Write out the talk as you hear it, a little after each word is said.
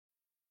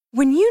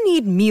When you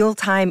need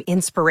mealtime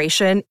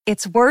inspiration,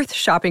 it's worth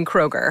shopping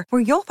Kroger,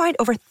 where you'll find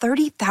over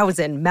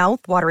 30,000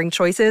 mouth-watering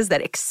choices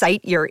that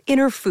excite your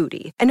inner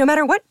foodie. And no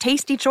matter what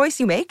tasty choice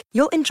you make,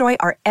 you'll enjoy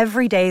our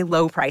everyday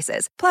low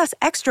prices, plus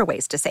extra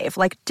ways to save,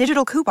 like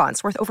digital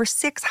coupons worth over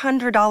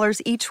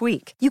 $600 each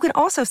week. You can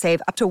also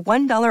save up to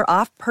 $1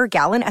 off per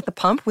gallon at the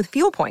pump with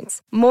fuel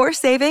points. More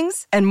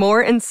savings and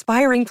more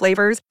inspiring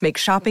flavors make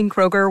shopping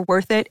Kroger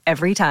worth it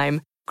every time.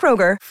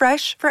 Kroger,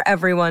 fresh for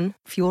everyone.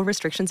 Fuel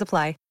restrictions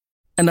apply.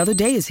 Another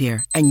day is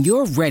here, and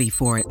you're ready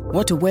for it.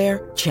 What to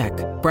wear? Check.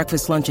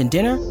 Breakfast, lunch, and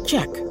dinner?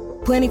 Check.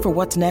 Planning for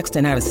what's next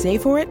and how to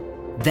save for it?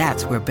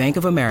 That's where Bank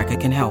of America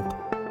can help.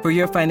 For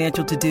your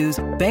financial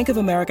to-dos, Bank of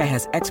America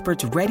has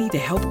experts ready to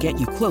help get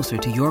you closer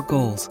to your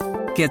goals.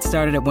 Get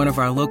started at one of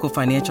our local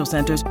financial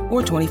centers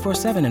or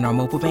 24/7 in our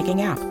mobile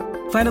banking app.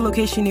 Find a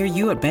location near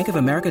you at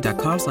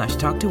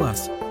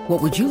bankofamerica.com/talktous.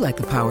 What would you like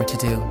the power to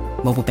do?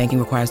 Mobile banking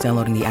requires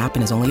downloading the app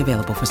and is only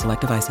available for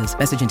select devices.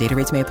 Message and data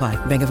rates may apply.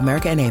 Bank of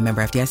America N.A.,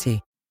 member FDIC.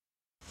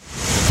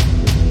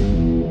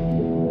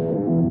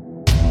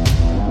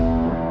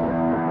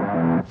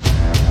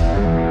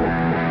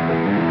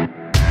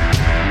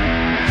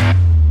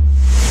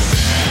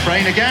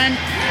 Brain again,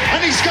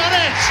 and he's got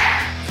it!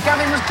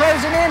 Gavin was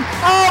closing in.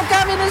 Oh,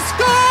 Gavin has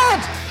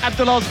scored!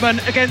 Abdul Osman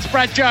against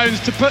Brad Jones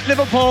to put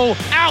Liverpool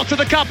out of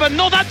the cup, and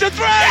Northampton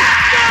 3!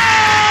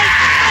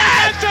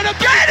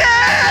 Get it!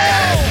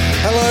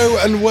 Hello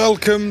and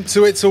welcome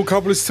to It's All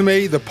Cobblers to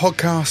Me, the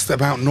podcast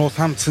about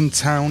Northampton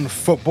Town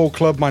Football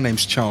Club. My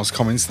name's Charles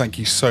Commins. Thank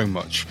you so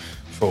much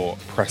for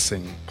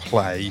pressing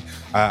play.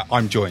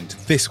 I'm joined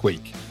this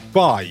week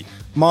by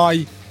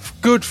my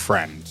good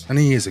friend, and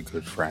he is a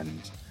good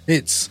friend.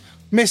 It's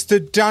Mr.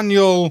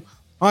 Daniel,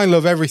 I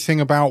love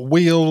everything about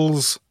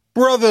wheels,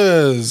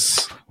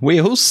 Brothers.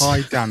 Wheels?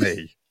 Hi,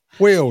 Danny.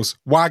 Wheels.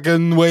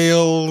 Wagon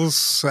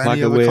wheels.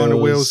 Any other kind of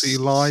wheels that you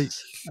like?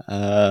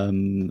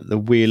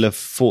 The Wheel of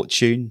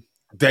Fortune.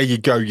 There you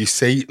go. You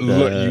see,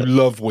 look, you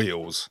love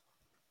wheels.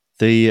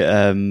 The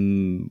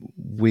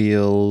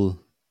wheel.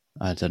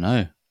 I don't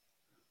know.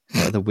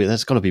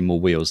 There's got to be more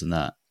wheels than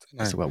that.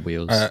 It's about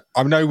wheels.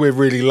 I know we're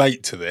really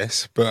late to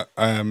this, but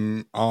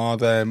are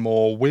there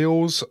more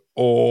wheels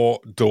or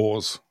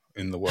doors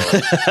in the world?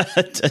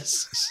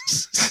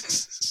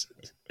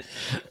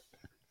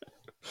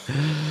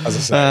 As I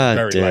say,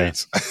 very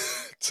late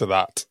to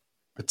that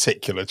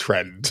particular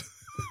trend.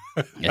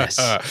 Yes.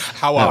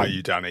 How are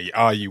you, Danny?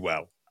 Are you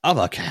well? I'm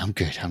okay. I'm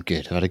good. I've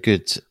had a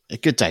good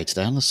day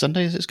today on the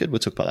Sunday. It's good. We'll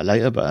talk about that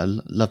later, but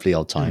a lovely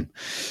old time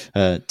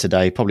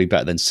today. Probably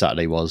better than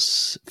Saturday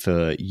was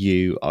for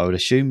you, I would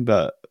assume.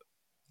 But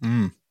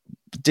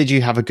did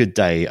you have a good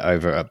day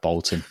over at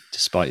Bolton?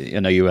 Despite, I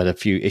know you had a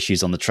few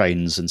issues on the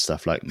trains and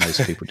stuff, like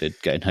most people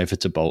did, getting over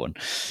to Bolton.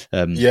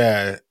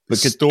 Yeah.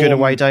 But good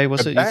away day,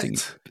 was it?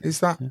 Is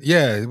that?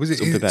 Yeah. Was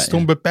it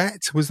Storm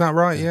Babette? Was that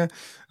right? Yeah.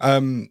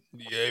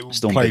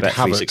 Storm played Babette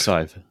havoc.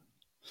 365.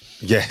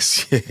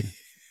 Yes.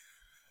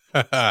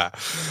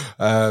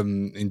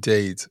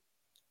 Indeed.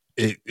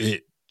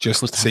 It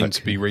just seemed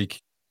to be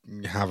wreaking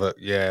havoc,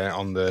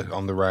 on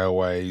the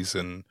railways,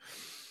 and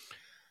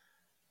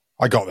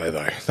I got there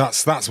though.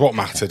 That's what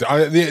mattered.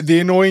 The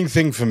annoying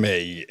thing for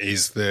me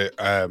is that,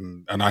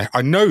 and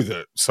I know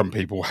that some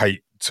people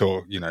hate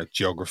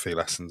geography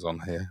lessons on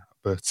here,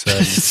 but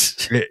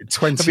 20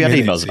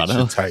 minutes it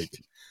should take.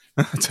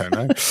 I don't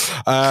know.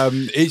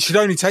 It should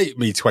only take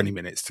me 20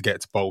 minutes to get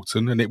to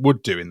Bolton, and it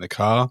would do in the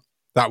car.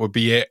 That would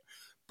be it.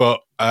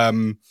 But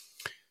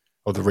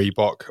or the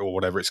Reebok or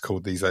whatever it's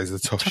called these days, the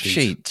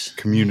Toughsheet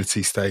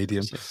Community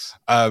Stadium. Yes.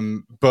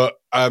 But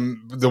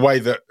the way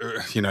that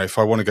if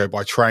I want to go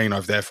by train,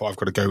 I've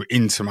got to go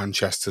into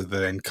Manchester,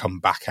 then come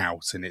back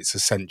out, and it's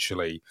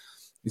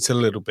a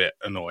little bit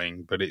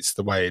annoying, but it's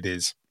the way it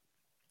is.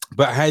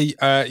 But hey,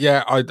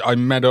 I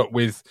met up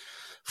with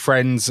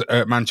friends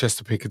at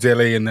Manchester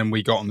Piccadilly, and then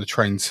we got on the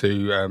train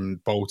to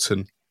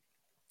Bolton.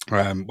 Or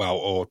I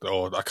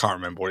can't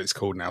remember what it's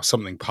called now.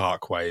 Something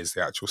Parkway is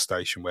the actual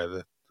station where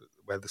the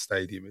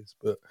stadium is.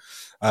 But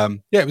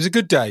it was a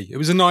good day. It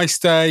was a nice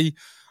day.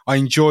 I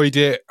enjoyed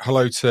it.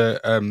 Hello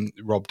to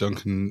Rob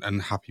Duncan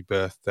and happy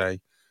birthday.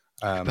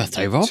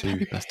 Birthday, Rob.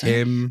 Happy birthday.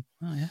 Him.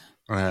 Oh, yeah.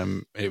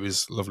 It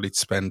was lovely to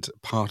spend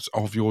part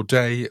of your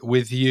day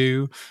with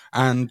you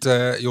and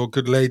your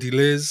good lady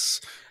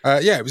Liz.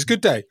 It was a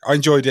good day. I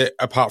enjoyed it,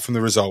 apart from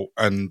the result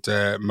and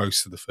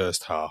most of the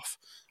first half.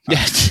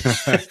 Yes.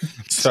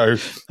 So,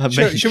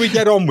 should we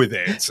get on with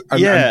it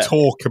and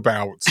talk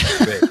about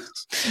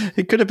this?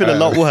 It could have been a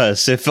lot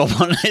worse, if I'm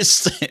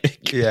honest.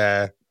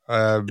 Yeah.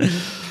 Could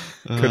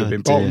have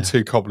been. Bolton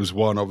 2, Cobblers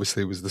 1,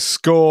 obviously, was the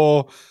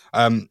score.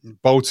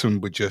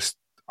 Bolton were just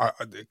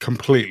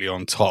completely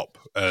on top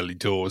early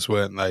doors,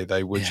 weren't they?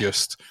 They were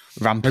just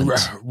rampant,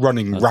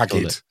 running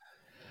ragged.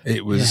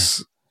 It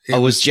was. I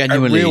was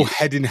genuinely a real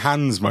head in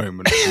hands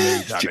moment for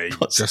me, Danny.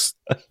 Just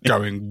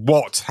going,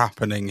 what's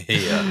happening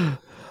here?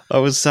 I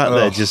was sat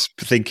there just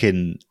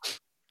thinking,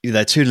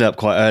 they're 2-0 up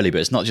quite early,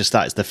 but it's not just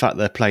that. It's the fact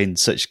they're playing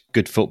such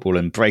good football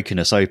and breaking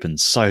us open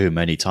so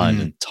many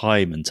times and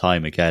time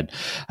again.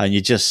 And you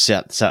just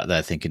sat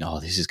there thinking, oh,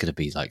 this is going to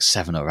be like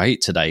 7 or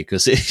 8 today,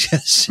 because it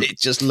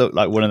just looked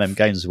like one of them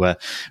games where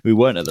we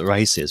weren't at the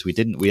races. We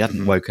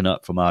hadn't woken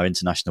up from our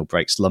international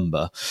break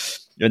slumber,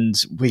 and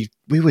we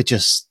were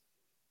just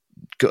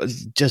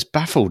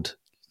baffled.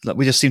 Like,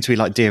 we just seemed to be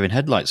like deer in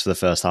headlights for the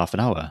first half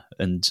an hour.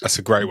 And that's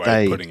a great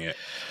way of putting it.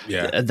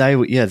 Yeah,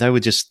 they were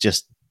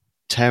just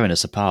tearing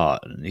us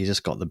apart, and you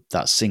just got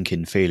that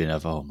sinking feeling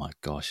of, oh my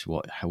gosh,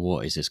 what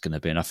is this going to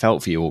be? And I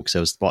felt for you all, because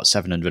there was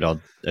 700 odd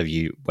of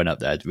you went up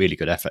there. Really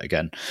good effort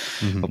again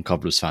from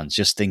Cobblers fans.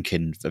 Just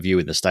thinking of you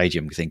in the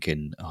stadium,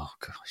 thinking, oh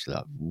gosh,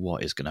 like,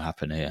 what is going to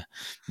happen here?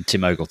 And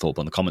Tim Oglethorpe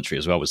on the commentary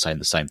as well was saying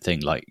the same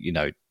thing. Like,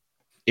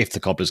 if the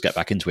Cobblers get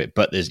back into it,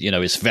 but there's,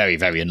 it's very,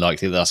 very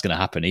unlikely that that's going to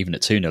happen, even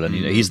at 2-0. And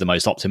he's the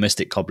most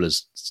optimistic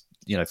Cobblers,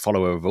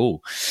 follower of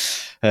all.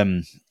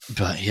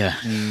 But yeah,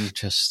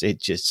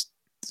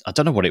 I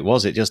don't know what it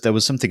was. There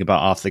was something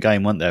about after the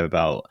game, weren't there,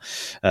 about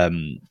there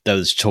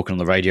was talking on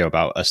the radio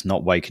about us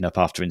not waking up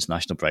after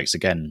international breaks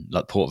again.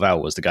 Like Port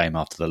Vale was the game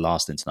after the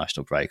last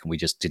international break, and we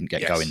just didn't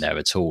get going there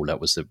at all.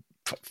 That was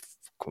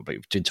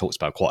been talked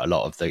about quite a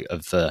lot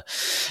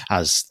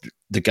as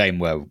the game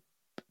where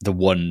the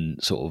one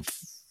sort of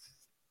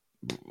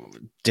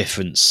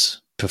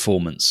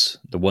performance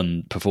of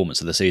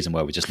the season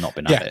where we've just not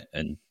been at it.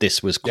 And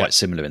this was quite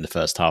similar in the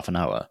first half an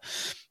hour.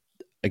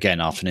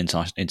 Again, after an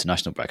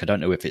international break, I don't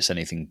know if it's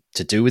anything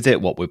to do with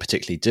it, what we're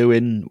particularly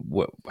doing,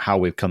 how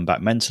we've come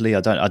back mentally.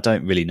 I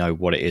don't really know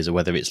what it is or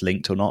whether it's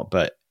linked or not.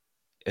 But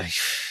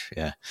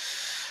yeah,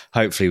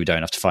 hopefully we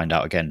don't have to find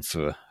out again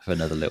for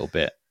another little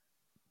bit.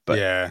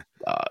 But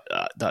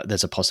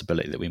there's a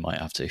possibility that we might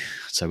have to.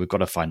 So we've got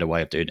to find a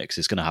way of doing it, because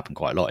it's going to happen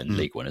quite a lot in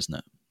League One, isn't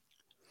it?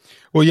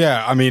 Well,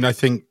 yeah. I mean, I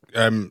think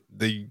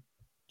the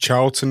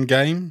Charlton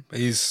game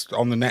is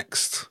on the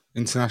next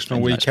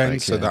international weekend,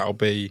 break, so that'll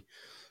be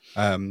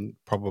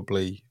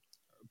probably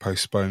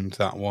postponed,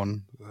 that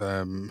one.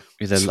 I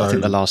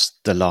think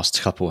the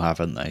last couple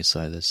haven't they?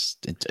 So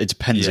it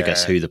depends, I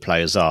guess, who the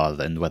players are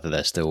and whether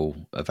they're still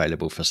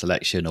available for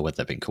selection or whether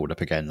they've been called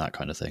up again, that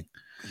kind of thing.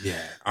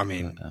 Yeah, I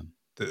mean,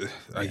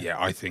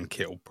 I think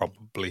it'll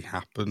probably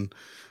happen.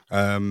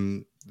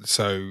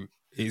 So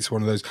it's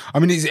one of those. I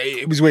mean,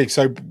 it was weird.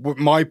 So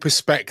my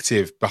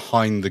perspective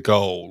behind the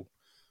goal,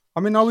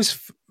 I mean, I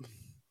was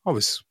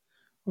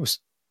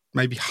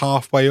maybe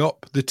halfway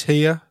up the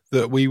tier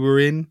that we were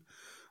in.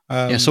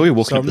 So we were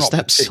walking up the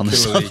steps on the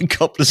Southern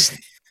Cobblers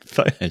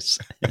photos.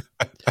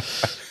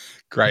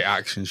 Great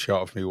action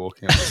shot of me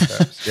walking up the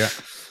steps. Yeah.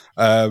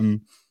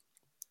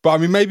 But I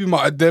mean, maybe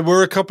there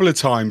were a couple of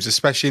times,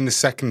 especially in the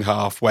second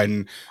half,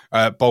 when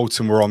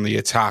Bolton were on the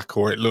attack,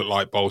 or it looked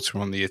like Bolton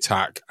were on the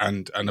attack,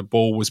 and a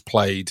ball was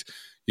played,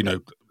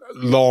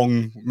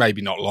 long,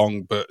 maybe not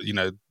long, but,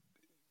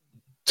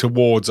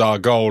 towards our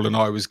goal, and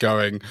I was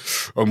going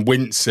and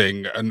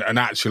wincing, and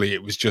actually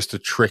it was just a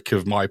trick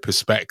of my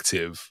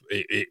perspective.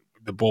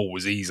 The ball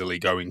was easily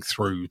going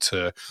through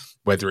to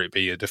whether it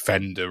be a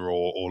defender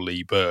or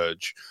Lee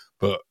Burge,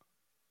 but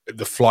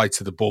the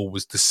flight of the ball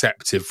was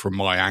deceptive from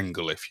my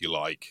angle, if you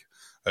like,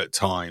 at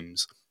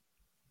times.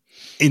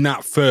 In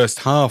that first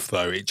half,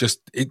 though, it just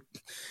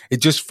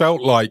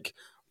felt like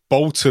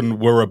Bolton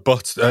were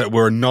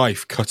a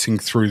knife cutting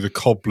through the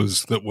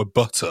Cobblers that were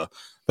butter.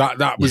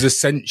 That was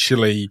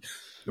essentially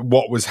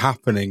what was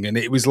happening, and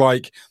it was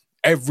like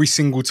every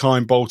single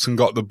time Bolton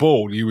got the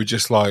ball, you were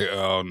just like,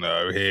 "Oh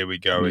no, here we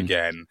go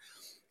again."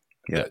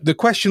 Yeah. The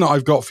question that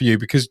I've got for you,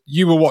 because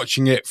you were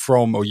watching it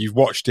you've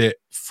watched it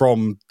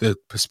from the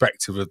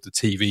perspective of the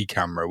TV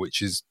camera,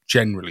 which is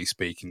generally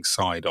speaking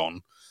side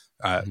on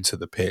to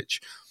the pitch,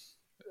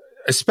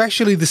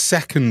 especially the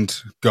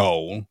second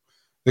goal,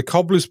 the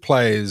Cobblers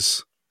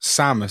players,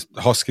 Sam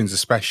Hoskins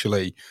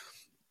especially,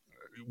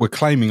 were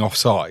claiming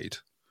offside.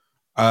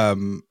 I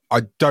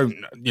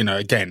don't,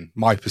 again,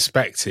 my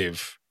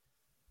perspective,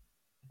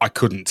 I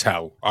couldn't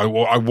tell. I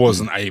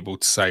wasn't able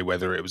to say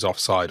whether it was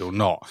offside or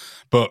not.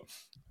 But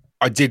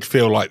I did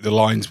feel like the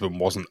linesman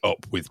wasn't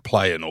up with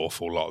play an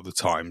awful lot of the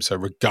time. So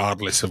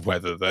regardless of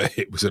whether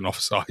it was an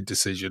offside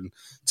decision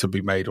to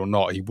be made or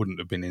not, he wouldn't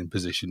have been in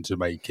position to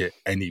make it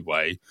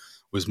anyway,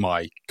 was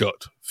my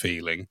gut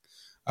feeling.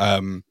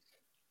 Were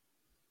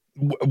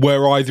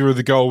either of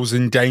the goals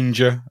in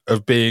danger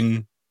of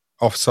being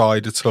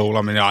offside at all?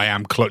 I mean, I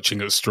am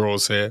clutching at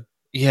straws here.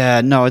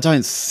 Yeah, no, I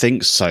don't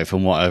think so.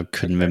 From what I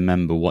can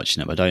remember watching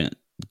them, I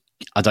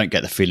don't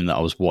get the feeling that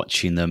I was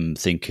watching them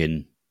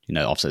thinking,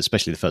 offside.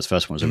 Especially the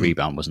first one was a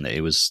rebound, wasn't it?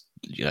 It was,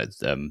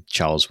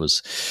 Charles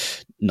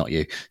was not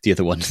you, the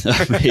other one.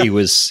 he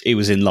was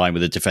in line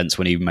with the defence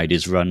when he made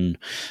his run.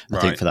 I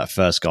think for that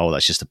first goal,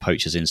 that's just a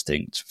poacher's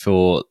instinct.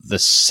 For the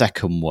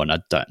second one, I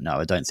don't know.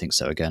 I don't think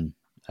so. Again.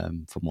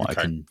 From what I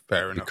can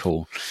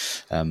recall,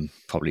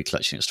 probably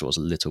clutching at straws a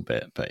little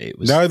bit, but it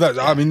was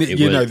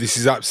this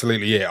is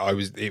absolutely it.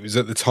 It was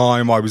at the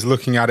time I was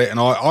looking at it, and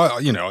I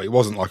it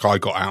wasn't like I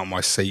got out of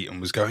my seat and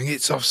was going,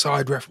 "It's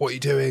offside, ref, what are you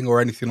doing?" or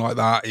anything like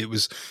that. It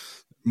was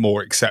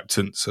more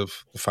acceptance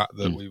of the fact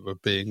that we were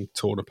being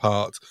torn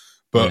apart.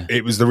 But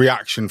it was the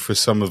reaction for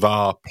some of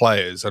our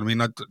players. I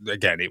mean,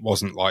 again, it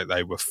wasn't like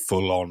they were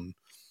full on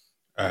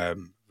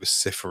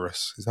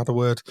vociferous. Is that a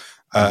word?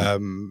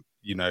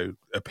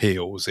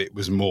 Appeals. It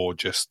was more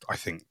just, I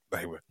think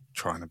they were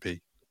trying to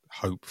be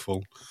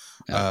hopeful.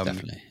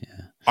 Definitely.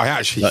 Yeah. I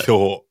actually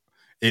thought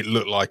it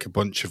looked like a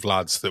bunch of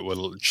lads that were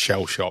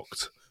shell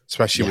shocked,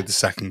 especially with the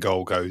second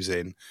goal goes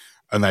in,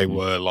 and they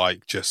were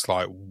like, just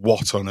like,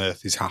 what on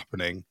earth is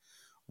happening?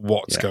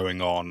 What's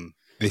going on?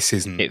 This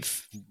isn't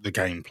the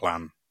game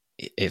plan.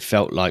 It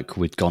felt like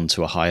we'd gone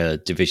to a higher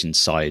division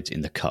side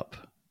in the cup,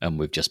 and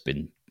we've just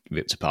been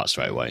ripped apart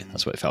straight away.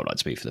 That's what it felt like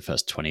to me for the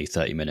first 20,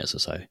 30 minutes or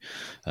so.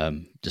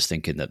 Just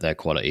thinking that their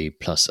quality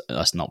plus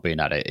us not being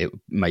at it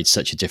made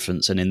such a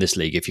difference. And in this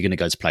league, if you're going to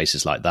go to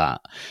places like that,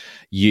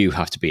 you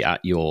have to be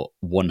at your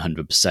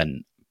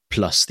 100%,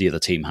 plus the other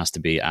team has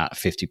to be at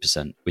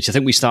 50%, which I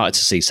think we started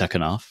to see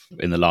second half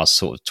in the last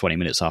sort of 20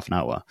 minutes, half an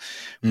hour.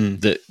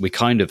 That we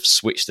kind of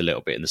switched a little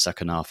bit in the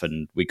second half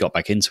and we got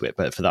back into it.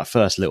 But for that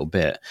first little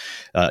bit,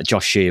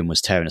 Josh Sheehan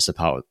was tearing us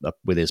apart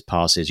with his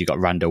passes. You got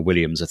Randall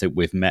Williams. I think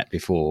we've met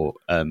before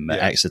at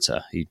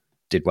Exeter. He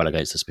did well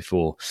against us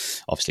before,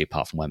 obviously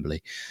apart from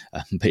Wembley.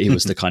 But he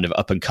was the kind of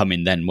up and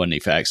coming then, wasn't he,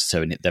 for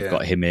Exeter? And they've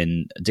got him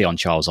in. Dion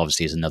Charles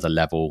obviously is another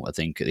level. I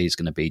think he's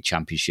going to be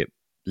championship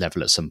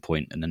level at some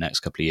point in the next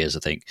couple of years, I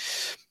think.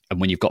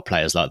 And when you've got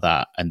players like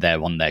that and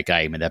they're on their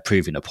game and they're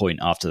proving a point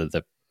after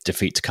the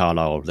defeat to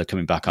Carlisle, they're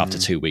coming back after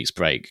 2 weeks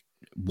break,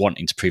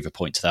 wanting to prove a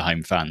point to their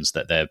home fans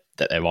that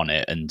they're on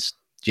it. And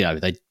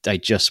they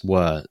just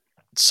were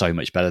so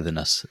much better than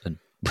us, and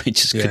we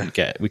just couldn't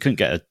get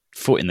a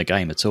foot in the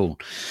game at all.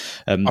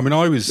 I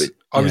was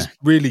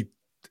really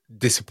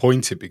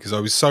disappointed because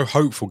I was so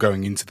hopeful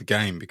going into the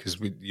game, because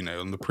we,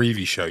 on the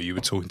preview show you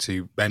were talking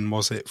to Ben,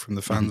 was it, from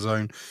the Fan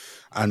Zone,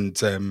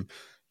 and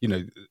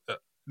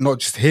not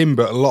just him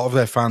but a lot of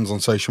their fans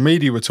on social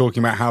media were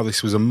talking about how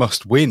this was a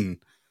must win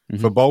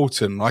for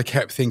Bolton. I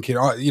kept thinking,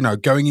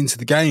 going into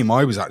the game,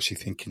 I was actually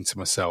thinking to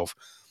myself,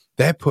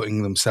 they're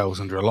putting themselves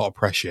under a lot of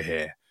pressure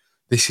here.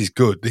 This is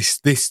good. This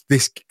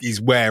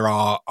is where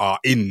our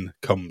in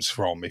comes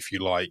from, if you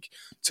like,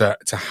 to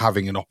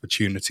having an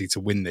opportunity to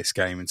win this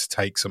game and to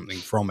take something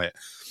from it.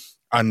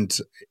 And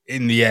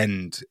in the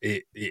end,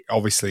 it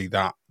obviously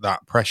that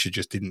pressure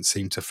just didn't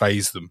seem to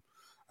faze them,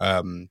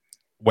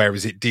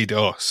 whereas it did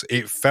us.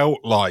 It felt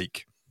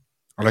like,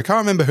 and I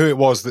can't remember who it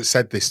was that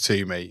said this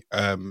to me,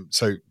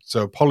 so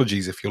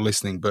apologies if you're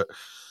listening, but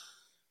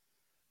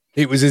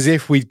it was as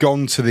if we'd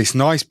gone to this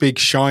nice big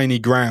shiny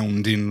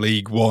ground in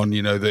League One,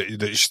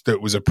 that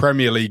was a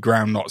Premier League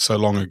ground not so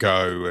long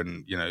ago,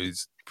 and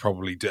it's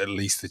probably at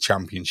least the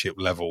Championship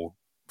level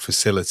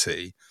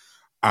facility,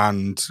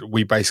 and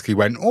we basically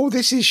went, "Oh,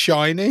 this is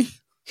shiny,"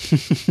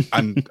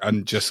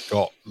 and just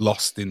got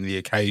lost in the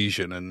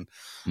occasion and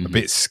a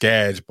bit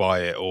scared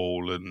by it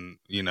all, and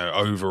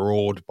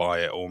overawed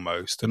by it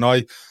almost. And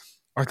I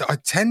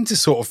tend to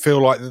sort of feel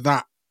like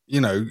that.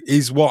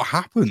 Is what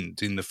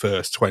happened in the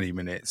first 20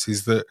 minutes,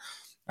 is that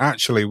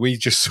actually we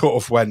just sort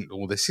of went,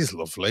 "Oh, this is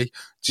lovely.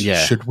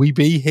 Should we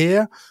be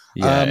here?"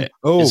 Yeah.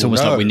 It's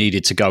almost like we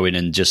needed to go in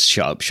and just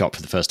shut up shop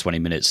for the first 20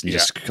 minutes and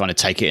just kind of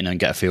take it in and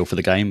get a feel for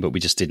the game. But we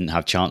just didn't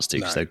have a chance to,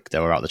 because they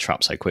were out of the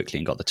trap so quickly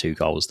and got the 2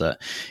 goals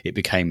that it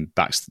became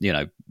back,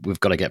 we've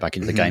got to get back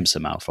into the game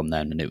somehow from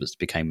then. And it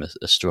became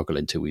a struggle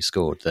until we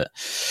scored that.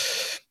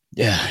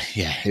 Yeah.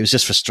 It was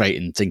just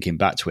frustrating thinking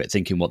back to it,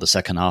 thinking what the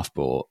second half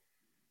brought.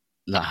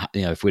 That,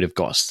 if we'd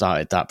have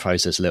started that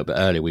process a little bit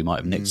earlier, we might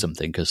have nicked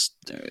something, because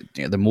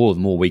the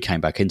more we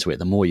came back into it,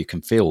 the more you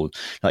can feel,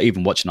 like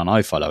even watching on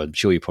iFollow, I'm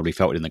sure you probably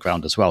felt it in the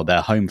ground as well,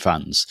 their home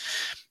fans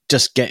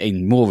just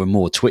getting more and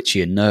more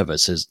twitchy and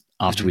nervous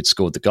after we'd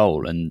scored the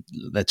goal, and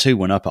they're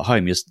 2-1 up at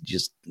home. You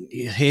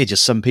hear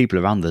some people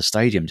around the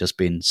stadium just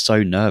being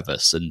so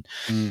nervous, and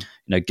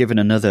given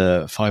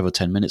another 5 or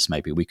 10 minutes,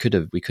 maybe we could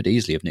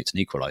easily have nicked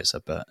an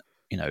equaliser, but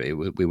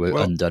we were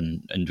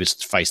undone and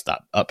just faced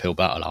that uphill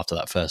battle after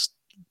that first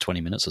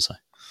 20 minutes or so.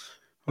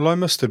 Well, I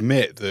must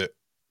admit that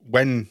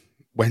when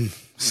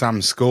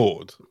Sam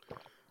scored,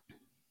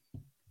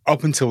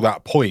 up until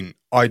that point,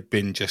 I'd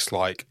been just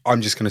like,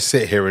 I'm just going to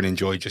sit here and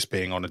enjoy just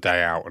being on a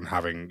day out and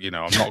having,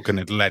 I'm not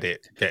going to let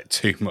it get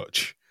too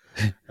much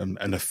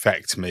and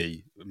affect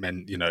me,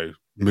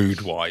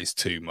 mood-wise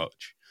too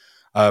much.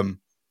 But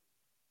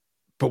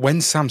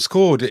when Sam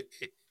scored,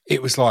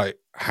 it was like,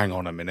 hang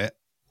on a minute.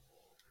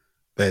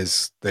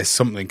 There's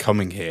something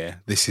coming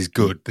here. This is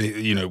good.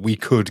 We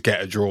could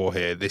get a draw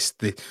here.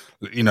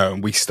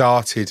 And we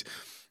started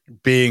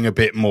being a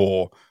bit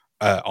more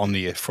on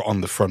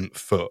the front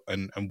foot,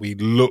 and we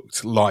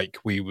looked like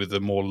we were the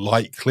more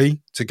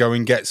likely to go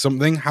and get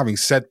something. Having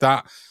said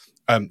that,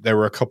 there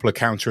were a couple of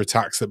counter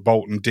attacks that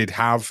Bolton did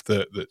have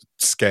that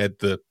scared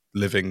the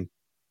living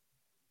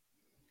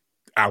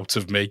out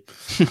of me.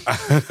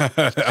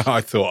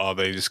 I thought, are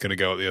they just going to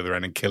go at the other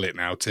end and kill it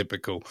now?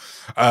 Typical.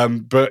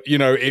 But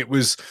it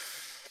was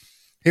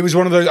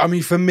one of those. I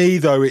mean, for me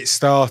though, it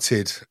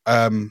started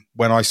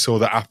when I saw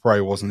that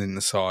Apre wasn't in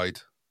the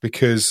side,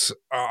 because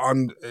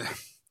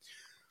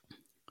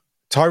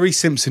Tyrese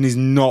Simpson is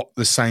not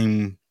the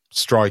same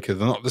striker.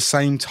 They're not the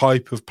same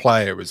type of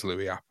player as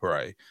Louis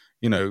Appere.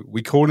 You know,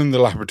 we call him the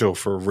Labrador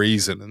for a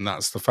reason, and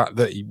that's the fact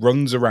that he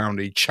runs around,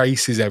 he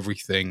chases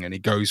everything, and he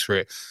goes for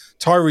it.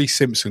 Tyrese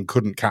Simpson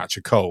couldn't catch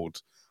a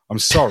cold. I'm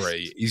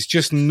sorry. He's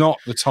just not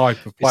the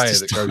type of player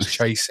that goes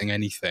chasing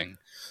anything.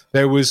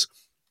 There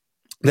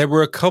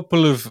were a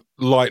couple of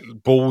like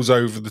balls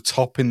over the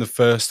top in the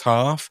first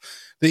half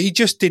that he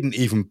just didn't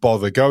even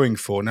bother going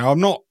for. Now, I'm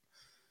not,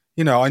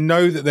 you know, I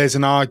know that there's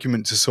an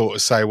argument to sort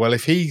of say, well,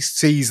 if he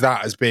sees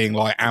that as being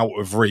like out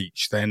of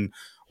reach, then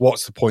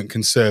what's the point?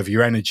 Conserve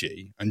your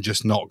energy and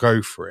just not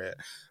go for it.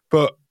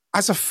 But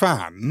as a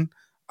fan,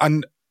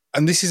 and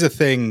this is a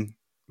thing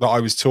that I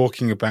was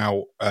talking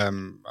about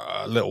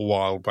a little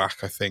while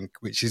back, I think,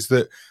 which is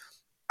that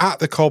at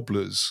the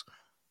Cobblers,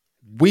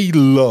 we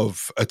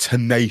love a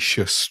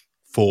tenacious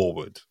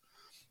forward.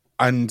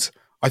 And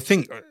I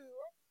think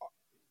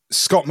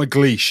Scott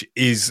McGleish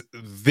is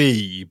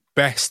the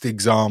best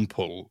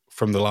example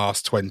from the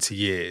last 20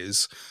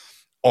 years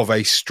of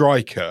a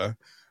striker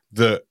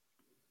that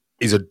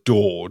is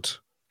adored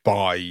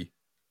by,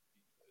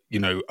 you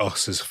know,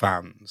 us as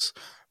fans,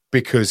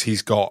 because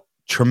he's got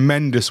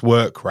tremendous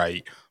work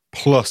rate,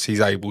 plus he's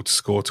able to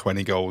score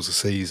 20 goals a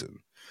season.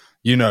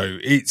 You know,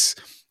 it's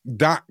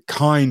that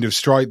kind of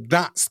strike.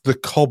 That's the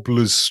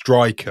Cobblers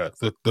striker,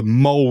 the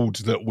mould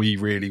that we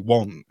really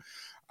want.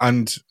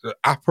 And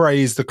Appere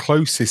is the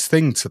closest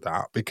thing to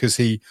that because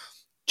he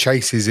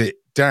chases it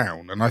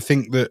down. And I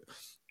think that,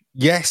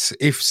 yes,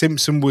 if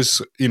Simpson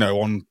was, you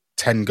know, on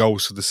 10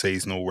 goals for the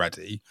season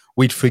already,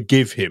 we'd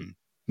forgive him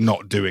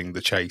not doing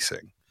the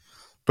chasing.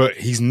 But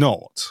he's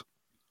not.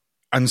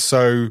 And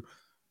so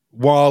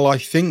while I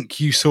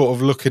think you sort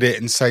of look at it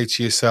and say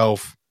to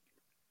yourself,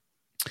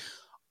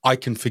 I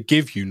can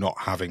forgive you not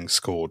having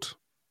scored,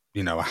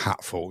 you know, a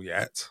hatful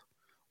yet.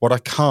 What I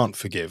can't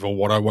forgive, or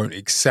what I won't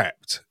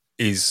accept,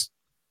 is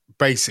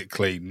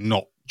basically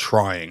not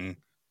trying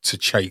to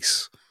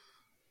chase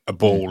a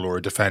ball or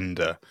a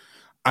defender.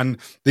 And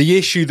the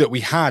issue that we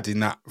had in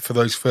that for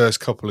those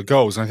first couple of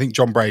goals, and I think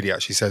John Brady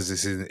actually says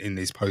this in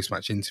his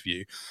post-match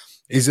interview,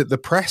 is that the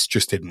press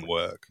just didn't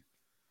work.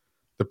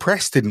 The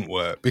press didn't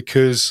work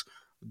because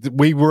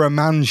we were a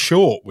man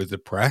short with the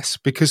press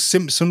because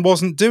Simpson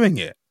wasn't doing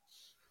it.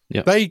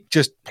 Yep. They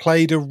just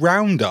played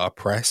around our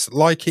press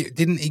like it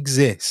didn't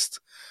exist.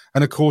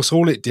 And of course,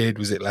 all it did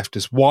was it left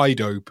us wide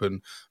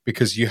open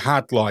because you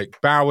had like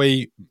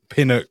Bowie,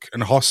 Pinnock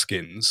and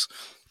Hoskins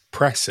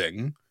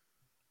pressing,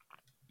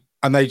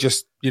 and they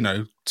just, you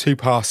know, 2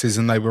 passes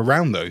and they were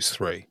around those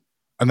 3.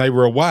 And they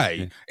were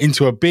away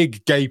into a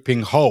big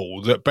gaping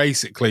hole that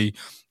basically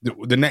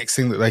the next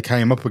thing that they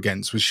came up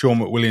against was Sean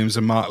McWilliams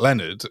and Mark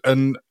Leonard.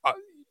 And,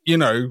 you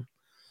know,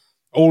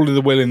 all of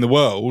the will in the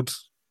world,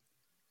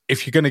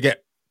 if you're going to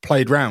get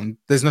played round,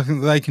 there's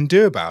nothing that they can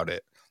do about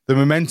it. The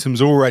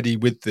momentum's already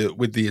with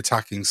the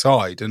attacking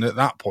side. And at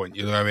that point,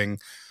 you're going,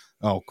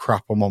 oh,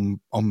 crap, I'm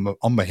on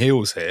my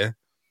heels here.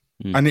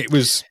 And it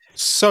was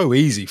so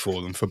easy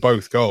for them for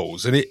both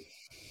goals. And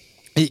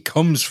it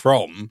comes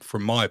from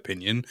my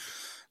opinion,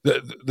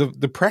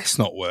 the press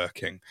not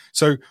working.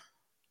 So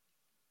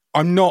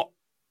I want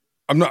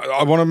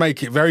to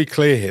make it very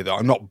clear here that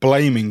I'm not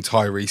blaming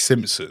Tyrese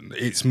Simpson.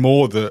 It's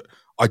more that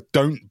I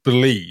don't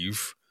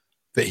believe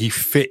that he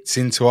fits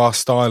into our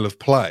style of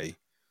play.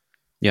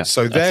 Yeah.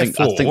 So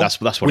therefore, I think that's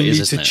what we it is,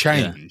 need isn't to it?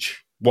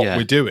 change what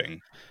we're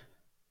doing.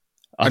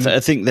 I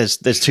think there's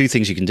 2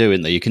 things you can do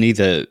in there. You can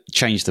either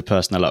change the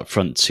personnel up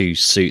front to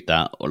suit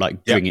that, or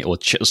like bring it or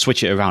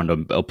switch it around,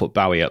 or put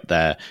Bowie up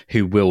there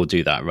who will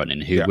do that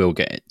running, who will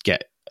get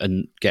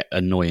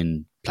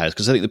annoying players.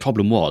 Because I think the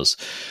problem was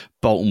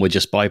Bolton were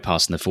just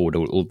bypassing the forward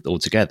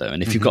altogether.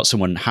 And if you've got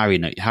someone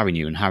harrying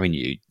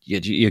you,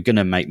 you're going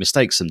to make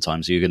mistakes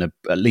sometimes. You're going to,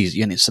 at least,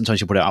 sometimes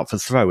you put it out for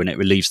throw and it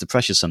relieves the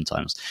pressure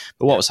sometimes.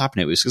 But what was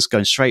happening, it was just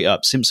going straight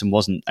up. Simpson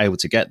wasn't able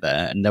to get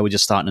there and they were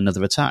just starting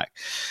another attack.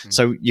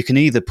 So you can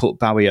either put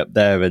Bowie up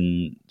there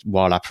and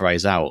while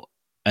Appare's out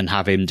and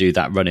have him do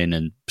that run in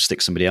and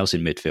stick somebody else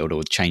in midfield,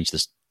 or change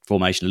the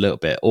formation a little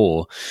bit,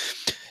 or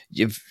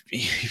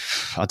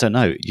I don't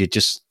know,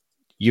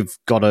 you've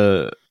got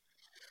to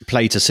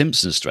play to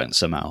Simpson's strength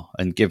somehow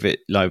and give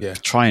it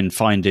try and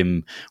find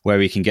him where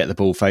he can get the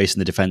ball facing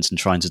the defence and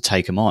trying to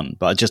take him on.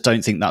 But I just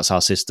don't think that's our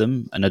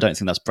system, and I don't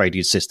think that's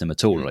Brady's system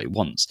at all. Like he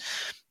wants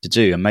to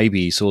do, and maybe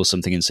he saw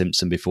something in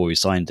Simpson before he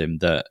signed him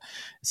that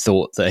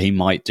thought that he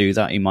might do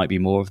that. He might be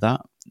more of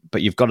that.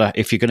 But you've got to,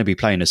 if you're going to be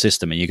playing a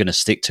system and you're going to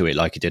stick to it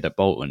like you did at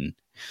Bolton,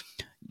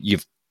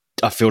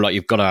 I feel like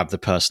you've got to have the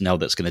personnel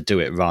that's going to do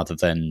it, rather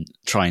than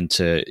trying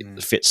to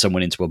fit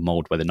someone into a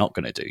mold where they're not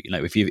going to do.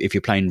 If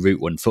you're playing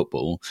Route 1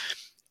 football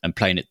and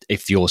playing it,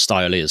 if your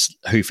style is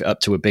hoof it up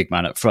to a big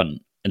man up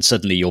front, and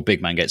suddenly your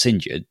big man gets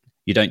injured,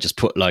 you don't just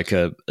put like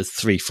a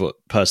 3-foot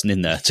person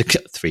in there to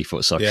get 3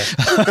 foot, sorry, a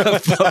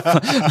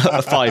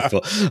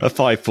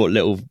 5 foot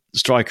little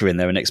striker in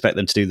there and expect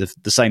them to do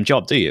the same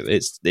job, do you?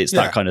 It's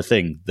that kind of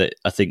thing that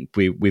I think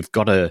we've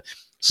got to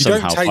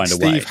somehow find a way. You don't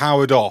take Steve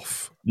Howard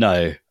off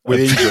No. with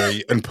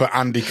injury and put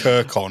Andy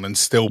Kirk on and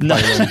still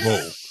play long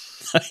ball.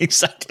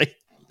 Exactly.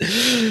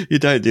 You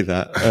don't do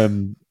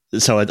that.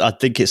 So I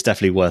think it's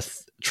definitely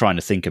worth trying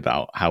to think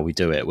about how we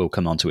do it. We'll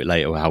come on to it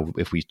later, how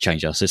if we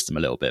change our system a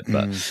little bit.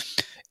 But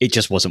it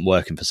just wasn't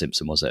working for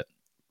Simpson, was it?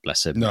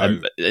 Bless him.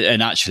 No.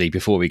 And actually,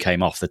 before we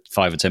came off, the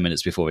 5 or 10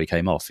 minutes before we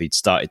came off, he'd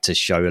started to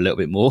show a little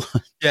bit more.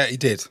 Yeah, he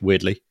did.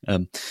 Weirdly.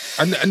 And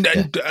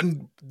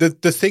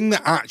the thing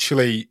that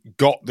actually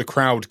got the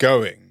crowd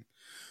going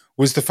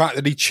was the fact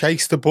that he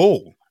chased the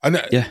ball. And,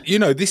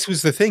 this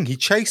was the thing. He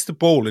chased the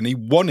ball and he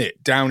won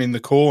it down in the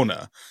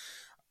corner.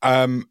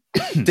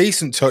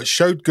 Decent touch,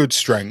 showed good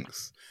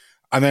strength.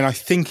 And then I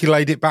think he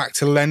laid it back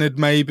to Leonard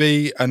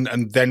maybe. And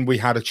then we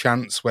had a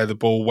chance where the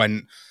ball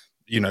went,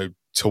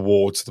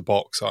 towards the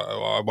box.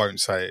 I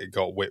won't say it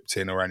got whipped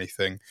in or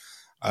anything,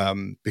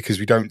 because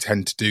we don't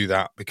tend to do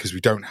that, because we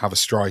don't have a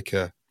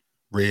striker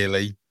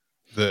really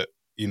that,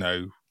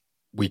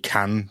 we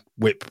can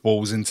whip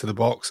balls into the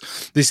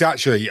box. This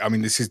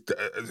is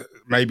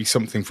maybe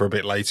something for a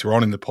bit later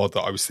on in the pod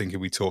that I was thinking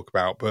we talk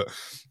about, but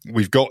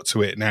we've got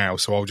to it now.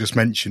 So I'll just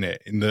mention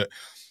it in that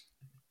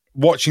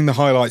watching the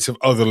highlights of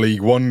other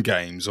League One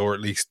games, or at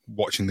least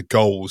watching the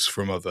goals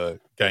from other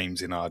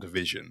games in our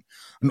division,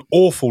 an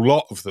awful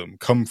lot of them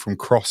come from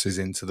crosses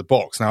into the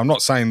box. Now, I'm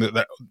not saying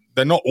that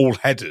they're not all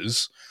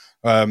headers,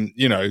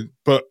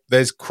 but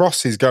there's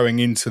crosses going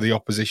into the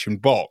opposition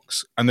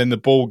box and then the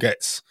ball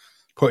gets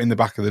put in the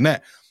back of the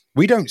net.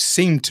 We don't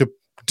seem to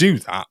do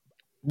that,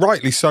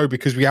 rightly so,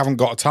 because we haven't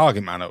got a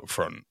target man up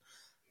front.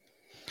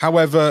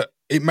 However,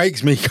 it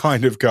makes me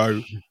kind of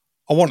go,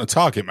 I want a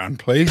target man,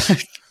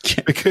 please.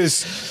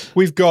 Because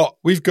we've got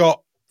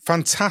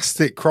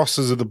fantastic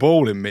crossers of the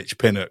ball in Mitch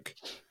Pinnock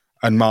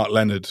and Mark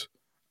Leonard,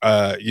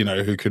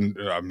 who can,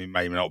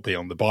 maybe not be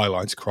on the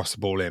byline to cross the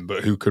ball in,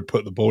 but who could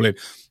put the ball in.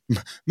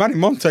 Manny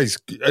Monte's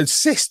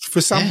assist for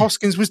Sam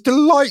Hoskins was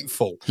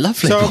delightful.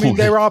 Lovely. So,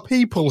 there are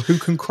people who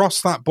can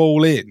cross that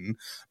ball in.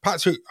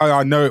 Patrick,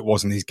 I know it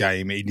wasn't his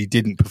game. He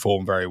didn't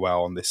perform very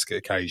well on this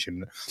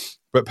occasion,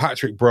 but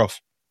Patrick Brough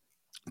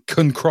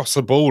can cross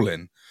a ball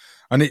in.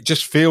 And it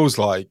just feels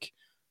like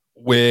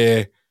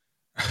we're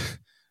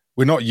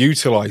not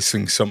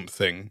utilising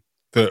something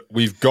that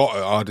we've got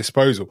at our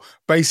disposal,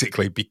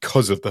 basically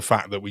because of the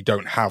fact that we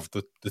don't have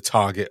the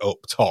target up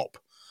top.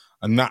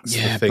 And that's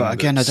the thing. But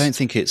again, I don't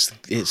think it's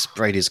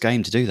Brady's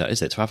game to do that,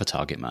 is it? To have a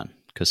target man,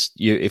 because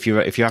if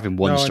you're having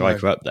one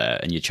striker up there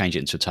and you change it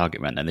into a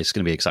target man, then it's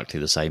going to be exactly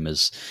the same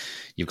as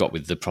you've got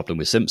with the problem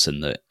with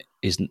Simpson. That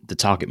isn't the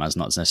target man's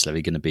not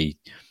necessarily going to be.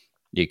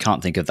 You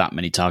can't think of that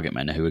many target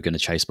men who are going to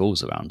chase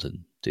balls around and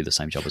do the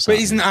same job as that.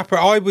 But isn't Appere?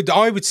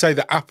 I would say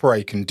that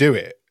Appere can do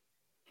it.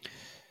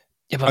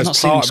 Yeah, but I've not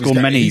seen him score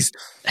many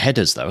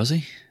headers, though, has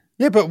he?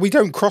 Yeah, but we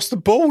don't cross the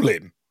ball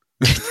in.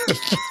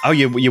 Oh,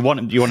 you want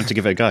him to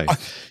give it a go?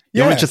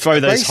 You want him to throw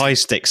those high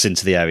sticks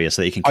into the area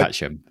so that you can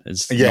catch him.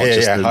 It's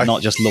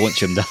not just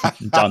launch him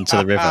down to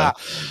the river.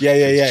 Yeah,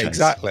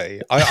 exactly.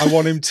 I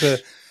want him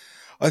to.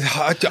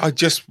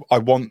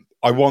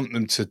 I want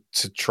them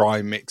to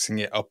try mixing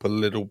it up a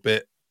little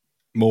bit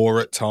more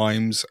at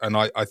times, and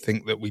I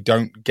think that we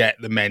don't get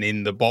the men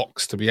in the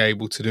box to be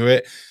able to do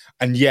it.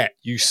 And yet,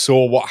 you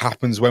saw what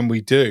happens when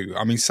we do.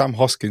 Sam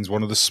Hoskins,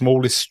 one of the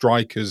smallest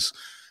strikers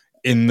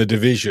in the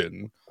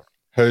division,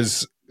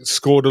 has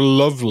scored a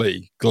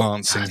lovely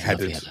glancing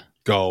headed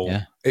goal.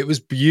 Yeah. It was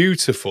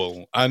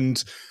beautiful,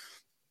 and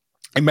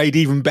it made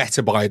even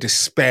better by a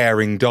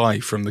despairing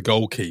dive from the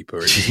goalkeeper.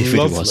 It was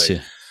lovely. It was,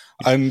 yeah.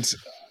 And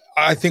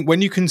I think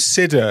when you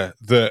consider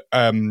that,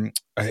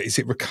 is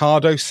it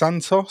Ricardo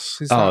Santos?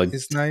 Is that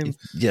his name?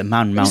 Yeah,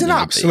 man. He's an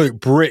absolute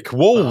brick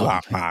wall,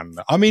 that man.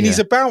 He's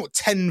about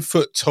 10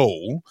 foot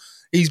tall.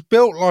 He's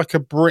built like a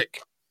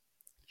brick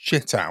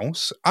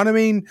shithouse.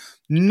 And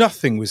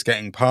nothing was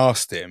getting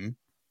past him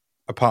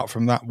apart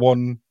from that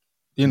one,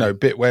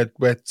 bit where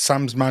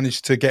Sam's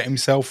managed to get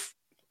himself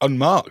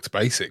unmarked,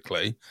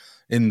 basically,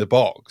 in the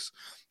box.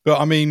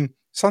 But,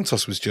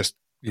 Santos was just,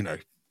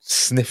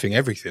 sniffing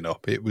everything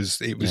up. It was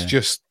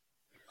just,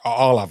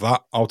 I'll have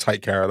that. I'll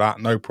take care of that.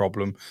 No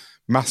problem.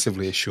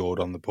 Massively assured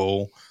on the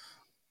ball.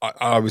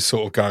 I was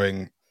sort of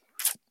going,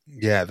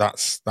 yeah,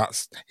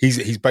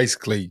 he's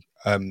basically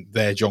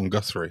their John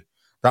Guthrie.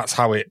 That's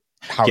how it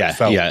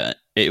felt. Yeah,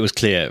 it was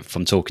clear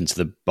from talking to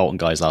the Bolton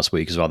guys last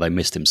week as well. They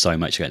missed him so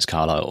much against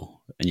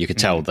Carlisle, and you could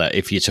tell that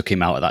if you took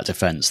him out of that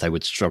defence, they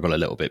would struggle a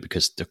little bit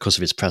because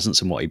of his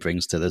presence and what he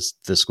brings to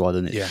the squad.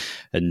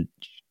 And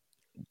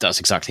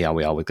that's exactly how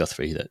we are with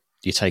Guthrie. That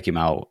you take him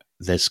out,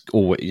 there's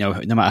always, no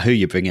matter who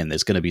you bring in,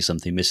 there's going to be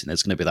something missing.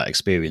 There's going to be that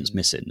experience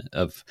missing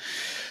of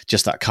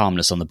just that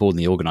calmness on the board and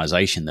the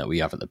organisation that we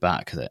have at the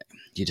back. That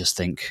you just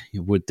think,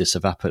 would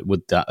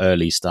that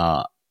early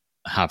start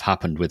have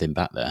happened with him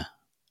back there?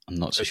 I'm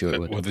not so sure it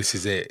would. Well, this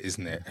is it,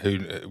 isn't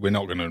it? We're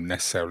not going to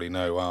necessarily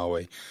know, are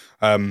we?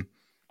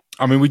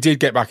 We did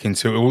get back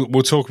into it.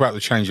 We'll talk about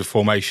the change of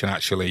formation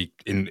actually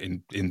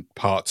in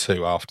part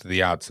 2 after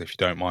the ads, if you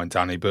don't mind,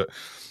 Danny. But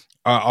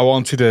I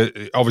wanted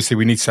to, obviously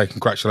we need to say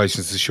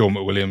congratulations to Sean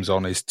McWilliams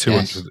on his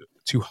 200th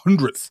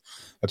 200th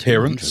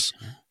appearance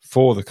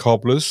for the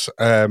Cobblers.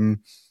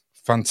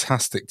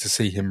 Fantastic to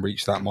see him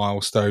reach that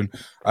milestone.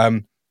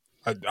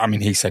 I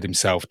mean, he said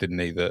himself, didn't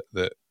he,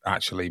 that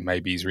actually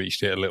maybe he's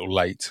reached it a little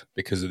late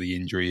because of the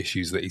injury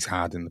issues that he's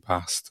had in the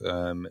past,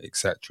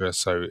 etc.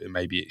 So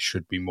maybe it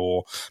should be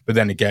more. But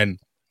then again,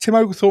 Tim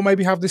Oglethorpe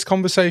maybe have this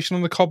conversation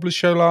on the Cobblers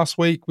show last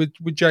week with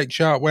Jake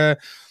Sharp, where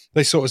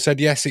they sort of said,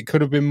 yes, it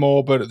could have been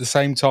more, but at the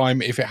same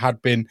time, if it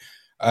had been,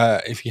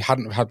 if he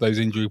hadn't have had those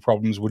injury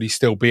problems, would he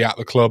still be at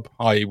the club?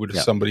 I.e., would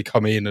have somebody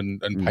come in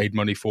and paid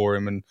money for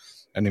him and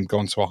him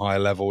gone to a higher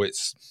level?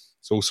 It's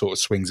all sort of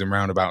swings and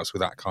roundabouts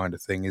with that kind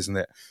of thing, isn't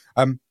it?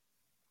 I'm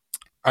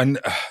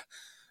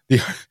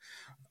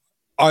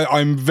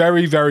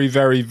very, very,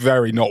 very,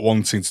 very not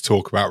wanting to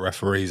talk about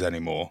referees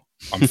anymore.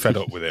 I'm fed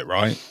up with it,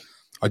 right?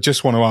 I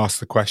just want to ask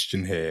the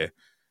question here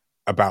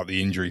about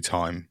the injury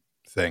time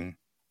thing,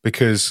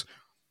 because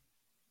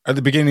at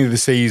the beginning of the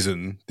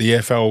season, the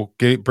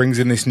EFL brings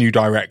in this new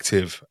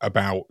directive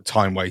about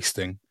time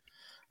wasting,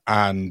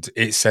 and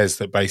it says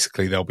that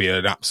basically there'll be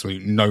an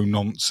absolute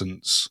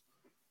no-nonsense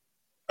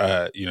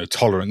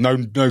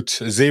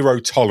zero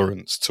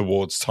tolerance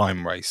towards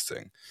time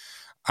wasting,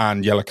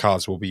 and yellow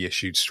cards will be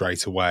issued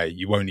straight away.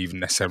 You won't even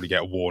necessarily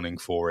get a warning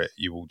for it.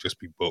 You will just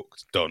be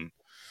booked, done.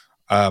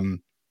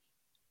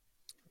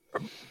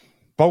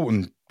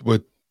 Bolton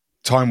were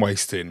time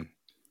wasting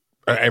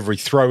at every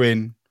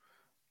throw-in,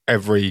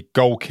 every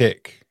goal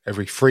kick,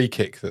 every free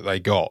kick that they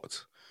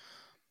got.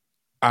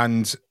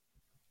 And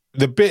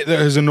the bit that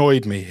has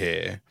annoyed me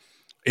here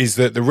is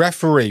that the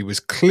referee was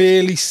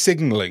clearly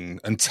signalling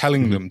and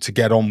telling them to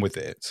get on with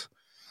it.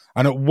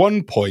 And at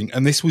one point,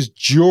 and this was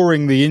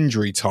during the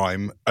injury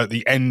time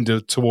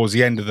towards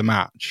the end of the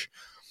match,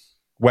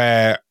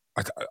 where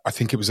I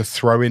think it was a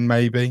throw-in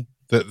maybe,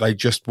 that they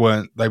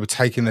were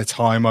taking their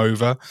time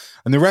over.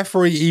 And the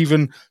referee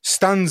even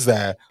stands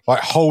there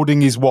like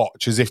holding his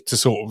watch as if to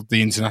sort of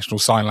the international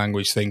sign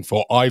language thing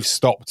for, I've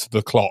stopped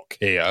the clock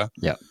here.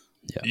 Yeah.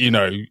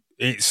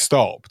 It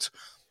stopped.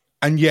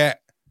 And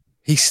yet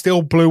he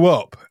still blew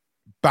up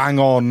bang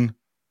on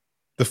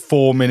the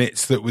 4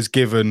 minutes that was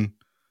given.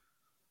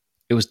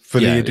 It was for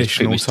the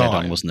additional time, dead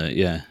on, wasn't it?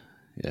 Yeah.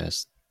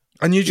 Yes.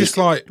 And you're just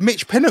like,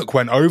 Mitch Pinnock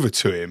went over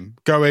to him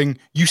going,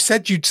 you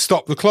said you'd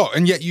stop the clock,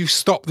 and yet you've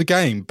stopped the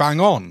game bang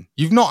on.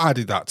 You've not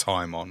added that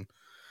time on.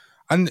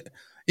 And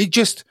it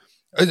just,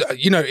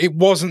 it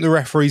wasn't the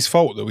referee's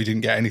fault that we didn't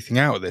get anything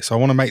out of this. I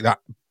want to make that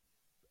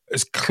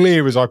as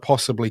clear as I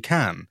possibly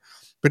can.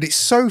 But it's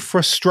so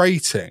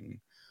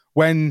frustrating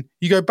when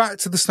you go back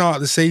to the start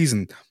of the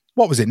season.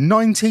 What was it,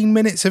 19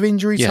 minutes of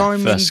injury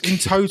time in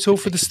total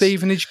for the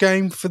Stevenage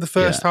game for the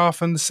first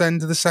half and the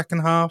end of the second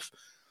half?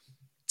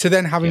 To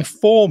then having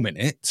 4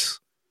 minutes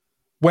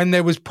when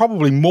there was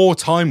probably more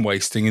time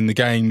wasting in the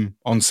game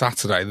on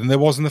Saturday than there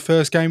was in the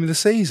first game of the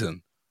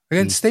season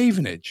against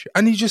Stevenage.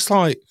 And you're just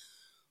like,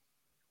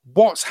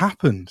 what's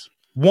happened?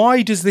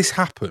 Why does this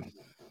happen?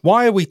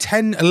 Why are we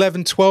 10,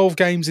 11, 12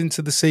 games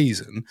into the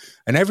season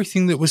and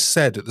everything that was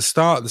said at the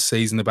start of the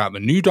season about the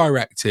new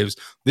directives,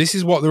 this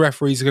is what the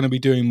referees are going to be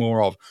doing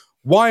more of.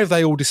 Why have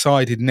they all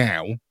decided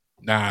now,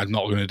 I'm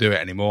not going to do it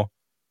anymore?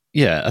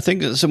 Yeah, I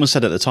think someone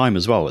said at the time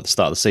as well at the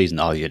start of the season,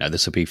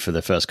 this will be for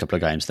the first couple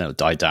of games, then it'll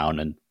die down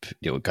and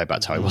it will go back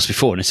to how it was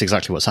before, and it's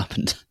exactly what's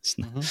happened.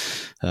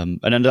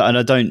 And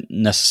I don't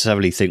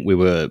necessarily think we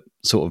were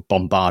sort of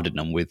bombarding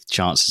them with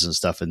chances and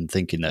stuff and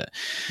thinking that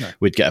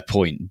we'd get a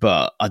point,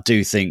 but I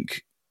do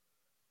think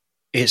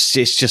it's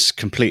just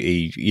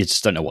completely, you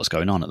just don't know what's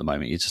going on at the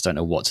moment. You just don't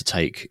know what to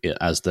take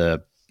as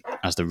the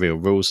real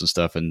rules and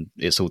stuff, and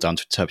it's all down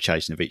to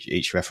interpretation of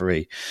each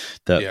referee.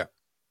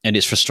 And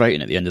it's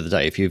frustrating at the end of the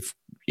day. If you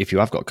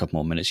have got a couple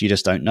more minutes, you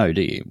just don't know,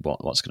 do you,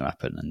 what's going to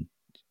happen? And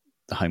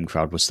the home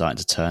crowd was starting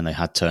to turn. They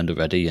had turned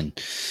already, and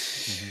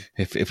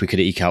if we could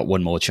eke out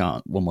one more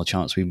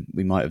chance, we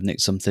might have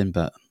nicked something.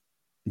 But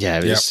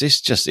it's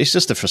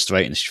just a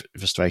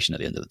frustration at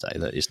the end of the day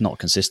that it's not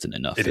consistent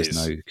enough. There's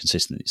no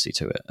consistency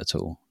to it at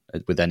all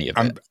with any of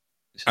it.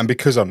 And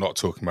because I'm not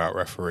talking about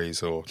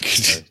referees or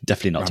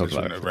definitely not talking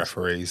about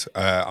referees,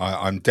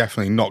 I'm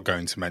definitely not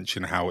going to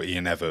mention how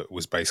Ian Evatt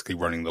was basically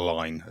running the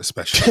line,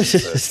 especially in the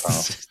first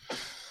half.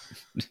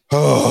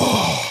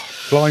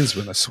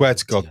 Linesman, I swear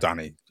to God,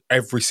 Danny,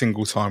 every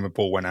single time a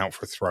ball went out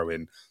for a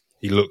throw-in,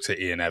 he looked at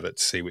Ian Evatt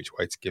to see which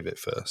way to give it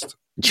first.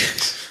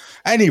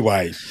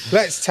 Anyway,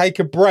 let's take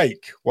a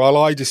break while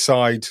I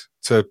decide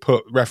to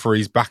put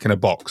referees back in a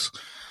box.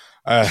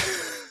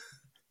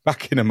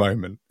 Back in a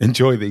moment.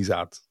 Enjoy these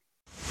ads.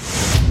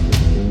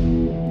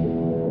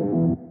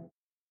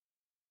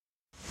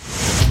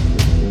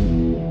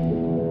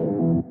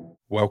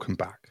 Welcome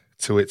back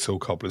to It's All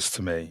Cobblers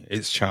to Me.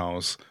 It's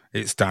Charles.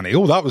 It's Danny.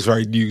 Oh, that was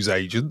very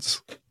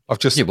newsagents.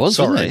 It was,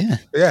 sorry. Wasn't it?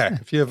 Yeah.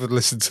 If you ever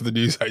listened to the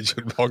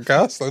newsagent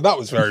podcast, that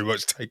was very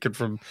much taken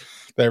from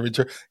their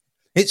intro.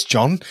 It's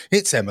John.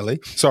 It's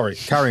Emily. Sorry,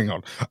 carrying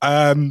on.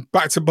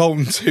 Back to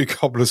Bolton 2,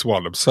 Cobblers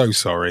 1. I'm so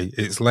sorry.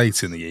 It's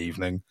late in the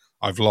evening.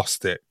 I've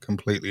lost it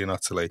completely and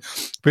utterly.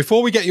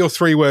 Before we get your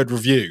 3-word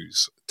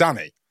reviews,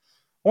 Danny,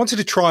 wanted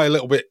to try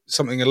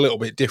something a little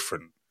bit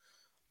different.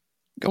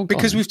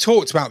 Because we've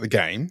talked about the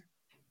game.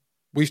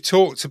 We've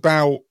talked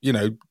about,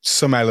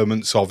 some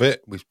elements of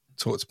it. We've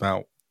talked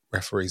about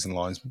referees and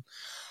linesmen.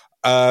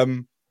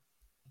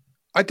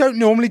 I don't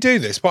normally do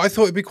this, but I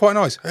thought it'd be quite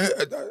nice.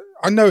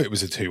 I know it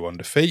was a 2-1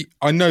 defeat.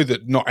 I know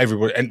that not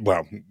everybody, and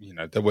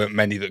there weren't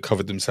many that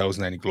covered themselves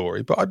in any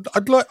glory, but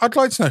I'd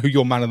like to know who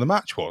your man of the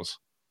match was.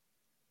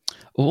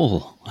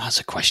 Oh, that's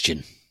a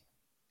question.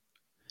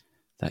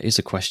 That is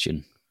a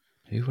question.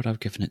 Who would I have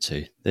given it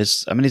to?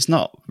 It's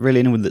not really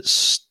anyone that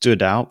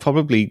stood out.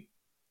 Probably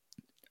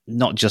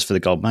not just for the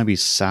goal. Maybe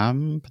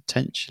Sam,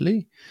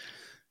 potentially.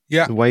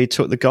 Yeah. The way he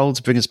took the goal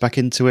to bring us back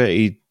into it.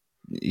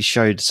 He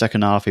showed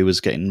second half he was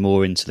getting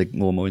more into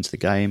the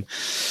game.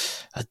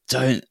 I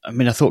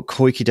thought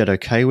Koike did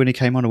okay when he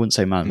came on. I wouldn't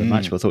say man of the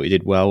match, but I thought he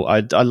did well. I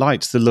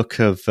liked the look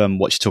of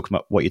what you're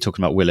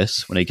talking about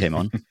Willis when he came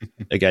on.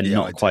 Again,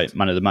 not quite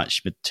man of the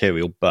match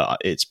material, but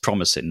it's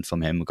promising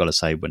from him, I've got to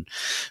say,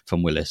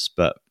 from Willis.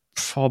 But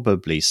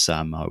probably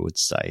Sam, I would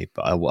say.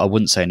 But I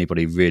wouldn't say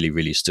anybody really,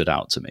 really stood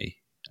out to me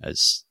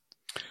as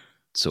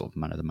sort of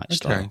man of the match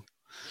style.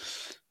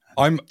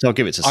 So I'll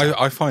give it to Sam.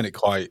 I find it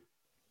quite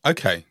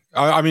okay.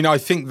 I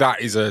think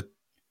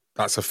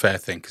that's a fair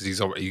thing because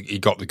he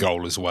got the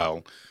goal as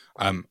well.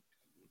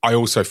 I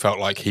also felt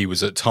like he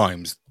was at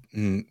times,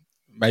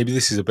 maybe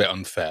this is a bit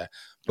unfair,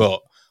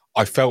 but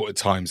I felt at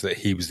times that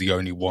he was the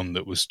only one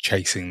that was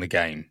chasing the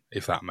game,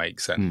 if that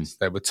makes sense.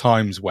 There were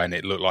times when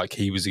it looked like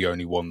he was the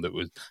only one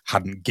that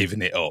hadn't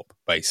given it up,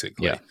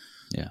 basically.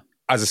 Yeah.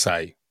 As I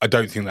say, I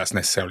don't think that's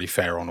necessarily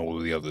fair on all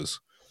of the others,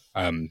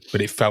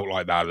 but it felt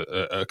like that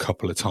a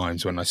couple of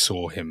times when I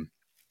saw him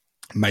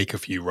make a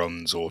few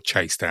runs or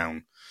chase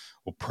down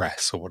or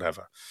press or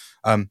whatever.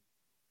 I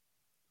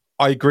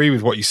agree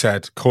with what you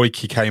said.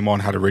 Koike came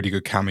on, had a really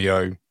good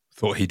cameo.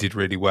 Thought he did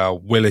really well.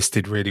 Willis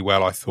did really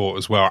well, I thought,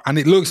 as well. And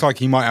it looks like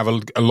he might have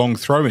a long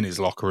throw in his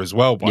locker as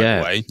well, by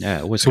the way.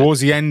 Yeah,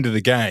 towards the end of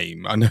the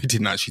game, I know he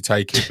didn't actually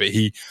take it, but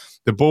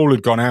the ball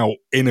had gone out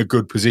in a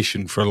good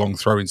position for a long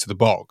throw into the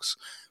box.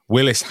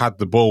 Willis had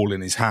the ball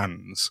in his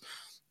hands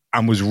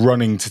and was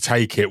running to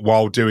take it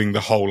while doing the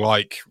whole,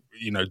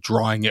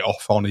 drying it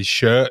off on his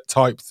shirt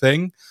type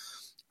thing.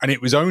 And it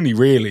was only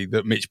really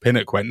that Mitch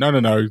Pinnock went,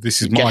 no,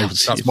 this is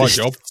that's my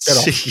job. Get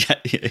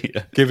off.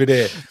 Yeah. Give it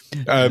here.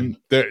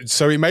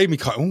 So it made me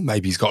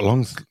maybe he's got a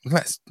long,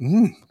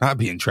 that'd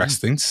be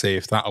interesting to see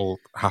if that'll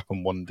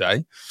happen one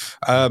day.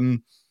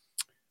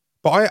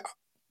 But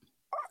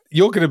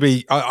you're going to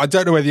be, I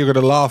don't know whether you're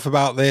going to laugh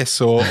about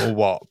this or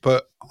what,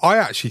 but I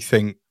actually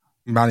think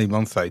Manny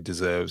Monthé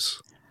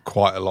deserves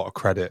quite a lot of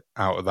credit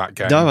out of that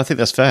game. No, I think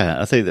that's fair.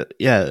 I think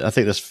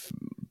that's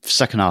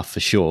second half for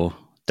sure.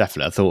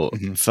 Definitely. I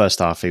thought first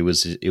half he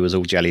was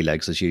all jelly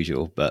legs as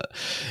usual,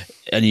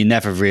 and you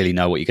never really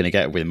know what you're going to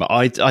get with him.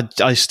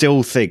 But I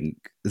still think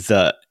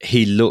that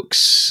he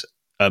looks,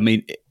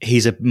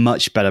 he's a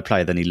much better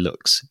player than he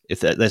looks. If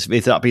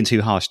that being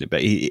too harsh,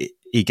 but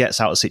he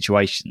gets out of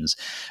situations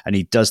and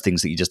he does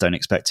things that you just don't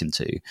expect him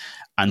to.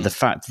 And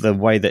the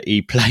way that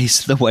he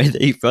plays, the way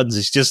that he runs,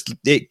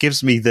 it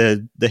gives me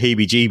the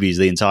heebie-jeebies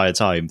the entire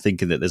time,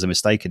 thinking that there's a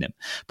mistake in him.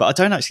 But I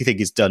don't actually think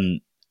he's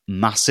done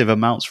massive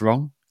amounts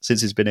wrong since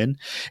he's been in.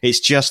 It's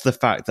just the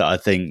fact that I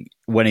think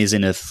when he's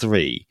in a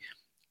 3,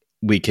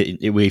 we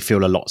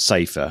feel a lot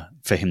safer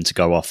for him to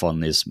go off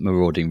on his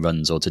marauding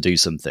runs or to do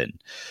something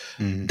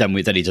than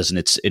he does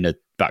in a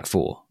back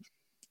 4.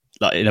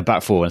 Like in a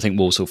back 4, I think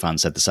Walsall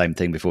fans said the same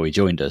thing before he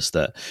joined us,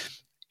 that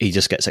he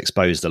just gets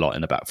exposed a lot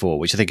in a back 4,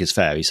 which I think is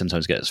fair. He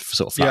sometimes gets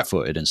sort of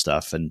flat-footed and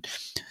stuff, and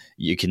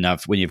you can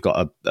have, when you've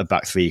got a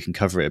back 3, you can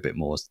cover it a bit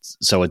more.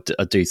 So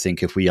I do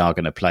think if we are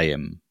going to play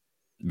him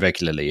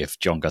regularly, if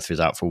John Guthrie's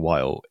out for a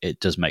while,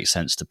 it does make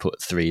sense to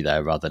put 3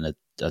 there rather than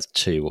a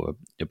 2 or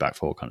a back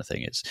 4 kind of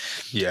thing.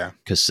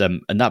 Because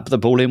and that the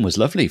ball in was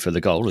lovely for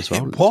the goal as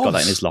well. Got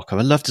that in his locker.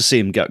 I'd love to see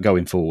him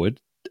going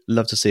forward.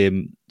 Love to see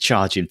him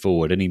charging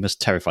forward, and he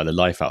must terrify the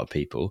life out of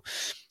people.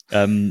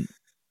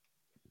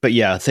 But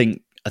yeah, I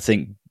think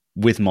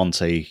with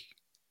Monty,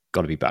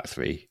 got to be back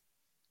 3.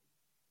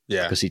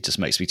 Yeah, because he just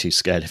makes me too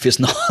scared if it's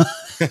not.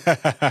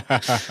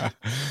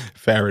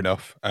 Fair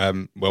enough.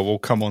 Well, we'll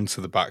come on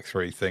to the back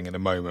 3 thing in a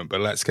moment,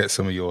 but let's get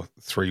some of your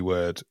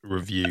 3-word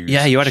reviews.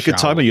 Yeah, you had a good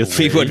time on your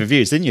 3-word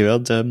reviews, didn't you?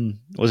 And,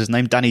 what was his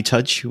name? Danny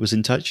Tudge was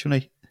in touch,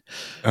 wasn't he?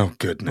 Oh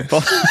goodness.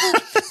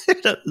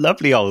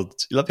 lovely old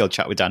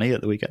chat with Danny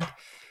at the weekend.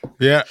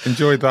 Yeah,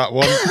 enjoyed that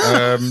one.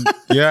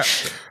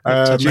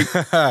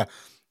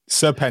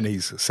 Sir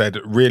Pennies said,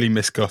 really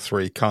miss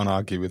Guthrie. Can't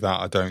argue with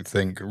that, I don't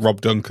think. Rob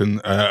Duncan,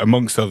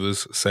 amongst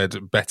others,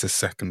 said better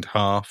second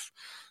half.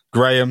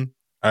 Graham,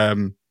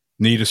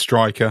 need a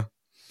striker.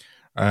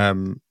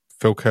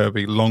 Phil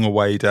Kirby, long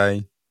away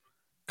day.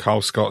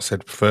 Carl Scott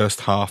said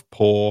first half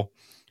poor.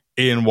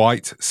 Ian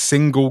White,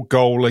 single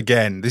goal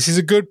again. This is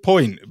a good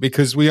point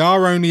because we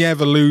are only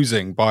ever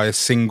losing by a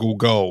single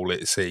goal,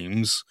 it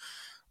seems,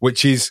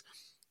 which is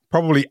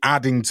probably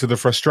adding to the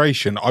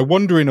frustration. I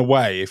wonder, in a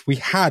way, if we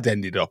had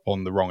ended up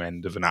on the wrong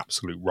end of an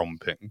absolute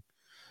romping,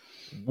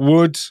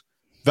 would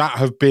that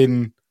have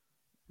been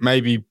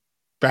maybe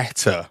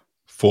better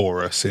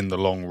for us in the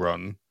long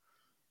run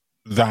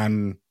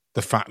than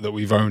the fact that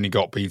we've only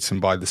got beaten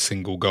by the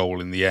single goal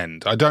in the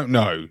end? I don't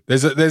know.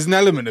 There's an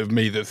element of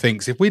me that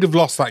thinks if we'd have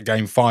lost that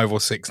game 5 or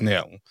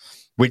 6-0,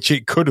 which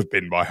it could have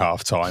been by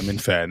half time, in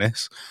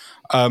fairness,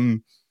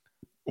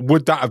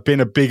 would that have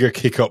been a bigger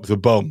kick up the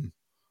bum?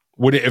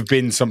 Would it have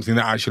been something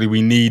that actually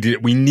we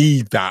needed? We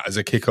need that as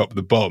a kick up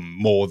the bum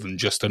more than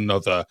just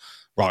another,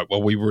 right,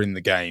 well, we were in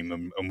the game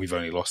and we've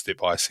only lost it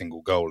by a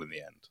single goal in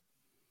the end.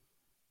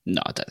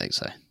 No, I don't think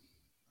so.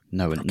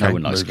 No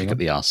one likes to kick up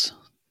the arse.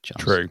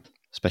 Charles. True.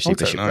 Especially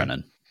Bishop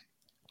Brennan.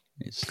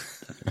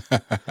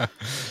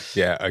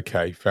 Yeah,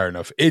 okay, fair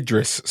enough.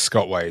 Idris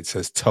Scott Wade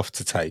says, tough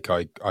to take.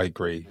 I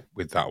agree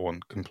with that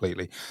one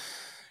completely.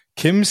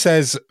 Kim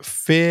says,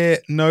 fear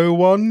no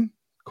one, ?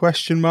 I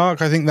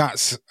think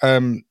that's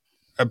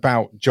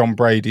about John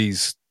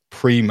Brady's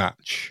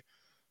pre-match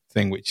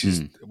thing, which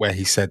is where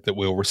he said that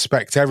we'll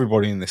respect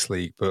everybody in this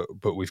league,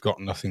 but we've got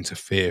nothing to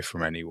fear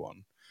from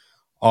anyone.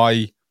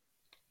 I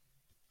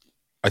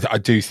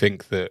do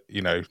think that,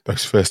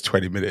 those first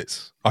 20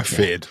 minutes, I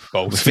feared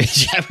Bolton.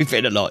 Yeah, we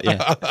feared a lot,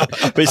 yeah.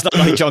 But it's not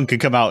like John can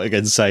come out on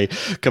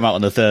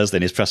the Thursday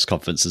in his press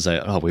conference and say,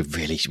 oh, we're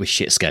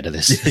shit scared of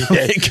this.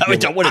 We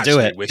don't want to do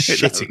it. We're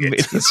shitting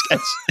it.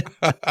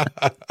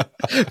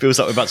 Feels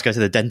like we're about to go to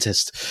the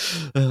dentist.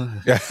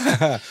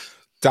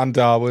 Dan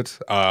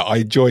Darwood, I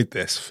enjoyed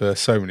this for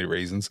so many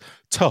reasons.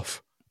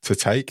 Tough to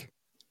take.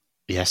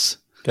 Yes.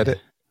 Get it?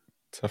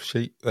 Tough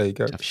sheet. There you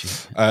go. Tough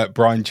sheet.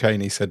 Brian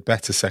Cheney said,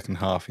 better second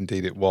half.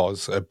 Indeed it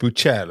was.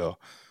 Buccello,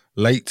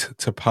 late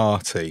to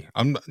party.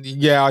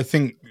 I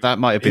think that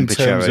might have been in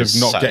terms Buccero's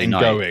of not Saturday getting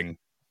night. Going.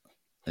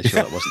 I'm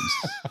sure that wasn't.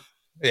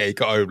 Yeah, he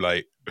got home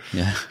late.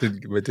 Yeah.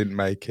 Didn't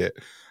make it.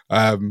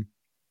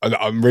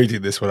 I'm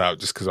reading this one out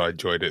just because I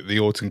enjoyed it. The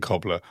Orton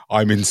Cobbler,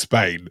 I'm in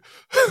Spain.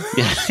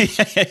 Yeah.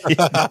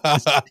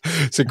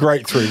 It's a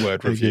great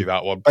 3-word review,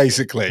 that one.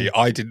 Basically,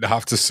 I didn't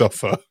have to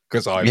suffer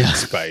because I'm in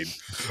Spain.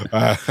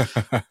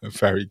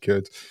 Very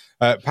good.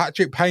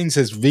 Patrick Payne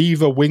says,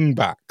 Viva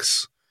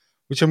wingbacks,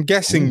 which I'm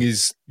guessing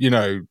is,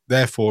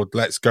 therefore,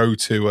 let's go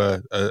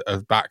to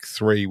a back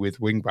 3 with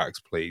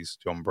wingbacks, please,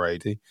 John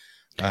Brady.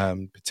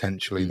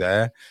 Potentially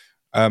there.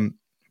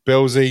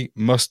 Billsy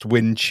must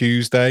win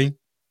Tuesday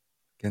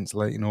against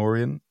Leyton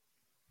Orient.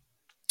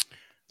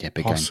 Yeah,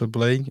 big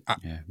possibly. Game.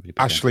 Yeah, really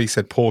Ashley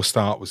said poor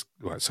start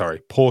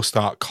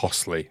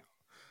costly.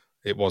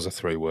 It was a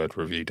 3-word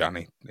review,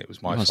 Danny. It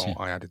was my fault. Yeah.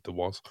 I added the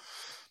was.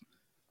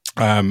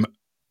 And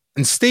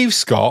Steve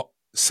Scott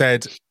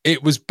said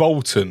it was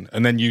Bolton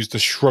and then used a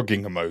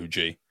shrugging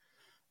emoji.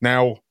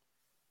 Now,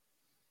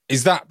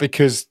 is that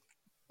because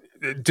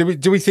do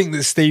we think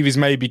that Steve is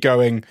maybe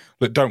going,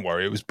 look, don't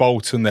worry, it was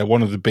Bolton. They're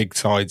one of the big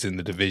sides in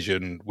the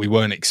division. We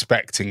weren't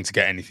expecting to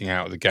get anything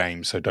out of the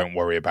game, so don't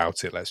worry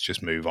about it. Let's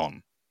just move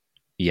on.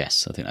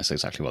 Yes, I think that's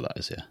exactly what that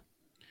is, yeah.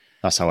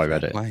 That's how I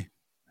read it.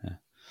 Yeah.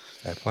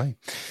 Fair play.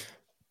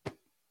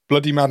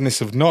 Bloody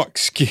madness of not,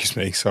 excuse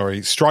me,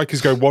 sorry.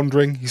 Strikers go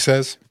wandering, he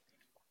says.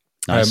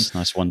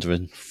 Nice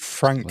wandering.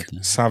 Frank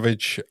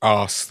Savage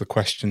asks the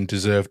question,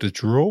 deserved a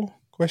draw? ?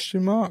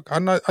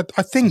 And I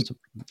think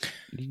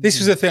this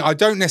was the thing. I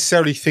don't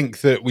necessarily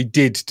think that we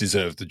did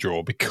deserve the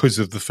draw because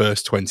of the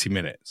first 20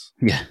 minutes.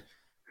 Yeah.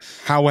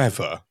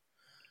 However,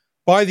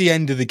 by the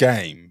end of the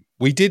game,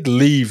 we did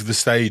leave the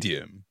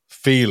stadium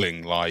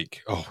feeling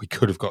like, we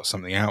could have got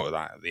something out of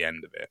that at the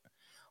end of it.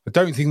 I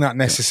don't think that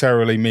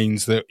necessarily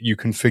means that you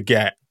can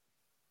forget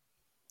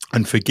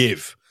and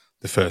forgive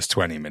the first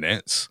 20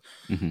 minutes.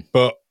 Mm-hmm.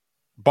 But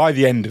by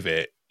the end of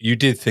it, you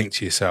did think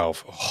to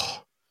yourself,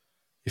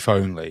 if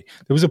only.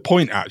 There was a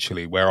point,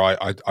 actually, where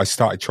I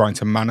started trying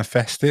to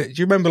manifest it.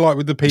 Do you remember, like,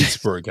 with the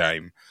Peterborough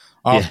game?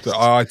 After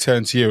I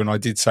turned to you and I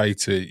did say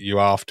to you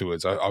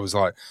afterwards, I was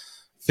like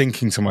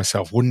thinking to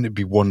myself, wouldn't it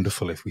be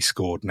wonderful if we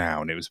scored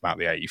now? And it was about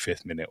the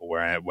 85th minute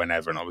or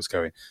whenever, and I was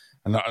going,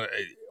 and I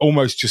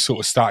almost just sort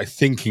of started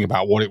thinking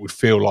about what it would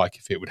feel like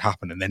if it would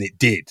happen, and then it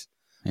did.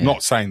 Yeah.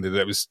 Not saying that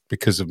it was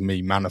because of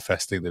me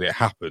manifesting that it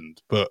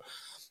happened, but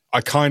I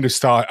kind of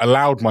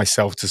allowed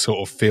myself to sort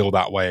of feel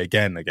that way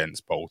again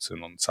against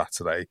Bolton on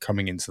Saturday,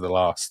 coming into the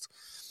last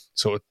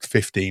sort of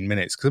 15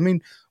 minutes. Because, I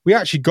mean, we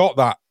actually got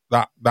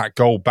that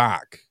goal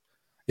back.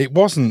 It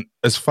wasn't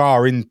as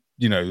far into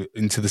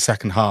the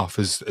second half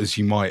as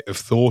you might have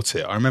thought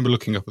it. I remember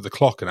looking up at the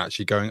clock and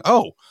actually going,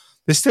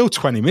 there's still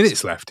 20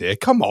 minutes left here.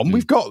 Come on,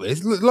 we've got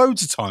this.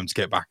 Loads of time to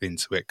get back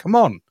into it. Come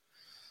on.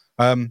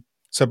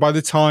 So by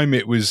the time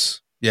it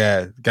was,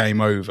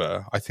 game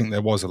over, I think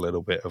there was a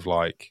little bit of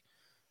like,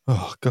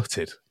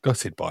 gutted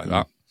by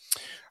that.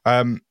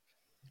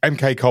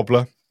 MK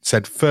Cobbler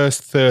said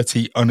first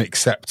 30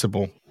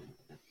 unacceptable.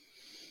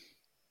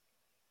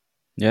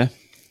 Yeah,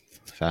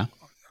 fair.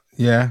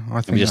 Yeah,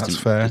 I think that's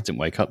fair. We just didn't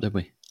wake up, did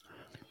we?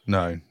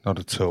 No, not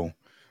at all.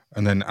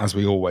 And then, as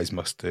we always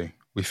must do,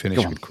 we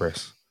finish with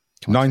Chris.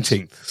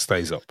 19th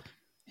stays up.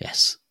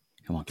 Yes.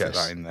 Come on, Get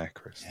Chris. that in there,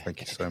 Chris. Yeah,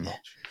 Thank you so in there.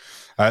 much.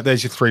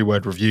 There's your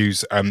 3-word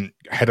reviews.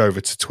 Head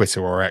over to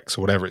Twitter or X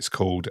or whatever it's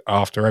called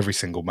after every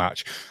single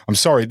match. I'm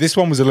sorry, this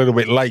one was a little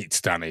bit late,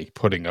 Danny,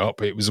 putting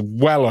up. It was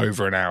well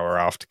over an hour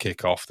after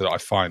kickoff that I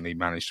finally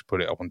managed to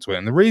put it up on Twitter.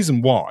 And the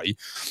reason why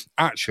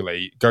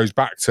actually goes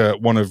back to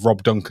one of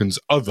Rob Duncan's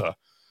other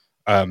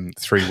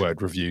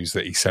 3-word reviews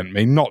that he sent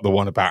me, not the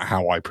one about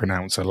how I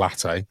pronounce a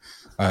latte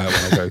when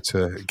I go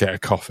to get a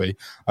coffee,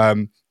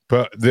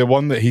 but the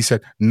one that he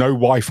said, no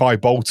Wi-Fi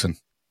Bolton.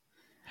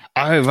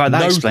 Oh, right.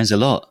 That explains a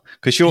lot.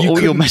 Because all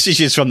your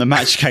messages from the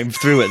match came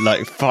through at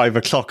like 5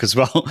 o'clock as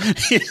well.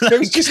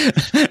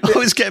 I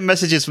was getting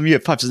messages from you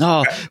at 5. Saying,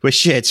 oh, we're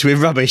shit. We're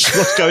rubbish.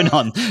 What's going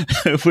on?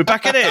 We're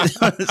back at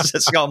it.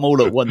 Just got them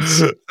all at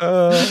once.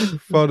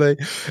 Funny.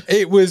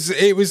 It was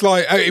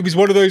like, it was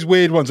one of those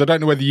weird ones. I don't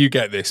know whether you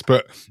get this,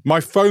 but my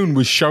phone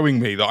was showing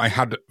me that I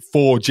had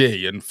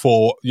 4G and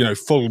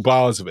full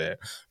bars of it,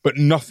 but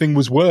nothing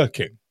was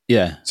working.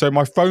 Yeah. So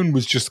my phone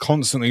was just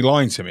constantly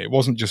lying to me. It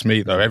wasn't just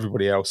me, though.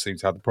 Everybody else seemed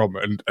to have the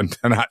problem. And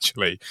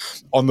actually,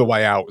 on the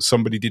way out,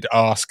 somebody did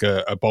ask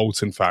a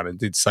Bolton fan and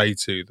did say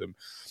to them,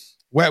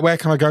 where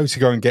can I go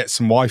and get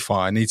some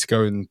Wi-Fi? I need to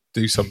go and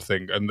do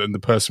something. And then the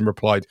person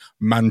replied,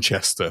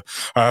 Manchester,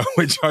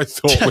 which I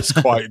thought was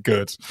quite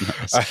good.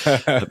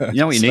 You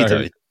know what you need,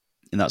 though,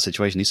 in that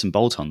situation? You need some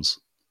bolt-ons.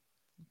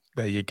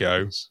 There you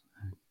go. It's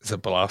a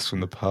blast from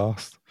the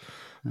past.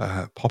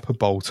 Pop a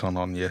bolt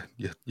on your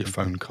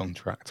phone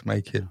contract.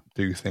 Make it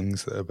do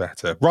things that are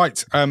better.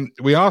 Right.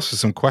 We asked for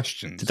some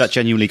questions. Did that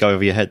genuinely go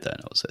over your head then,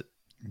 or was it?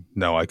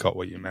 No, I got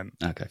what you meant.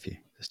 Okay, for you.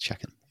 Just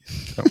checking.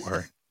 Don't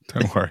worry.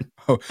 Don't worry.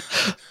 Oh,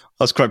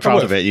 I was quite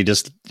proud of it. You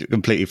just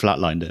completely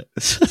flatlined it.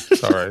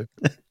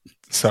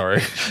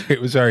 Sorry. It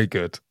was very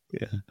good.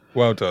 Yeah.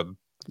 Well done.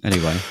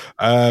 Anyway.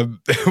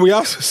 We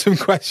asked for some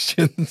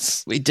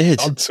questions. We did.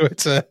 On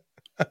Twitter.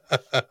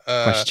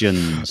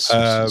 Questions.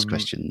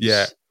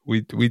 Yeah.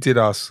 We did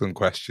ask some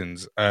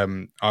questions.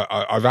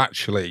 I've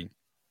actually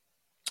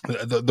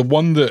the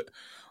one that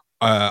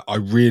I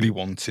really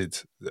wanted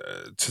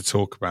to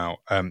talk about.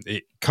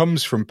 It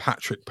comes from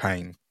Patrick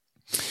Payne,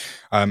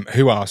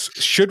 who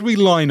asks: should we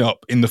line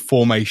up in the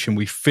formation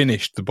we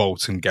finished the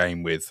Bolton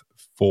game with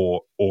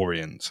for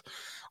Orient?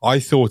 I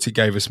thought it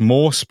gave us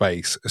more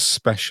space,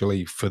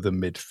 especially for the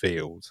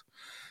midfield.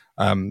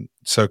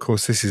 So, of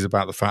course, this is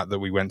about the fact that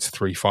we went to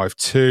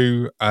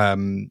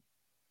 3-5-2.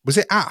 Was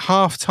it at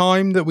half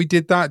time that we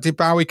did that? Did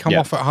Bowie come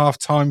off at half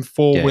time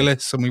for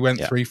Willis and we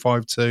went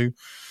 3-5-2?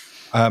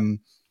 And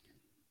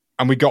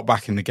we got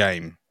back in the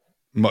game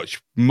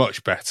much,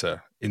 much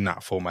better in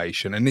that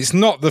formation. And it's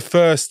not the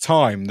first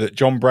time that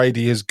John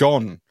Brady has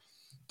gone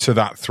to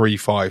that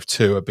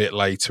 3-5-2 a bit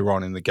later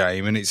on in the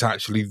game. And it's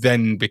actually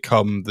then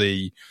become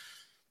the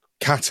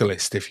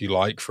catalyst, if you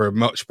like, for a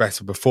much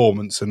better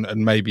performance and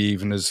maybe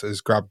even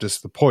has grabbed us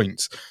the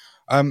points.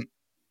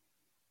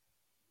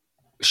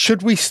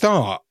 Should we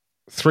start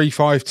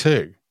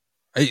 3-5-2?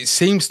 It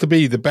seems to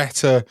be the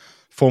better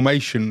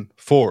formation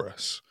for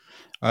us.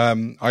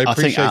 I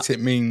appreciate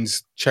it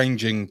means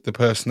changing the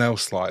personnel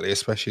slightly,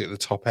 especially at the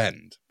top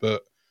end.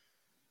 But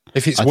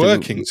if it's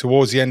working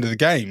towards the end of the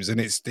games and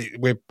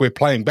we're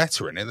playing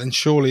better in it, then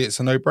surely it's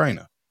a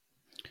no-brainer.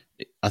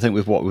 I think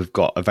with what we've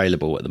got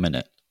available at the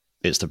minute,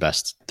 it's the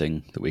best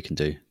thing that we can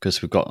do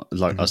because we've got,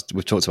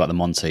 we've talked about the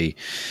Monty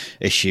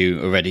issue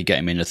already. Get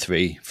him in a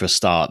 3 for a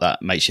start.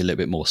 That makes you a little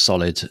bit more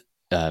solid.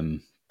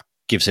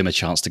 Gives him a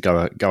chance to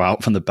go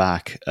out from the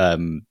back.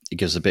 It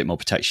gives a bit more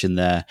protection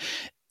there.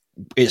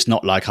 It's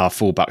not like our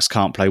fullbacks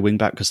can't play wing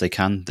back because they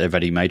can. They're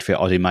ready made for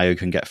it. Odi Mayo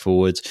can get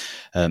forward.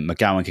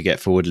 McGowan can get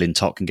forward.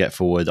 Lintott can get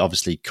forward.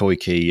 Obviously,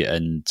 Koike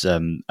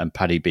and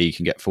Paddy B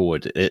can get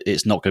forward.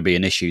 It's not going to be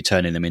an issue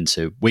turning them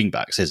into wing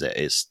backs, is it?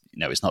 It's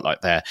not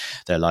like they're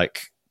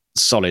like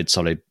solid.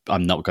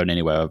 I'm not going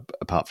anywhere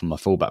apart from my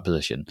fullback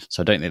position.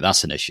 So I don't think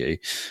that's an issue.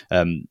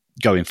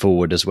 Going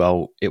forward as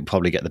well, it'll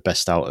probably get the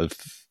best out of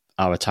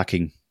our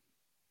attackingness.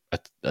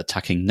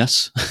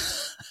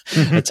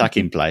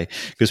 Attacking play,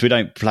 because we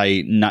don't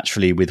play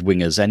naturally with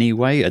wingers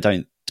anyway. I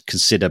don't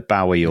consider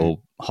Bowie or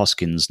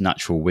Hoskins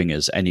natural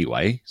wingers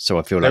anyway, so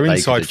I feel like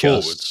they could adjust.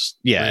 Forwards,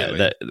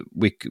 really.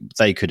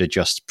 They could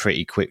adjust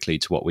pretty quickly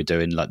to what we're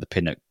doing. Like the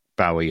Pinnock,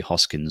 Bowie,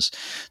 Hoskins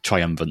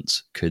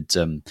triumvirate could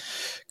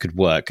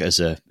work as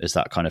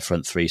that kind of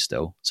front 3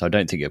 still. So I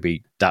don't think it'll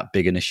be that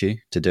big an issue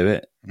to do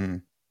it.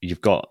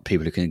 You've got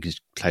people who can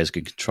players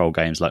can control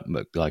games like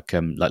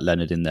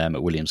Leonard in there.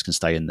 McWilliams can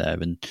stay in there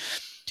and.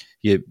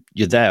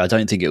 You're there. I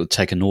don't think it would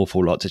take an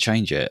awful lot to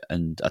change it.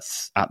 And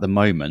at the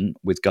moment,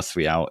 with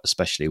Guthrie out,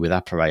 especially with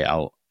Appare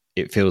out,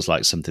 it feels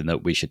like something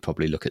that we should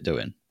probably look at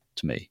doing,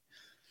 to me.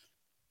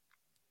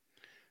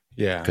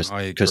 Yeah,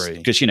 I agree.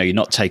 Because, you're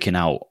not taking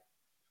out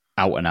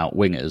and out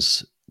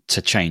wingers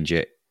to change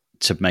it,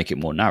 to make it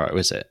more narrow,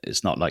 is it?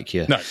 It's not like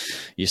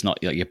it's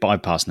not like you're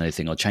bypassing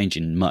anything or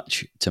changing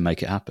much to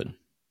make it happen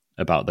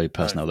about the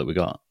personnel that we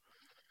got.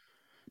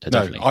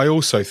 Definitely. I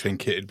also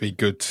think it'd be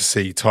good to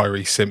see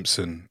Tyree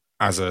Simpson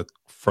as a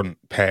front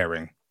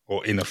pairing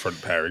or in a front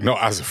pairing,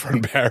 not as a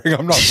front pairing.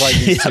 I'm not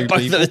playing these two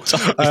people.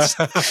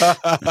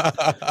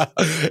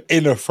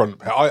 In a front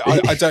pair.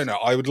 I don't know.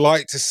 I would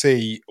like to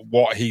see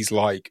what he's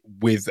like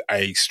with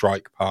a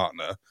strike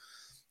partner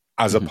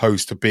as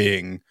opposed to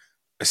being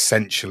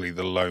essentially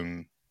the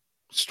lone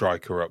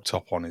striker up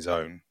top on his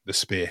own, the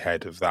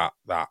spearhead of that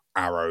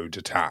arrowed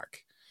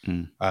attack.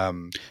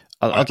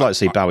 I'd like to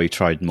see Bowie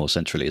tried more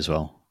centrally as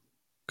well,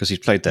 because he's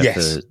played there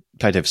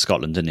for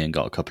Scotland, didn't he, and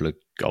got a couple of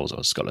goals.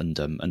 Or Scotland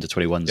under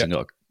 21s and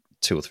got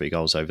 2 or 3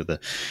 goals over the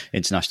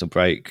international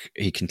break.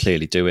 He can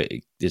clearly do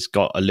it. He's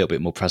got a little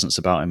bit more presence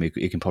about him.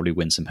 He can probably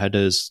win some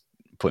headers,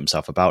 put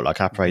himself about like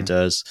Apre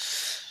does.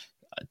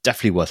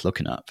 Definitely worth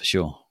looking at for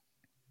sure.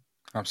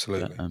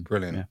 Absolutely,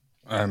 brilliant.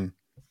 Yeah.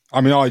 I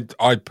mean,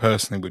 I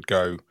personally would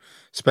go,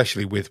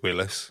 especially with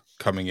Willis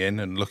coming in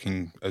and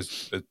looking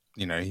as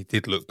he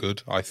did look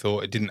good. I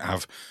thought it didn't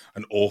have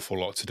an awful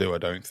lot to do, I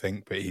don't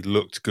think, but he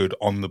looked good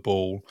on the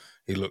ball.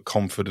 He looked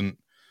confident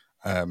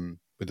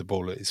with the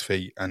ball at his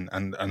feet, and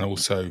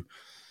also,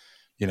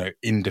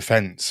 in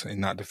defence, in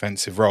that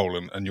defensive role.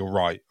 And you're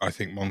right. I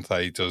think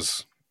Monthé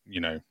does,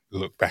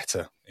 look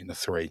better in a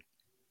 3.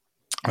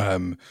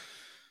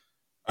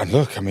 And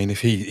look, I mean,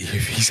 if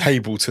he's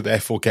able to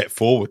therefore get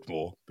forward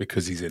more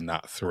because he's in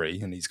that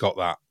 3 and he's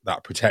got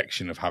that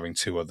protection of having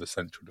 2 other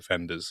central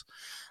defenders,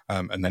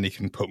 and then he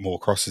can put more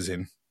crosses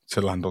in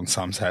to land on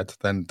Sam's head,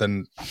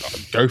 then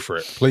go for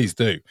it. Please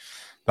do.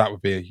 That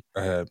would be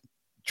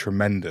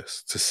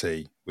tremendous to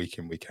see week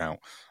in, week out.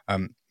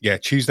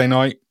 Tuesday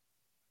night,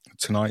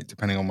 tonight,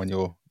 depending on when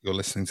you're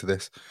listening to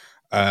this,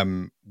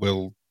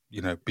 will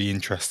be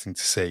interesting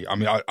to see. I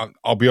mean,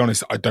 I'll be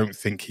honest, I don't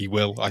think he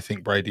will. I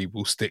think Brady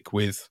will stick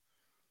with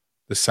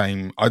the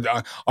same.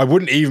 I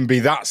wouldn't even be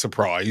that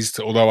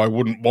surprised, although I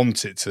wouldn't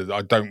want it to.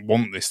 I don't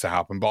want this to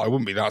happen, but I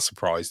wouldn't be that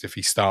surprised if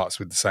he starts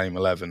with the same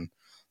 11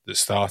 that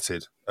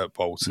started at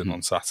Bolton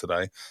on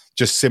Saturday,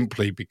 just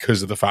simply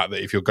because of the fact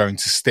that if you're going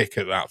to stick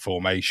at that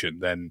formation,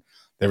 then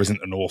there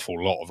isn't an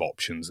awful lot of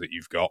options that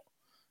you've got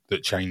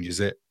that changes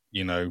it,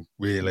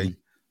 really.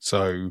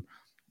 So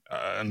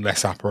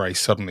unless Apre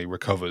suddenly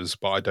recovers,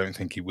 but I don't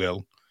think he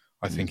will.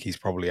 I think he's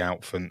probably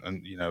out for,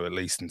 at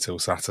least until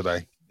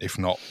Saturday, if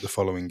not the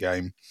following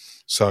game.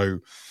 So,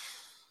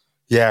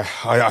 yeah,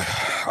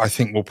 I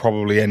think we'll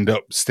probably end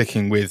up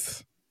sticking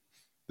with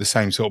the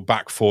same sort of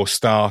back 4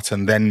 start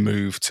and then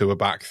move to a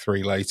back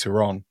 3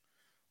 later on.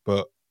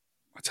 But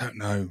I don't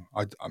know.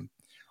 I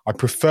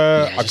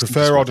prefer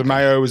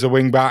Odemeo as a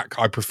wing back.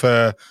 I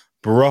prefer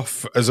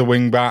Brough as a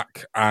wing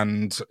back,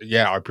 and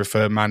I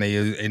prefer Manny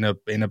in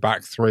a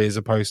back 3 as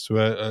opposed to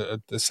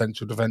a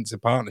central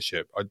defensive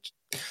partnership.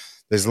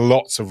 There's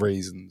lots of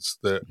reasons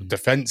that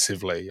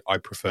defensively I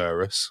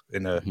prefer us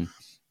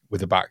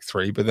with a back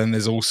 3, but then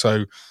there's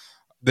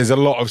a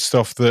lot of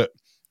stuff that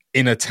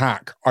in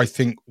attack I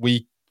think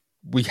we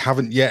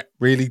haven't yet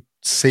really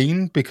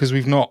seen because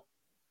we've not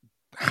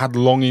had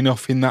long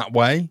enough in that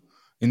way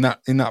in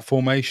that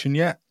formation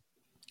yet.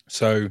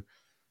 So.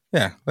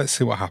 Yeah, let's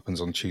see what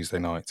happens on Tuesday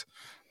night.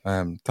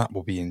 That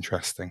will be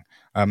interesting.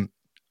 A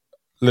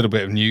little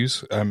bit of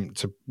news.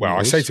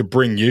 I say to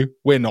bring you.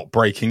 We're not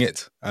breaking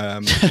it.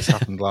 This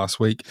happened last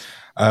week.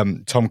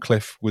 Tom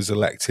Cliff was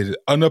elected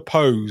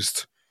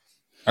unopposed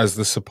as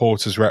the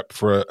supporters rep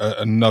for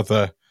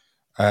another.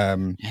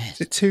 Is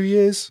it 2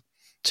 years?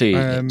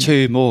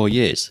 2 more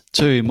years.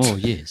 2 more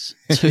years.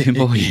 2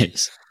 more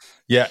years.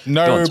 Yeah,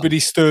 nobody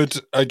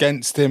stood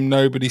against him.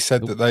 Nobody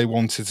said that they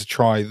wanted to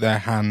try their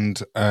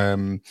hand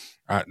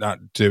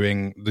at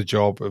doing the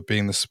job of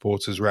being the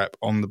supporters rep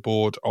on the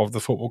board of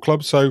the football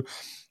club. So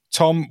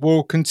Tom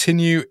will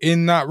continue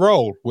in that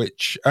role,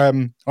 which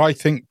I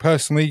think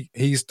personally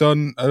he's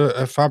done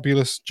a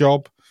fabulous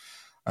job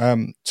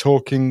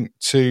talking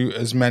to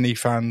as many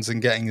fans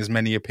and getting as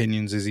many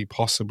opinions as he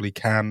possibly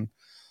can.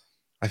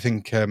 I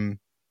think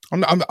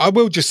I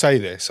will just say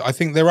this. I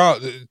think there are...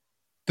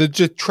 The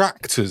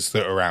detractors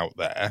that are out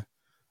there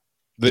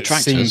that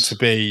seem to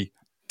be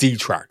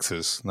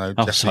detractors. No,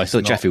 sorry, I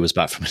thought Jeffy was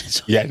back from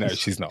it. Yeah, no,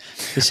 she's not.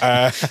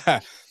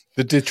 The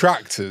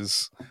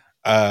detractors,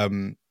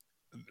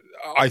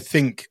 I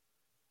think,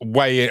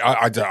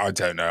 I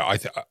don't know.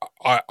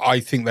 I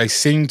think they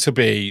seem to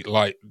be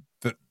like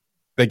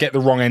they get the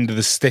wrong end of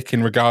the stick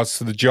in regards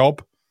to the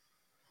job,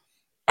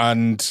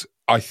 and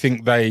I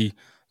think they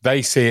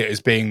see it as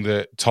being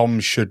that Tom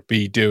should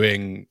be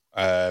doing.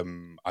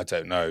 I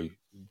don't know.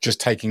 Just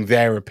taking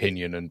their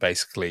opinion and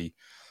basically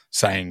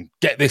saying,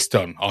 get this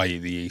done, i.e.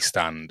 the East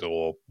Stand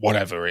or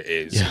whatever it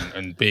is,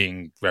 and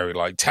being very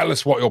like, tell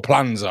us what your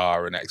plans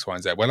are and X, Y,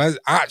 and Z. Well,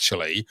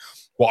 actually,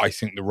 what I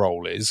think the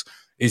role is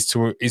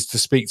to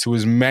speak to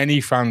as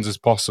many fans as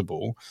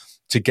possible,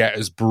 to get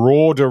as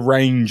broad a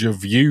range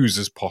of views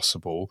as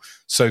possible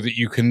so that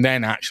you can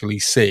then actually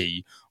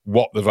see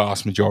what the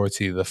vast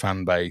majority of the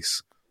fan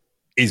base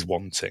is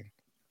wanting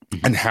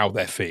and how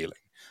they're feeling.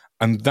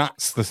 And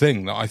that's the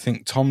thing that I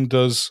think Tom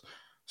does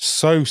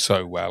so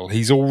well.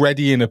 He's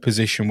already in a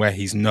position where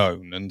he's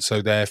known. And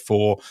so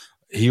therefore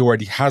he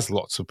already has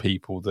lots of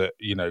people that,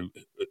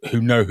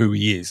 who know who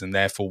he is and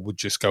therefore would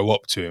just go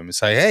up to him and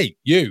say, hey,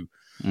 you,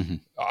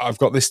 I've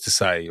got this to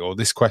say or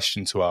this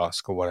question to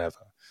ask or whatever.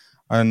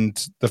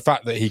 And the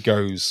fact that he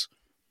goes,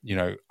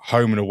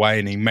 home and away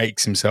and he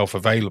makes himself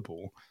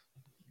available,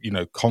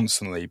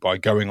 constantly by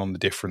going on the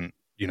different,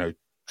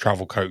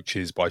 travel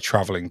coaches, by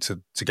traveling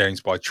to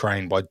games by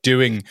train, by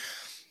doing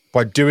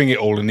it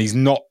all. And he's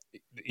not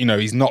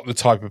the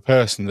type of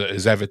person that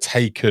has ever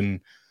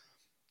taken,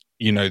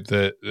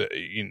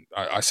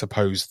 I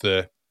suppose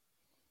the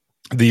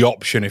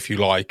option, if you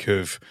like,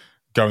 of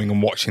going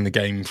and watching the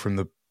game from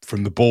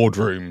the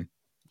boardroom,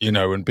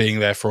 and being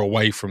there for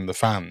away from the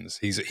fans.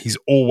 He's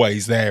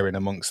always there in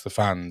amongst the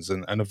fans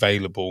and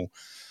available,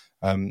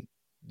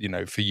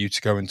 for you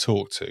to go and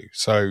talk to.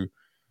 So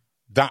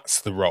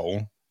that's the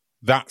role.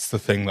 That's the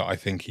thing that I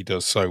think he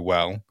does so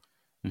well.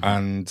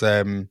 And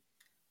I'm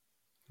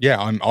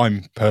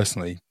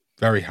personally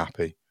very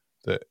happy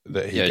that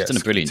he he's gets done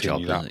a brilliant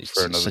job. It's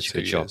for another such a 2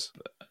 good years.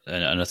 job.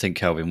 And I think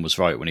Kelvin was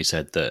right when he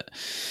said that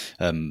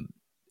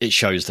it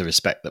shows the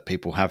respect that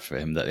people have for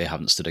him, that they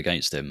haven't stood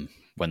against him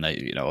when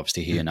they,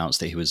 obviously he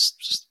announced that he was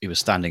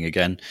standing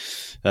again.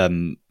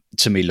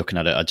 To me, looking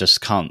at it, I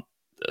just can't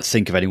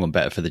think of anyone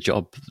better for the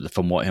job.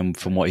 From what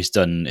he's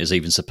done, is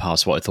even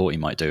surpassed what I thought he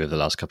might do over the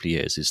last couple of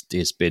years.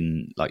 It's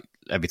been like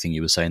everything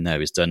you were saying there.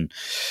 He's done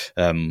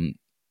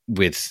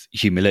with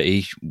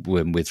humility,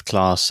 with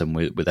class, and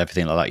with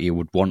everything like that you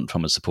would want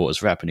from a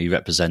supporters rep, and he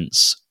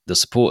represents the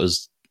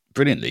supporters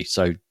brilliantly.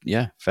 So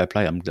yeah, fair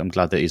play. I'm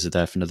glad that he's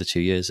there for another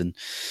 2 years, and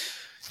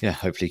yeah,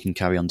 hopefully he can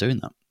carry on doing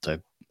that. So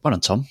well done,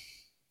 Tom.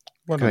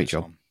 Great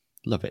job.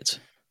 Love it.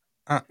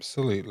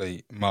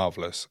 Absolutely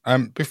marvellous.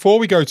 Before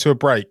we go to a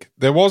break,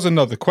 there was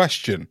another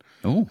question.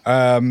 Oh.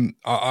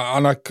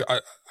 I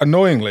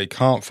annoyingly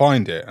can't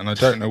find it, and I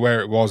don't know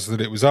where it was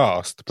that it was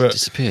asked. But it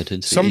disappeared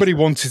into somebody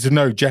wanted to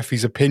know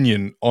Jeffy's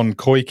opinion on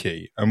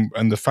Koiki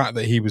and the fact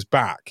that he was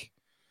back.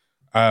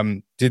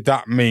 Did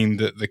that mean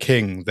that the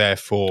king,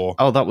 therefore...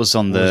 Oh, that was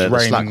on the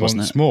Slack,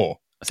 wasn't once it? more?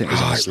 I think it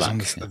was on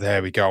the Slack.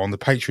 There we go. On the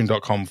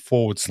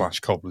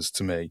patreon.com/cobblers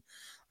to me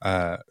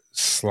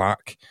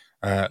Slack.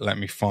 Let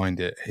me find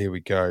it. Here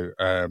we go.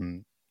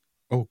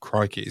 Oh,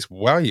 crikey. It's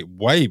way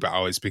back.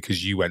 Oh, it's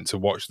because you went to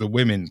watch the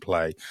women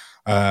play.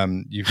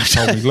 You've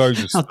told me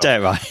loads of stuff. How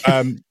dare I?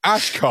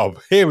 Ash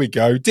Cobb, here we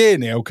go. Dear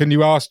Neil, can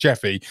you ask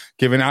Jeffy,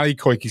 given Ali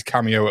Koiki's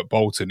cameo at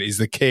Bolton, is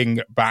the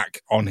king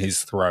back on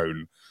his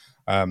throne?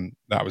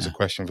 That was a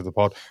question for the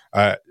pod.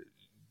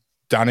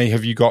 Danny,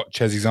 have you got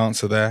Chezzy's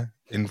answer there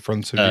in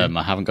front of you?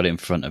 I haven't got it in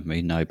front of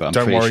me, no, but I'm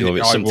pretty sure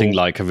it's something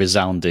like a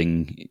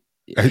resounding...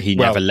 He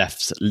never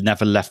left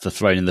the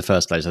throne in the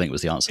first place, I think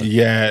was the answer.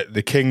 Yeah,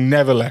 the king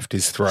never left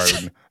his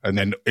throne. And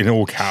then in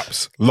all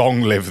caps,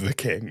 long live the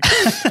king.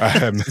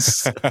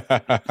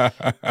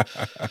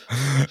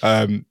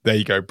 There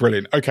you go.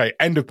 Brilliant. Okay,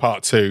 end of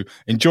part 2.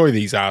 Enjoy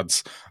these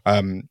ads.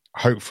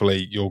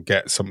 Hopefully you'll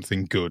get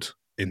something good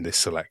in this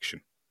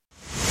selection.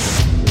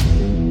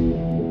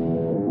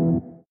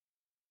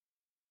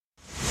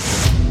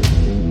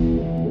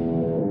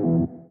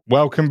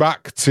 Welcome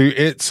back to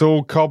It's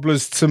All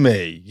Cobblers to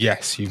Me.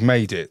 Yes, you've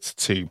made it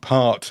to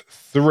part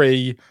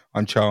 3.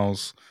 I'm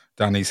Charles.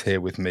 Danny's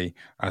here with me,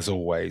 as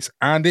always.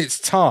 And it's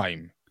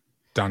time,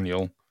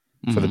 Daniel,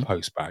 for the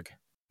post bag.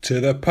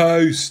 To the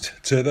post,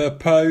 to the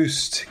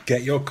post.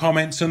 Get your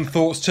comments and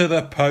thoughts to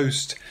the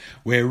post.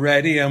 We're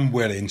ready and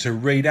willing to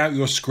read out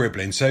your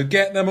scribbling, so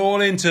get them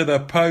all into the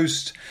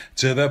post.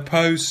 To the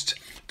post,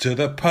 to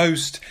the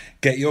post.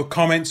 Get your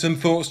comments and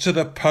thoughts to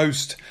the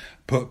post.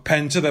 Put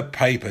pen to the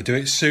paper, do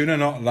it sooner,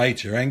 not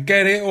later, and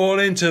get it all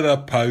into the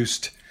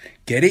post.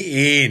 Get it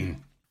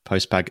in.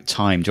 Postbag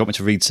time. Do you want me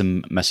to read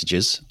some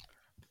messages?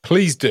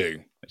 Please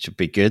do. Which would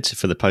be good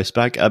for the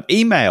postbag.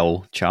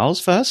 Email, Charles,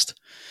 first.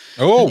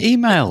 Oh, an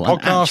email.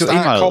 Podcast an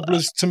email.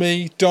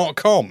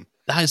 cobblerstome.com.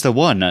 That is the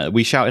one.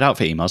 We shouted out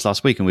for emails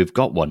last week and we've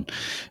got one.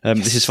 Yes.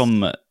 This is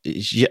from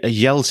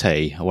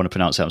Yelte. I want to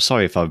pronounce it. I'm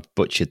sorry if I've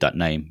butchered that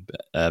name.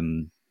 But,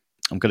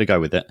 I'm going to go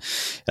with it.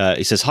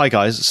 He says, "Hi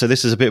guys. So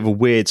this is a bit of a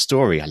weird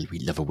story. We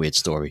love a weird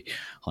story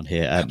on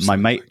here. My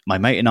mate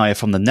and I are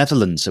from the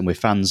Netherlands, and we're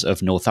fans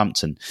of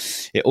Northampton.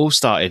 It all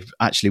started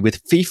actually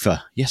with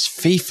FIFA. Yes,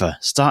 FIFA.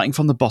 Starting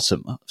from the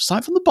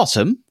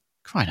bottom.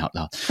 Crying out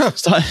loud.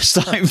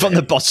 Starting from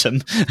the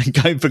bottom and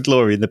going for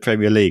glory in the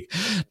Premier League.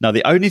 Now,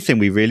 the only thing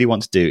we really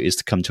want to do is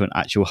to come to an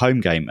actual home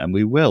game, and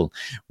we will.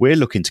 We're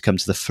looking to come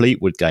to the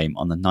Fleetwood game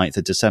on the 9th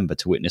of December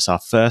to witness our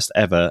first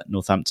ever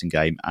Northampton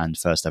game and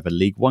first ever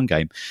League One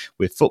game.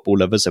 We're football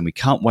lovers and we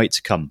can't wait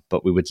to come,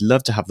 but we would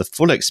love to have the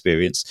full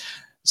experience.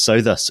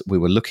 So thus, we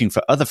were looking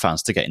for other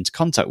fans to get into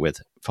contact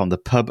with. From the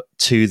pub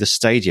to the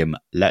stadium,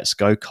 let's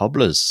go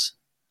Cobblers."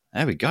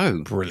 There we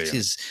go. Brilliant.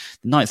 This is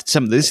 9th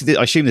December.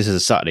 I assume this is a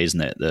Saturday,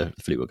 isn't it? The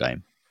Fleetwood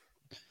game.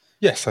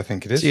 Yes, I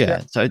think it is.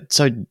 Yeah.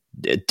 So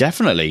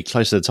definitely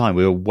close to the time.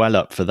 We were well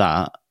up for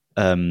that.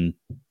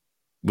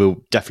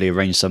 We'll definitely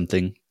arrange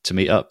something to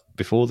meet up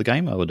before the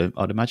game,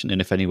 I'd imagine.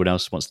 And if anyone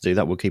else wants to do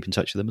that, we'll keep in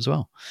touch with them as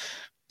well.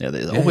 Yeah,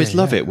 they always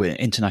love it. We're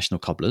international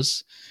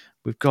cobblers.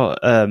 We've got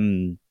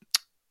who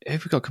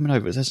have we got coming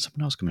over? Is there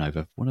someone else coming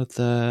over? One of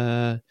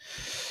the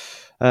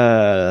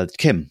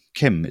Kim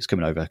is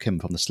coming over. Kim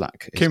from the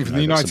Slack. Kim from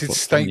the United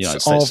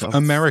States of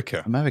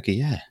America. America,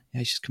 yeah,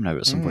 she's coming over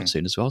at some point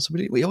soon as well. So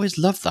we always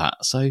love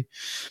that. So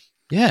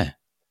yeah,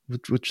 we'll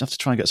have to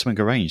try and get something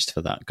arranged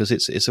for that because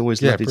it's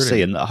always lovely to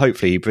see, and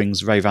hopefully he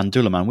brings Ray Van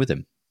Dulaman with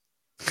him.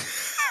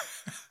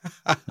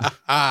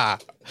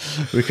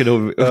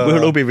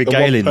 We'll all be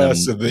regaling them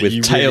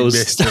with tales. Really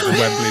missed at the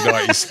Wembley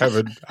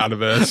 97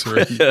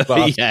 anniversary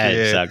last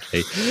year.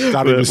 Exactly.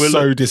 Daddy was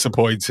so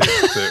disappointed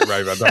that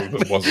Ray Van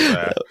Dulaman wasn't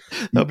there.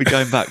 They'll be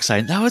going back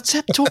saying, "No, I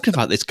kept talking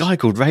about this guy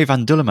called Ray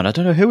Van Dulaman. I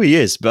don't know who he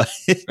is, but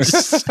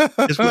just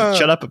wouldn't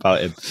shut up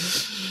about him."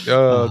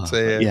 Oh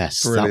dear!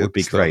 Yes, brilliant that would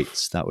be stuff.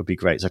 great. That would be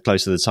great. So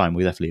close to the time,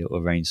 we definitely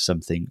arrange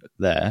something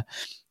there.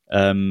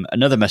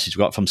 Another message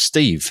we got from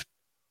Steve.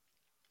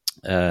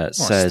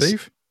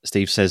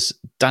 Steve says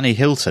Danny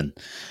Hilton,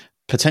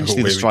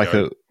 potentially the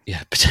striker.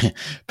 Yeah,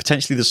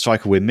 potentially the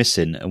striker we're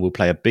missing, and will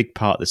play a big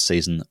part this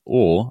season,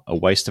 or a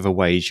waste of a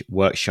wage,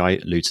 work shy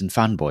Luton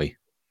fanboy.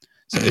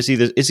 So is he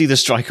the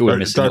striker we're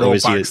missing, or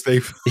is he?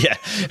 Steve. Yeah,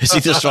 is he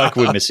the striker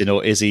we're missing,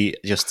 or is he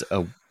just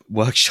a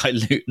work shy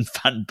Luton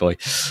fanboy?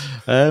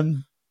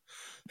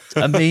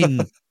 I mean,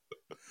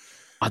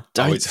 I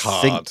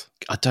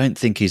don't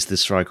think he's the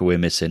striker we're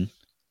missing,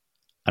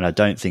 and I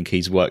don't think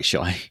he's work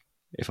shy.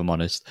 If I'm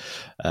honest,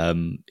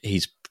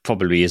 he's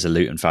probably is a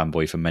Luton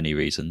fanboy for many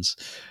reasons.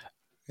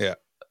 Yeah,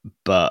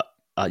 but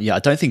I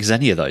don't think it's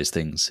any of those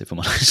things. If I'm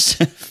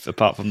honest,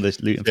 apart from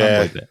this Luton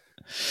fanboy bit.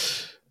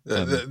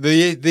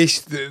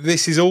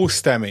 This is all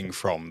stemming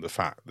from the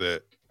fact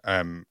that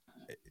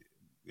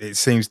it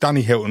seems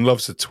Danny Hilton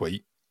loves a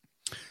tweet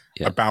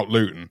about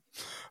Luton,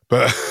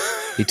 but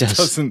he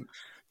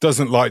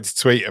doesn't like to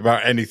tweet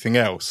about anything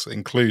else,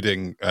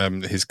 including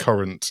his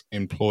current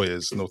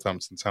employers,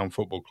 Northampton Town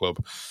Football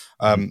Club.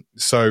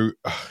 So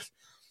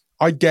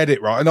I get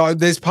it, right? And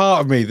there's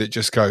part of me that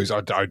just goes,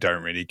 I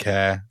don't really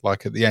care.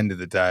 Like at the end of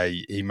the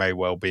day, he may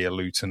well be a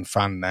Luton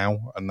fan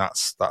now, and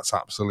that's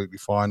absolutely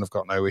fine. I've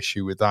got no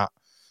issue with that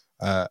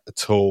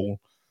at all.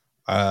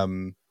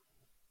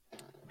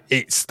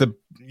 It's the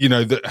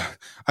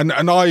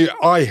and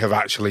I have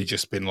actually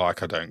just been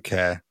like, I don't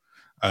care.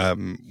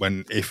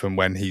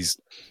 When he's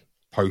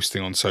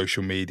posting on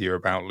social media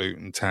about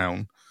Luton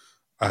Town,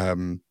 I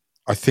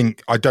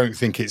don't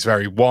think it's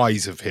very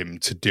wise of him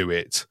to do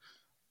it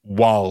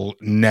while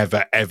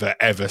never ever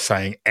ever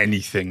saying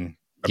anything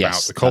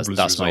about the Cobblers.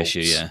 That's results. my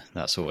issue. Yeah,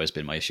 that's always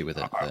been my issue with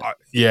it.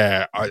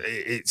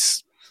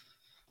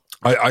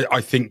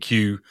 I think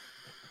you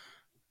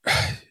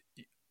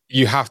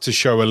have to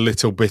show a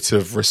little bit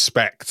of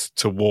respect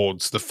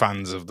towards the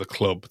fans of the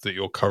club that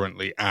you're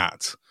currently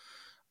at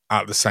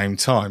the same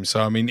time.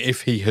 So, I mean,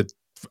 if he had,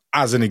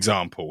 as an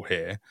example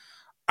here,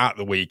 at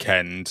the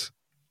weekend,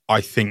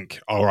 I think,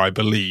 or I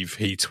believe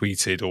he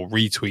tweeted or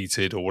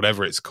retweeted or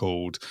whatever it's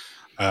called,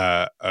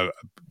 the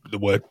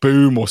word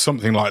boom or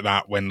something like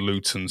that when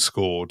Luton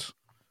scored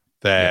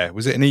there. Yeah.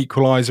 Was it an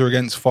equaliser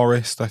against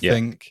Forest, I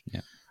think?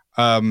 Yeah.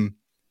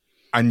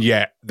 And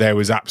yet there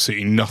was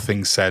absolutely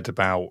nothing said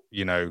about,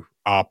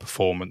 our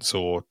performance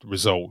or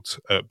result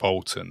at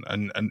Bolton.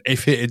 And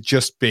if it had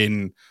just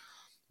been,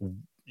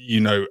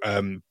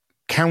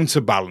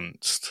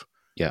 counterbalanced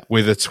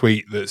with a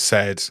tweet that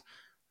said,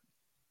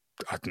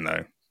 I don't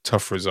know,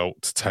 tough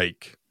result to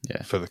take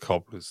for the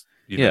Cobblers.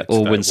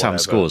 Or when Sam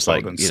scores,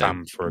 well done,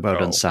 Sam for a well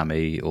goal. Done,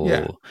 Sammy,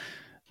 or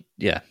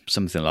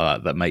something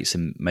like that makes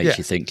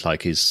you think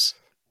like he's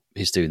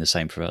doing the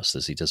same for us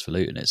as he does for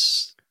Luton.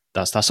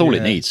 That's all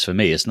it needs for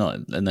me. It's not,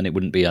 and then it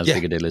wouldn't be as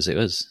big a deal as it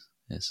was.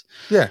 Yes.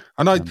 Yeah,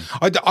 and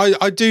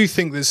I do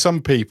think that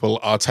some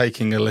people are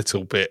taking a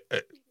little bit.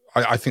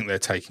 I think they're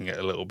taking it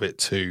a little bit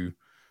too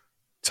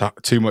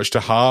much to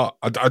heart.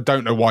 I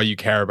don't know why you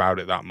care about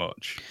it that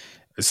much.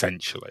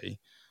 Essentially,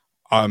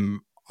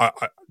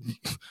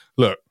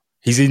 look,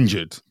 he's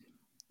injured.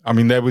 I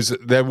mean, there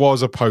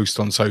was a post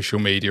on social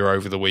media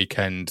over the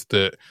weekend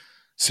that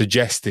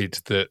suggested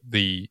that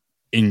the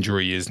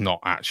injury is not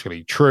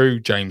actually true.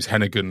 James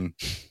Hennigan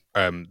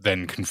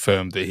then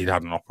confirmed that he'd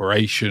had an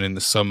operation in the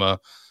summer,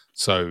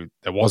 so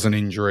there was an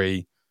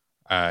injury.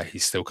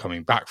 He's still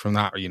coming back from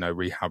that.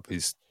 Rehab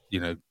is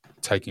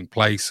taking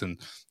place, and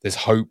there's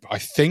hope, I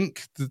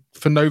think,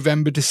 for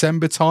November,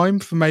 December time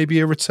for maybe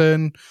a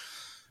return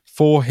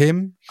for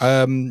him.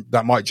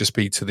 That might just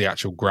be to the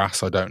actual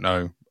grass. I don't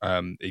know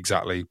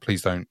exactly.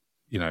 Please don't,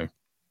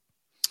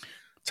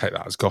 take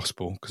that as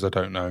gospel, because I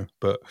don't know.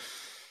 But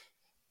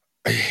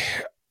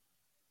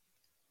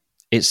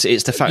it's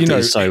the fact that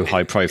he's so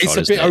high profile.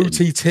 It's a bit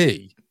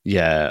OTT.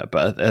 Yeah,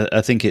 but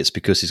I think it's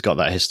because he's got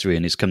that history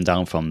and he's come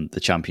down from the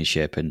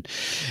Championship and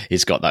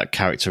he's got that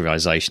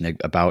characterisation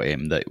about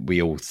him that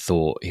we all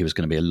thought he was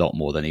going to be a lot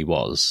more than he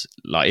was.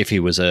 Like if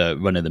he was a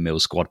run-of-the-mill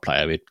squad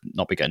player, he'd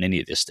not be getting any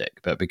of this stick.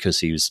 But because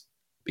he's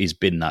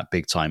been that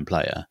big-time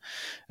player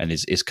and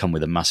he's come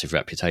with a massive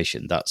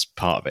reputation, that's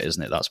part of it,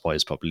 isn't it? That's why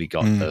he's probably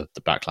got the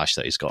backlash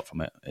that he's got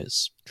from it.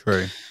 It's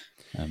true.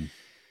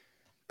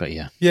 But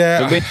yeah.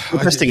 Yeah. The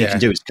best thing you can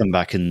do is come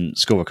back and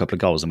score a couple of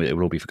goals and it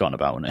will all be forgotten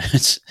about, won't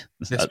it?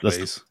 Yes,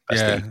 please.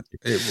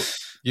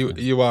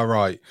 You are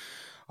right.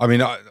 I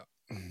mean, I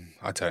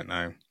don't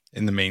know.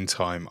 In the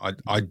meantime,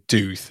 I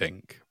do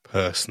think,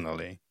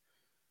 personally,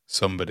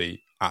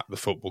 somebody at the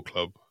football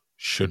club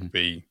should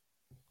be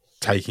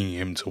taking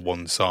him to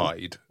one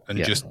side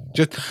and just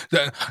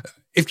I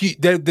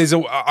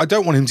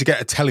don't want him to get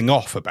a telling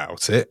off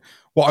about it.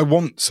 What I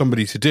want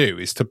somebody to do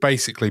is to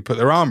basically put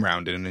their arm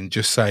around him and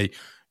just say,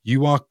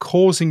 you are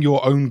causing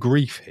your own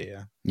grief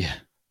here. Yeah.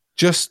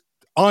 Just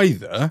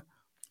either,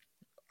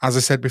 as I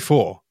said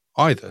before,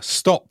 either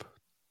stop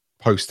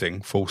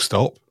posting full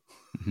stop,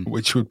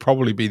 which would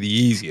probably be the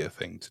easier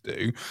thing to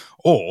do,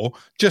 or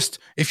just,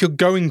 if you're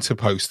going to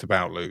post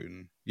about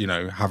Luton,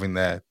 having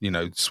their,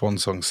 swan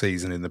song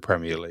season in the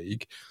Premier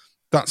League,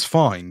 that's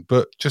fine,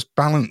 but just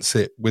balance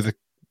it with a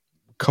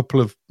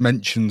couple of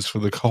mentions for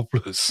the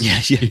Cobblers.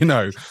 Yeah.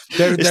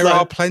 There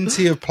are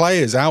plenty of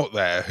players out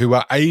there who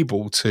are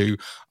able to,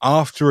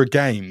 after a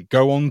game,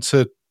 go on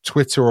to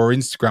Twitter or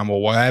Instagram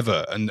or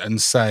whatever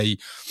and say,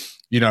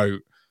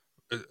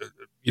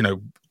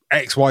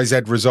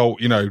 XYZ result,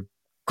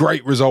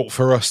 great result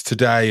for us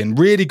today, and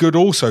really good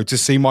also to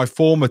see my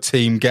former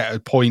team get a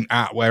point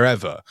at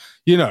wherever,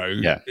 in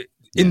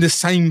the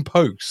same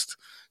post.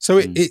 So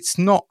it's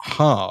not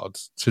hard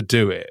to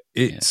do it.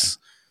 It's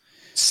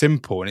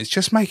simple, and it's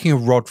just making a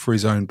rod for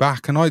his own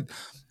back. And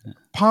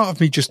part of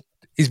me just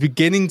is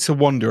beginning to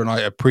wonder, and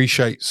I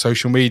appreciate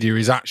social media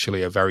is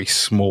actually a very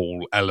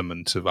small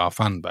element of our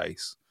fan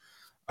base,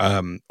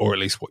 or at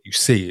least what you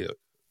see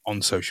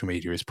on social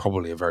media is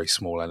probably a very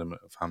small element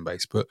of fan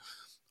base. But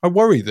I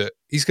worry that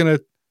he's going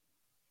to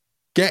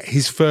get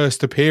his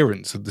first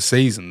appearance of the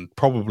season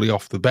probably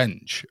off the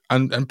bench,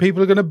 and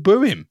people are going to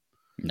boo him.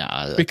 No,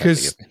 I don't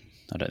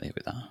think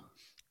with that.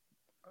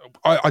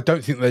 I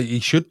don't think that he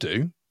should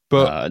do.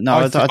 But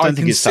I don't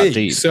think it's that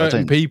deep.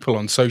 Certain people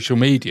on social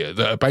media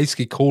that are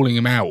basically calling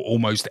him out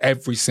almost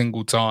every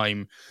single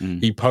time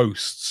he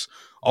posts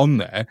on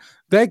there.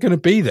 They're going to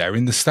be there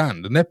in the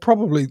stand, and they're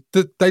probably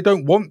they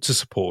don't want to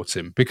support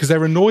him because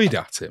they're annoyed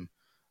at him,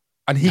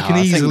 and he can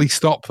easily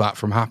stop that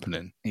from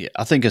happening. Yeah,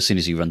 I think as soon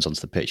as he runs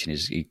onto the pitch and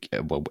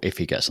if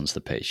he gets onto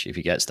the pitch, if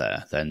he gets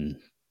there, then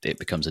it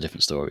becomes a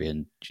different story,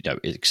 and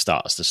it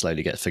starts to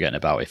slowly get forgotten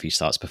about if he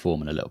starts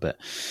performing a little bit.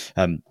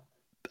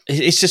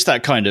 It's just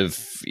that kind of,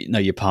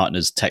 your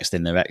partner's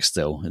texting their ex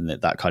still, and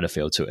that kind of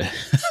feel to it.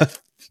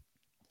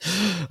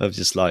 Of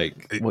just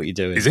like, what are you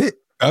doing? Is it?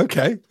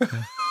 Okay.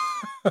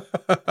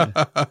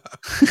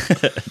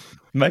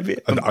 Maybe.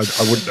 I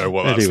wouldn't know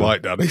what that's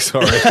like, Danny.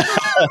 Sorry.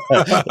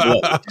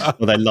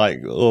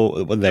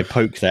 When they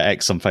poke their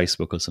ex on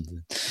Facebook or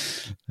something.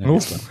 Oh,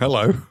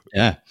 hello.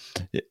 Yeah.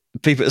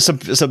 People, some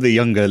of the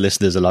younger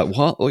listeners are like,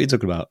 what? What are you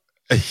talking about?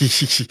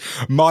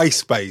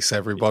 MySpace,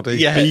 everybody.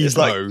 Yeah, it's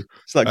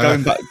like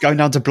going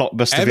down to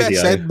Blockbuster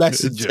MSN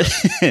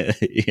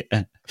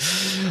Video.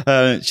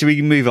 Yeah. Should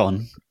we move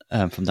on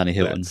from Danny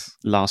Hilton?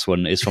 Last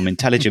one is from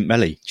Intelligent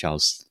Melly,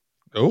 Charles.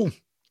 Oh,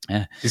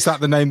 yeah. Is that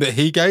the name that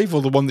he gave,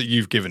 or the one that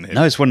you've given him?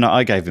 No, it's one that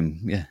I gave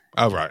him. Yeah.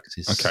 Oh, right.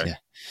 Okay.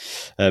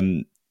 Yeah.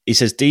 He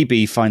says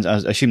DB finds. I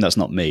assume that's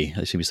not me.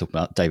 I assume he's talking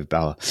about David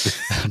Bauer.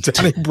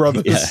 Danny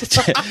Brothers.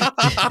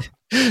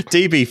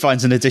 DB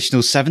finds an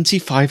additional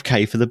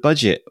 75k for the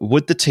budget.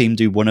 Would the team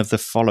do one of the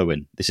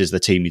following? This is the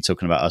team you're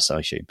talking about, us,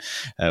 I assume.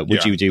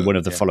 Would you do one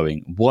of the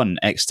following? 1,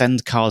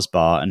 extend Cars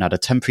Bar and add a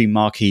temporary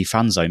marquee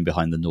fan zone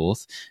behind the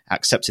north,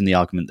 accepting the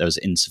argument there was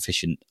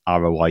insufficient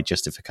ROI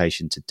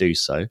justification to do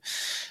so.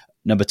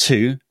 Number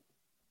 2,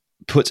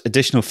 put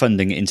additional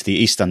funding into the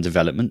East Stand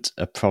development,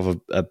 a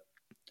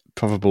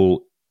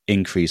probable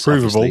increase,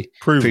 provable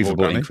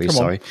increase,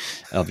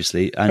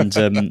 obviously.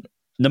 And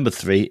number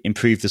 3,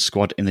 improve the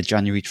squad in the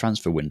January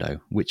transfer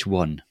window. Which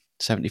one?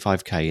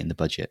 75k in the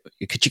budget.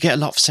 Could you get a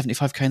lot for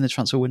 75k in the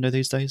transfer window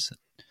these days?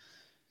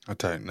 I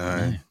don't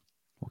know.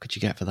 What could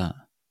you get for that?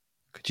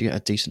 Could you get a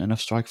decent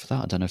enough striker for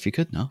that? I don't know if you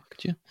could. No,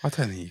 could you? I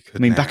don't think you could. I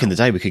mean, back in the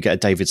day, we could get a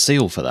David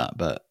Seal for that,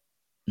 but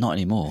not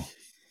anymore.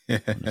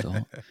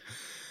 It's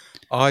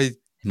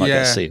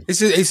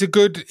a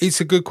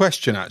good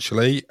question,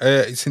 actually.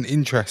 It's an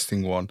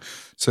interesting one.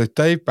 So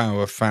Dave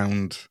Bauer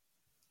found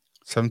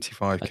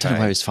 75k. I don't know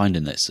where he's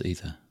finding this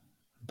either.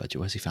 Budget,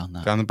 where's he found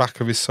that? Down the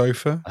back of his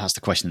sofa. That's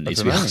the question that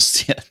needs to be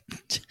asked.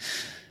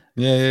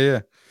 Yeah.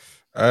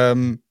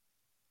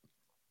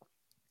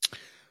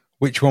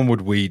 Which one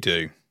would we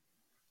do?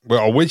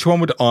 Well, which one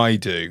would I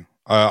do?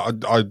 I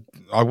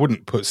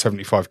wouldn't put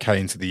 75k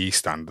into the East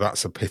Stand.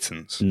 That's a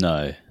pittance.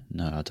 No,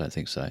 I don't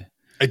think so.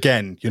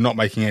 Again, you're not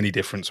making any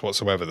difference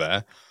whatsoever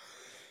there.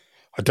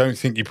 I don't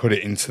think you put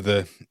it into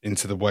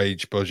the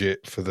wage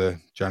budget for the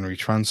January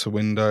transfer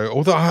window.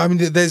 Although, I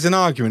mean, there's an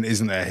argument,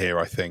 isn't there, here,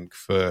 I think,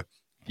 for,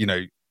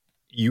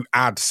 you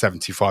add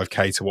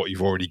 75k to what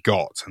you've already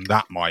got, and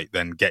that might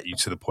then get you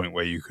to the point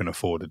where you can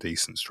afford a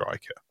decent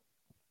striker,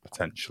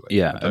 potentially.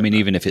 Yeah, I mean,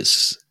 even if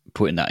it's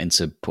putting that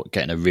into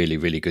getting a really,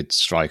 really good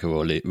striker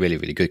or really,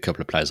 really good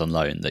couple of players on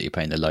loan that you're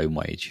paying the loan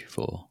wage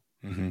for,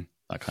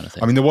 that kind of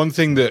thing. I mean, the one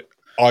thing that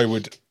I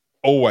would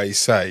always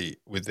say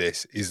with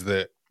this is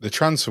that the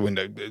transfer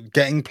window,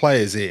 getting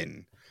players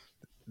in,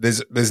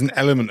 there's an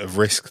element of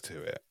risk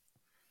to it.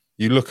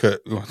 You look at,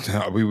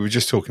 we were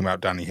just talking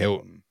about Danny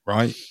Hilton,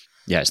 right?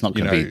 Yeah, it's not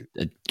going to be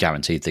a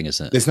guaranteed thing,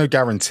 is it? There's no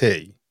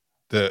guarantee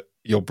that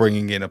you're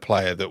bringing in a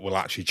player that will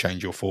actually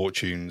change your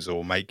fortunes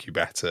or make you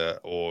better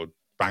or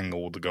bang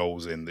all the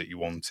goals in that you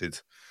wanted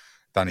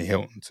Danny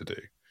Hilton to do.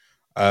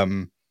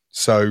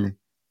 So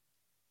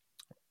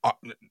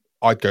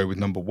I'd go with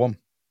number one.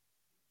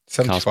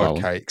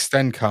 75k,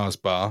 extend Cars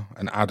Bar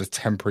and add a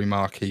temporary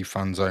marquee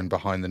fan zone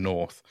behind the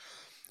north.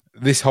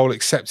 This whole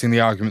accepting the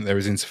argument there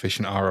is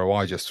insufficient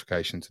ROI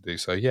justification to do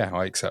so. Yeah,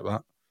 I accept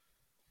that.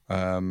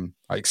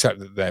 I accept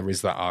that there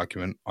is that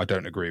argument. I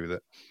don't agree with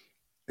it.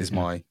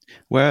 My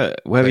where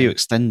are you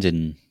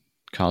extending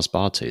Cars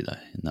Bar to though?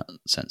 In that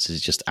sense, is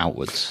it just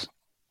outwards?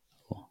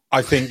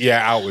 I think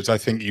outwards. I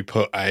think you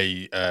put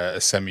a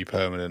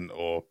semi-permanent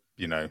or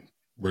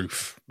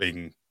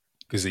roofing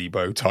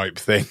gazebo type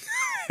thing,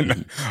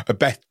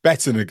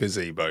 better than a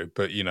gazebo.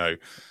 But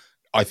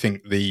I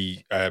think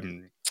the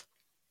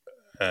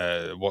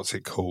what's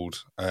it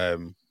called?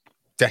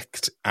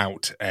 Decked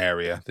out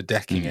area, the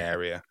decking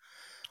area.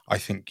 I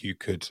think you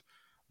could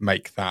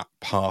make that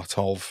part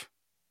of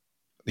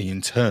the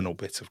internal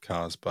bit of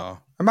Cars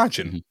Bar.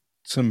 Imagine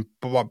some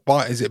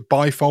is it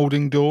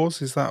bifolding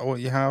doors? Is that what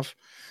you have?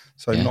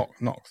 So knock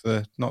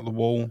the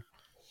wall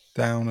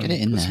down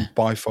and put some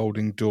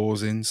bifolding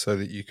doors in so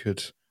that you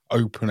could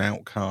open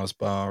out Cars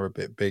Bar a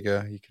bit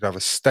bigger. You could have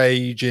a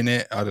stage in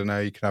it. I don't know.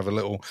 You could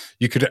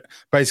have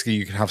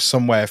you could have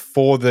somewhere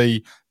for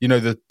the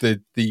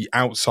the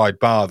outside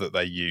bar that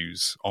they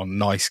use on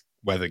nice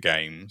weather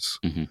games.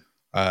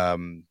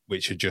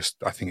 Which are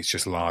I think it's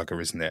just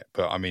lager, isn't it?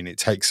 But I mean, it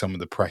takes some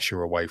of the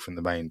pressure away from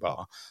the main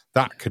bar.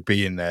 That could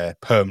be in there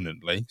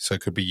permanently, so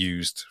it could be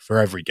used for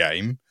every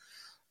game.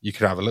 You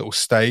could have a little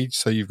stage,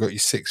 so you've got your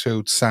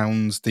Sixfield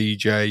Sounds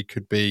DJ.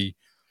 Could be,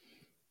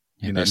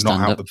 not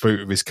out the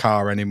boot of his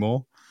car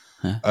anymore.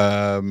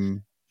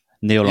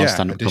 Neil on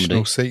stand-up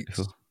additional comedy.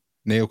 Seats.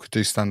 Neil could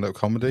do stand-up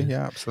comedy.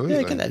 Yeah, absolutely.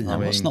 Yeah, get that in there.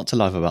 What's not to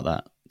love about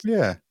that?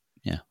 Yeah.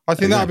 I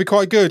think that would be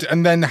quite good.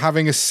 And then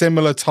having a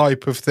similar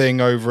type of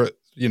thing over at,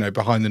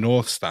 behind the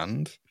North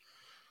Stand.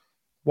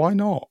 Why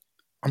not?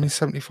 I mean,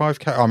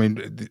 75k. I mean,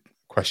 the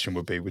question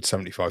would be, would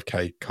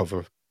 75k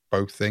cover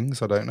both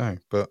things? I don't know,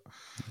 but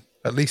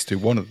at least do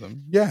one of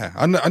them. Yeah.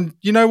 And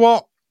you know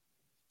what?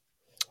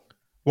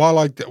 While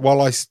I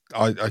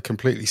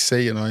completely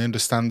see and I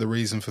understand the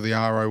reason for the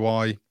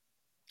ROI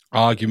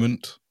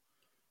argument,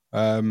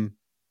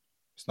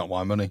 it's not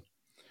my money.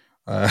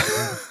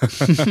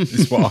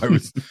 It's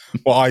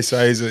what I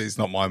say is that it's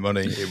not my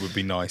money. It would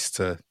be nice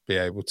to be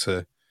able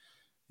to,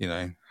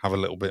 have a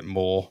little bit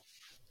more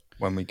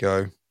when we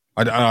go.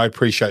 I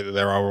appreciate that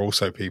there are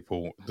also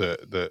people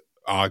that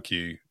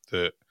argue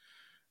that,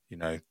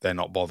 they're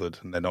not bothered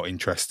and they're not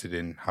interested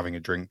in having a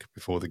drink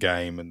before the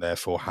game, and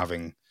therefore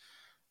having,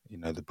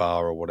 the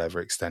bar or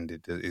whatever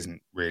extended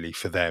isn't really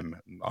for them.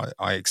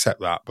 I accept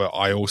that, but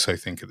I also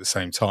think at the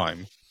same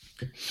time,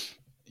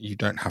 you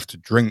don't have to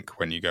drink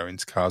when you go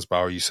into Cars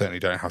Bar. You certainly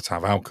don't have to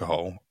have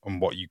alcohol.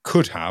 And what you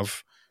could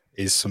have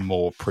is some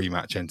more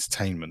pre-match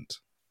entertainment.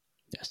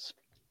 Yes.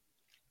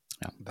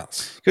 Yeah.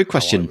 That's good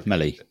question,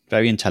 Melly.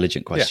 Very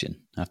intelligent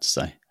question, I have to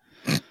say.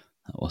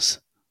 That was.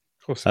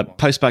 Of course.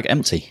 Postbag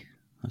empty.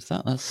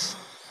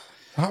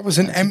 That was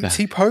an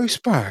empty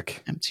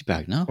postbag. Empty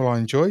bag, no? Well, I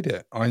enjoyed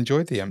it. I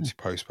enjoyed the empty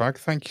postbag.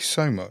 Thank you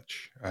so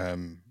much,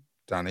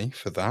 Danny,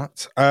 for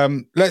that.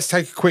 Let's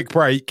take a quick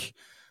break.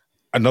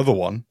 Another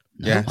one.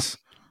 Yes,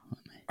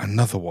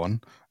 another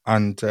one,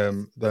 and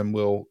then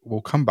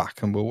we'll come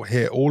back and we'll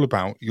hear all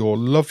about your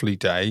lovely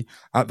day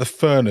at the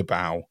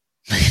Furnabow.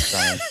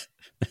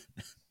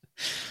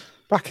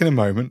 Back in a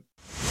moment.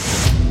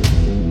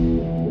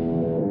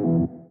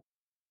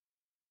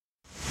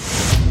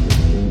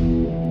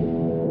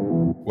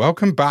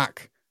 Welcome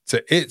back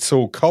to It's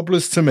All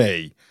Cobblers to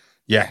Me.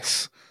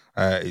 Yes.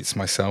 It's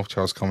myself,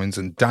 Charles Collins,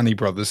 and Danny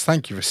Brothers.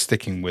 Thank you for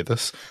sticking with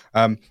us.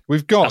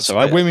 We've got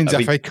a Women's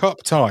FA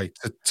Cup tie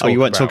to talk you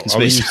weren't about. Talking to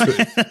me?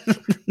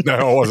 No,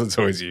 I wasn't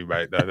talking to you,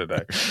 mate. No.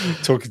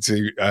 Talking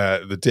to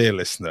the dear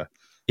listener,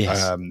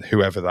 yes.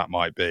 Whoever that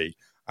might be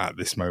at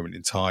this moment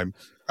in time.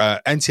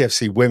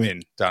 NTFC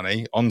Women,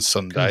 Danny, on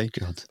Sunday,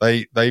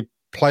 they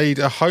played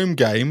a home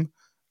game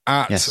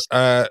at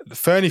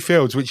Fernie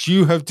Fields, which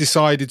you have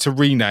decided to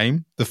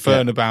rename the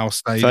Furnabow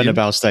Stadium.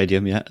 Furnabow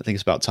Stadium, yeah. I think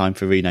it's about time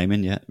for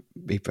renaming,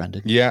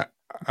 rebranding. Yeah.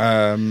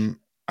 And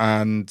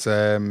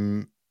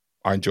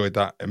I enjoyed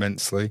that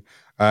immensely.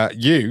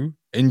 You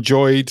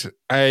enjoyed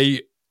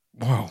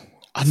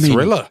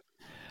thriller.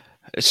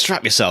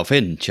 Strap yourself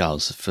in,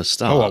 Charles, for a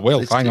start. Oh, I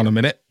will. Hang on a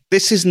minute.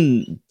 This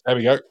isn't... There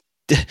we go.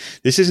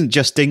 This isn't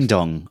just ding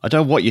dong. I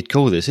don't know what you'd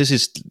call this. This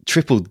is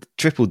triple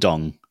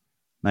dong.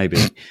 maybe.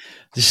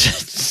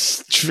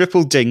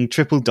 Triple ding,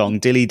 triple dong,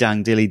 dilly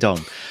dang, dilly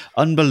dong.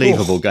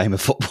 Unbelievable game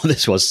of football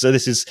this was. So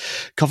this is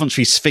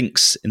Coventry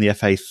Sphinx in the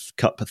FA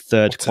Cup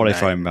third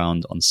qualifying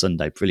round on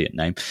Sunday. Brilliant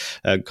name.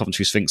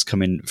 Coventry Sphinx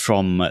coming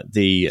from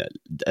the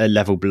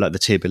level below, the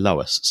tier below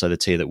us. So the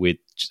tier that we'd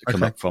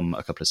come up from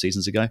a couple of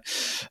seasons ago.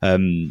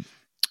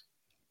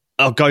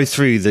 I'll go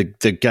through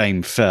the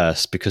game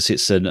first because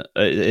it's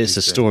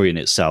a story in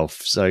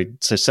itself. So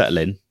settle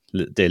in,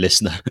 dear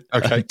listener.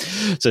 Okay.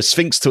 So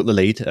Sphinx took the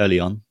lead early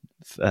on,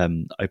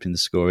 opening the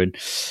scoring.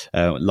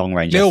 Long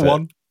range Nil effort.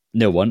 1.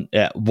 0-1.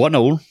 Yeah,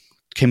 1-0.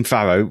 Kim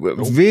Farrow.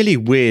 Really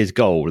weird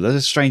goal. That's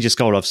the strangest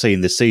goal I've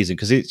seen this season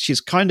because she's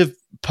kind of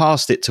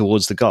passed it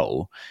towards the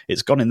goal.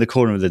 It's gone in the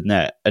corner of the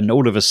net, and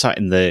all of us sat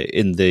in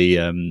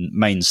the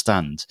main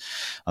stand.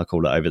 I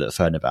call it over at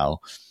Fernabell.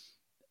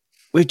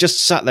 We've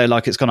just sat there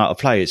like it's gone out of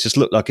play. It's just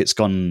looked like it's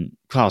gone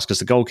past because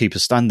the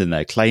goalkeeper's standing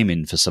there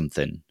claiming for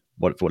something.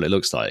 What it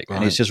looks like, right.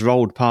 And it's just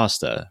rolled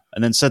past her,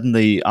 and then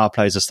suddenly our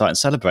players are starting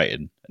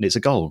celebrating, and it's a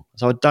goal.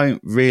 So I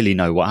don't really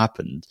know what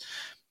happened.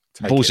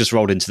 Ball's just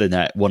rolled into the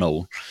net,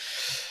 1-1.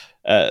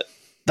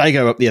 They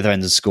go up the other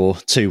end and score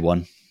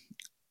 2-1.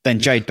 Then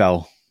Jade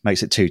Bell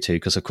makes it 2-2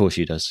 because of course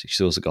she does. She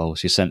scores a goal.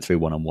 She's sent through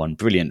 1-on-1.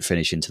 Brilliant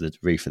finish into the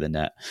reef of the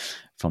net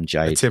from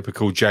Jade. A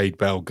typical Jade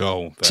Bell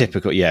goal. Then.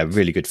 Typical, yeah,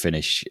 really good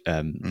finish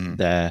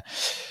there.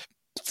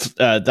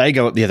 They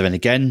go up the other end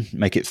again,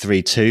 make it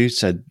 3-2,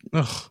 so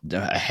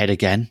ahead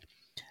again.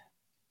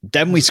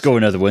 Then we score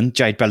another one.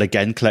 Jade Bell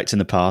again collecting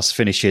the pass,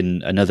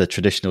 finishing another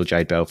traditional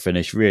Jade Bell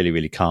finish. Really,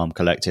 really calm,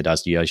 collected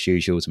as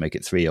usual to make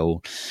it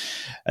 3-3.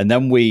 And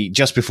then we,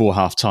 just before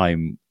half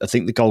time, I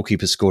think the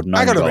goalkeeper scored an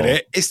own goal. Hang on a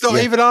minute. It's not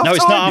even half time. No,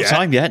 it's not half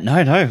time yet.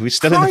 No, we're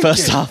still in the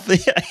first half.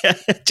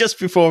 Just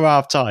before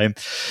half time.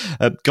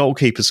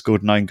 Goalkeeper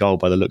scored an own goal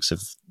by the looks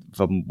of,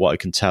 from what I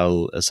can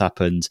tell has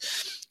happened.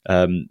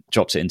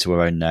 Drops it into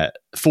her own net.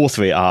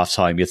 4-3 at half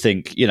time. You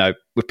think,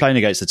 we're playing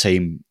against a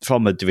team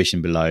from a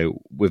division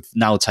below. We've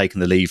now taken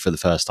the lead for the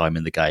first time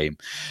in the game,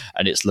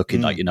 and it's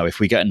looking like, if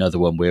we get another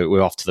one,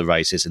 we're off to the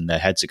races and their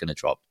heads are going to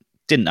drop.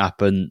 Didn't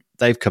happen.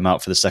 They've come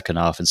out for the second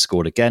half and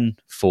scored again,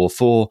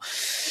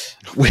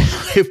 4-4.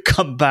 We've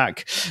come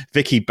back.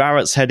 Vicky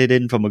Barrett's headed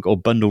in or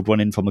bundled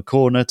one in from a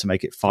corner to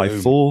make it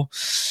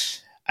 5-4.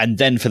 And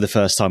then for the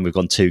first time, we've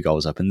gone 2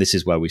 goals up. And this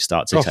is where we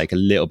start to take a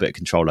little bit of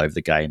control over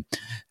the game.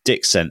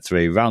 Dick sent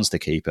through, rounds the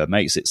keeper,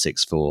 makes it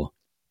 6-4.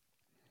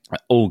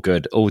 All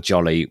good, all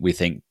jolly. We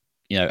think,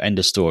 end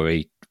of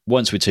story.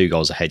 Once we're 2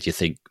 goals ahead, you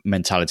think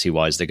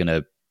mentality-wise, they're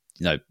going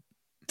to,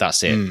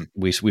 that's it.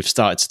 We've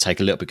started to take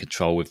a little bit of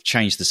control. We've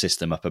changed the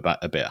system up about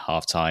a bit at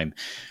half-time.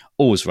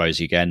 All's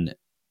rosy again.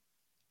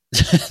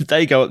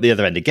 They go up the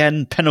other end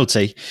again.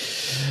 Penalty.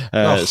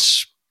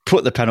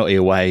 Put the penalty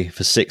away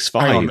for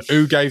 6-5. Hang on,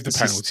 who gave the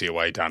penalty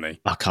away, Danny?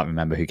 I can't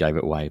remember who gave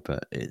it away,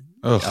 but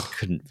I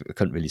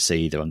couldn't really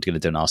see either. I'm going to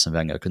do an Arsene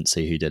Wenger. I couldn't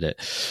see who did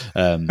it.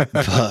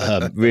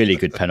 But really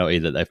good penalty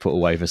that they put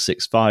away for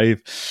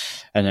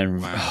 6-5. And then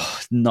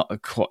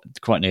not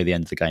quite near the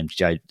end of the game,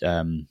 Jade,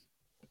 what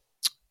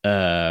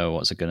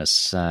was I going to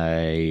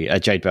say?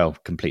 Jade Bell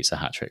completes a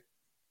hat-trick.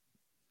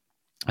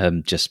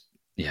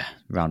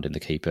 Rounding the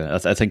keeper.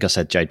 I think I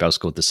said Jade Bell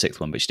scored the 6th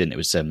one, but she didn't. It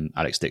was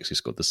Alex Dix who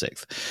scored the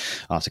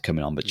 6th after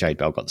coming on, but Jade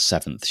Bell got the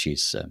 7th.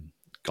 She's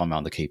gone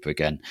round the keeper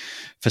again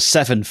for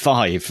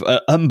 7-5.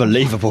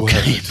 Unbelievable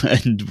game,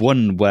 and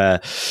one where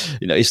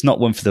it's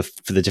not one for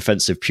the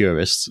defensive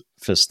purists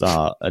for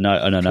start. And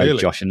I know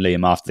Clearly. Josh and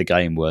Liam after the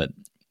game were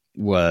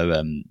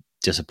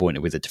disappointed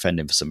with the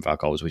defending for some of our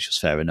goals, which was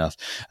fair enough.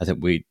 I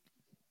think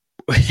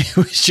it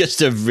was just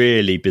a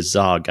really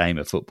bizarre game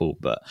of football,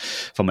 but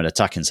from an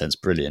attacking sense,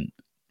 brilliant.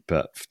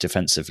 But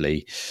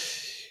defensively,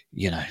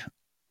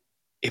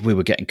 we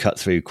were getting cut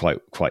through quite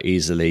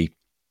easily.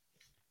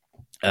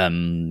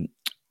 Some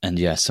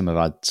of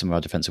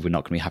our defensive we're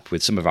not going to be happy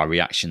with. Some of our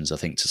reactions, I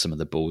think, to some of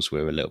the balls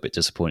we're a little bit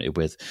disappointed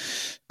with.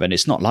 But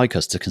it's not like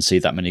us to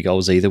concede that many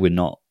goals either. We're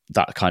not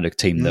that kind of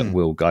team that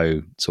will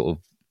go sort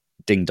of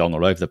ding dong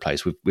all over the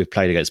place. We've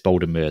played against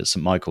Bolton at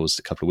St Michael's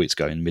a couple of weeks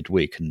ago in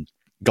midweek and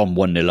gone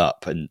 1-0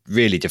 up and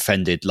really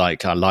defended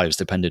like our lives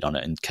depended on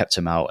it and kept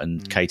him out.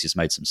 And Katie's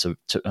made some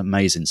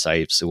amazing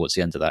saves towards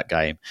the end of that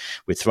game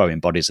with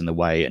throwing bodies in the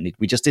way. And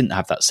we just didn't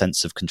have that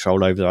sense of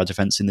control over our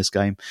defence in this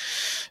game.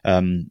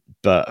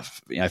 But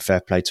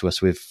fair play to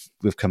us.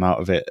 We've come out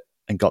of it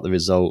and got the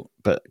result.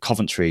 But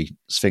Coventry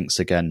Sphinx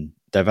again,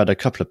 they've had a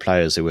couple of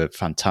players who were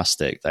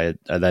fantastic. They're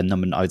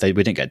number. We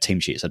didn't get team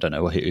sheets. I don't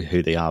know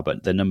who they are,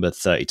 but they're number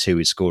 32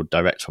 who scored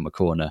direct from a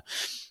corner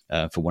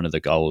for one of the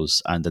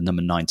goals, and the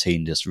number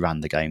 19 just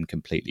ran the game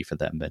completely for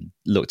them and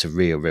looked a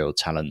real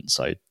talent.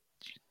 So,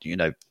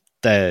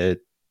 they're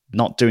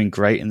not doing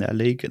great in their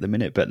league at the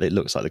minute, but it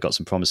looks like they've got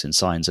some promising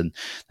signs, and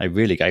they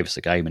really gave us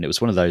a game. And it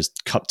was one of those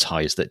cup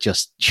ties that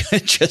just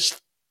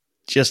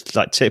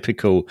like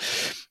typical,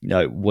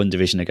 one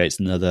division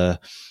against another,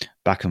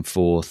 back and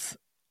forth.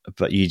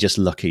 But you're just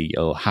lucky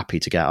or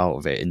happy to get out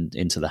of it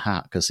into the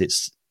hat because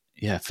it's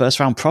first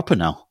round proper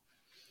now.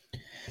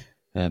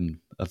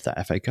 Of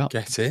that FA Cup.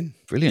 Get in.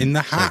 Brilliant. In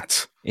the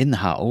hat. in the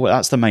hat. Oh,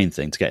 that's the main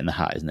thing, to get in the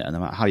hat, isn't it? And no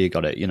matter how you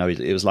got it,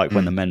 it was like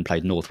when the men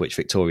played Northwich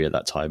Victoria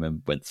that time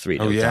and went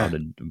 3-0 down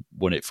and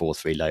won it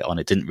 4-3 late on.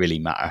 It didn't really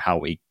matter how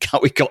we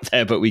got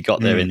there, but we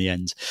got there in the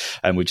end,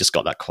 and we just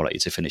got that quality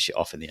to finish it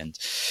off in the end.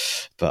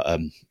 But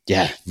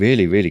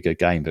really, really good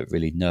game, but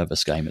really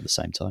nervous game at the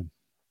same time.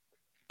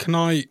 Can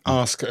I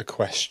ask a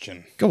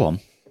question? Go on,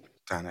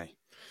 Danny.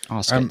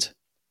 Ask it.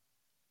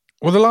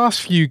 Well, the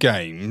last few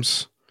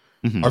games,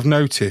 I've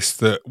noticed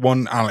that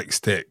one Alex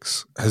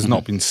Dix has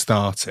not been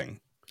starting.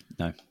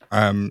 No.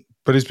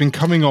 But has been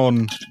coming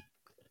on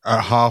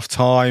at half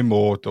time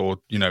or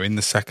in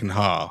the second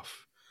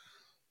half.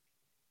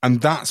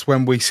 And that's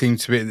when we seem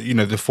to be,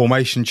 the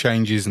formation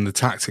changes and the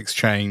tactics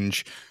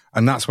change.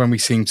 And that's when we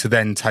seem to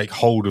then take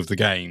hold of the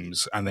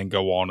games and then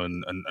go on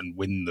and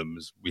win them,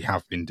 as we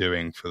have been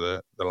doing for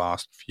the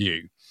last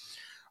few.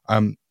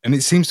 And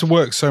it seems to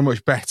work so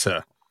much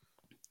better.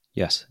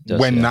 Yes. It does,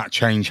 when that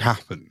change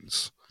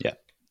happens. Yeah.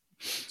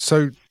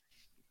 So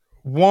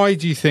why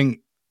do you think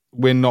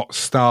we're not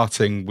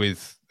starting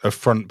with a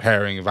front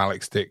pairing of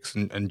Alex Dix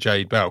and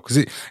Jade Bell? Because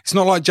it's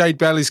not like Jade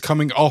Bell is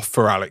coming off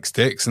for Alex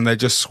Dix and they're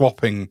just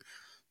swapping,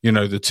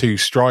 the two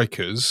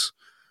strikers.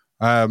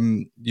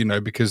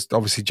 Because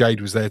obviously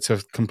Jade was there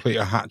to complete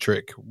a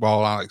hat-trick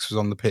while Alex was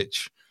on the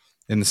pitch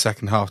in the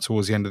second half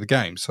towards the end of the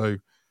game. So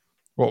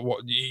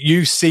what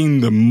you've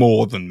seen them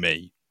more than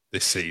me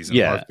this season.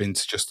 Yeah. I've been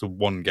to just the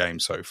one game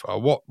so far.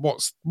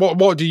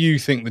 What do you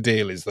think the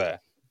deal is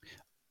there?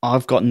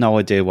 I've got no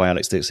idea why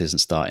Alex Dix isn't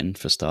starting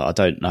for start. I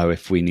don't know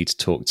if we need to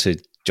talk to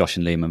Josh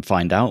and Liam and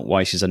find out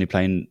why she's only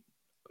playing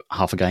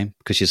half a game,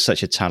 because she's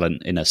such a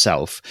talent in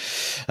herself,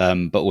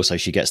 but also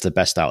she gets the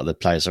best out of the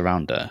players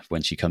around her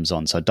when she comes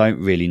on. So I don't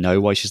really know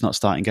why she's not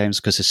starting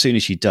games, because as soon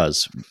as she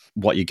does,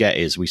 what you get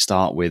is we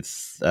start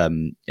with,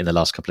 in the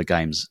last couple of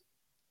games,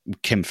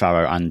 Kim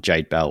Farrow and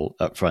Jade Bell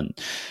up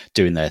front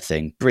doing their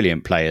thing.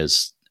 Brilliant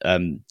players.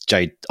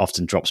 Jade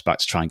often drops back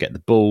to try and get the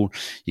ball.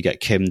 You get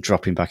Kim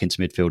dropping back into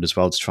midfield as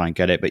well to try and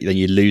get it, but then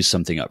you lose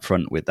something up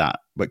front with that.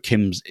 But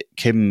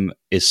Kim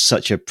is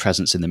such a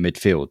presence in the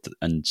midfield,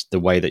 and the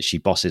way that she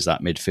bosses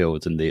that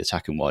midfield and the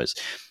attacking wise,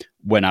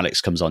 when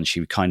Alex comes on,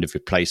 she kind of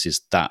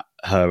replaces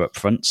her up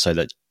front so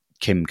that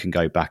Kim can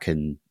go back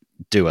and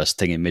do us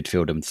thing in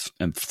midfield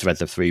and thread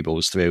the three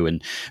balls through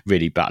and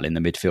really battle in the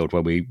midfield,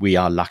 where we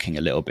are lacking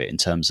a little bit in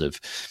terms of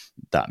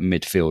that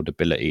midfield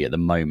ability at the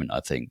moment, I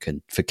think.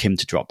 And for Kim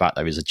to drop back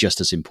there is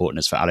just as important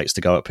as for Alex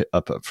to go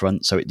up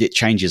front. So it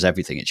changes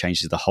everything. It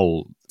changes the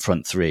whole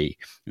front three.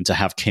 And to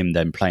have Kim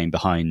then playing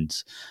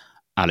behind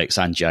Alex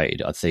and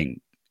Jade, I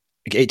think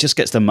it just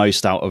gets the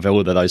most out of all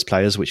of those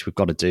players, which we've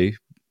got to do,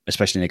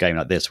 especially in a game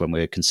like this when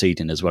we're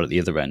conceding as well at the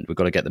other end. We've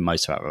got to get the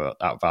most out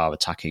of our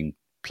attacking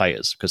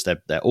players, because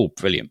they're all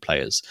brilliant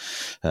players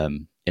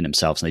in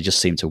themselves, and they just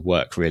seem to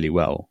work really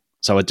well.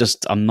 So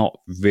I'm not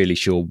really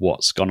sure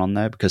what's gone on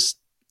there, because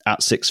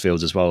at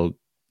Sixfields as well,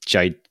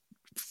 Jade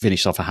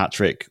finished off a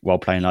hat-trick while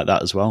playing like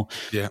that as well.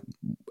 Yeah.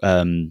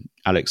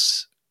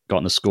 Alex got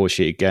on the score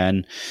sheet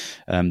again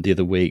the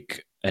other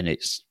week, and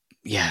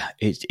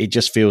it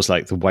just feels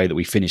like the way that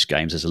we finish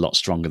games is a lot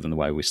stronger than the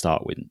way we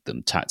start with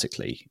them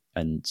tactically.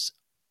 And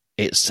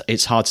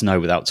it's hard to know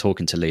without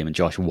talking to Liam and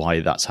Josh why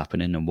that's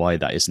happening and why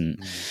that isn't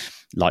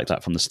like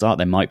that from the start.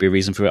 There might be a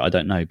reason for it, I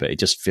don't know, but it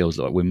just feels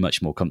like we're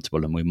much more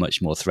comfortable and we're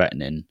much more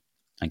threatening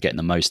and getting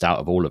the most out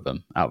of all of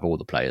them, out of all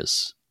the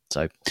players.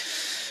 So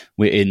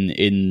we're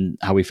in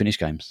how we finish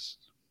games.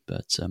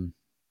 But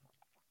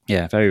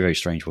very, very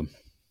strange one.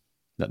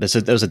 There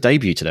was a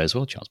debut today as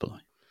well, Charles, by the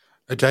way.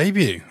 A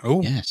debut?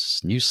 Oh.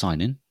 Yes, new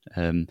signing.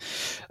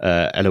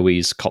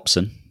 Eloise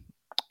Copson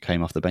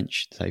came off the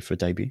bench today for a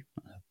debut.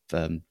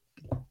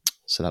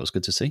 So that was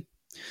good to see.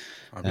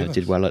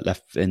 Did well at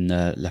left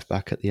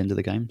back at the end of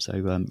the game. So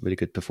really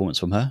good performance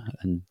from her.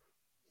 And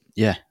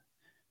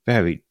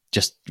very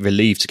just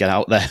relieved to get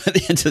out there at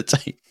the end of the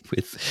day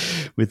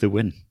with the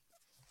win.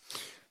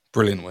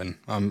 Brilliant win.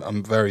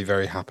 I'm very,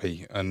 very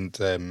happy, and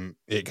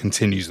it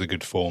continues the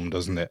good form,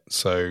 doesn't it?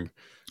 So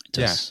it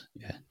does.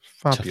 Yeah.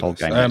 Fabulous. Tough old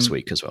game next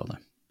week as well, though.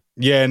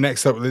 Yeah,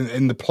 next up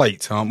in the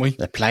plate, aren't we?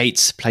 The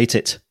plate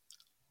it.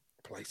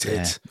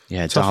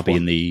 Yeah, Derby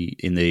one.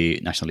 in the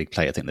National League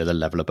plate. I think they're the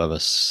level above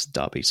us,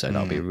 Derby. So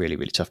that'll be a really,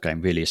 really tough game.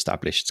 Really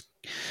established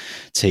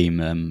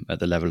team at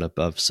the level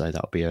above. So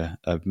that'll be a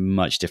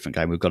much different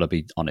game. We've got to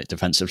be on it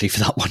defensively for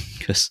that one,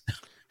 because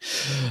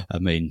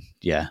we've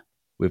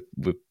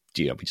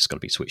just got to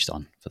be switched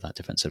on for that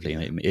defensively.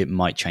 And it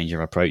might change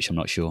our approach. I'm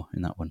not sure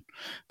in that one,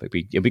 but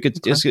it'll be good.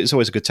 Okay. It's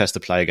always a good test to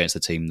play against a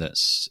team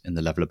that's in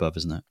the level above,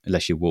 isn't it?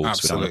 Unless you're Wolves,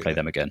 Absolutely. we don't want to play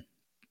them again.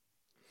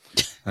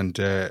 And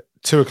 2:00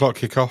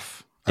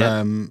 kickoff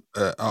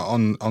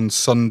on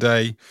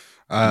Sunday.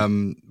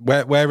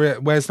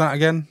 Where's that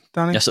again,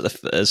 Danny? Yes,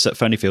 it's at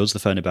Ferny Fields, the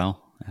Ferny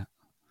Bowl. Yeah.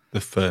 The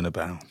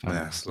Fernabell.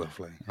 That's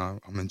lovely.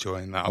 I'm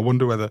enjoying that. I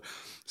wonder whether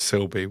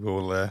Silby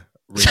will rename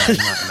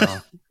that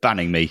now.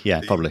 Banning me,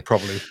 yeah, probably.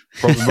 Probably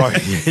right.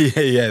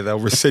 yeah, they'll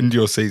rescind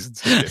your season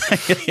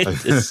ticket.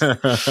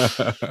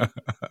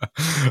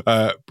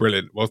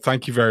 Brilliant. Well,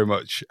 thank you very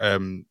much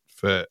for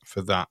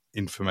for that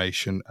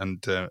information.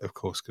 And of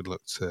course, good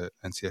luck to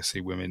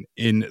NCSC women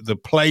in the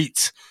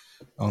plate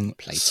on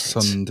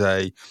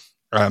Sunday.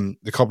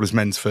 The Cobblers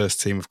men's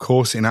first team, of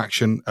course, in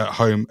action at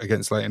home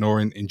against Leyton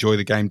Orient. Enjoy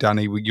the game,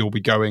 Danny. You'll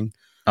be going.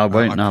 I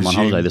won't. No, I'm on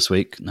holiday this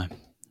week. No.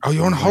 Oh,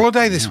 you're on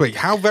holiday this week?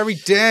 How very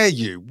dare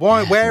you?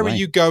 Why? Where are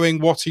you going?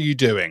 What are you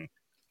doing?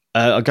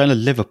 I'm going to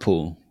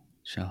Liverpool,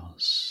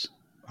 Charles.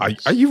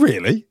 Are you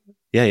really?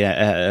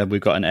 Yeah.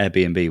 We've got an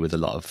Airbnb with a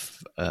lot of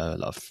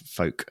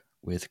folk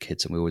with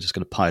kids, and we were just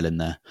going to pile in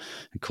there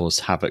and cause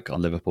havoc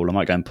on Liverpool. I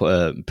might go and put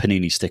a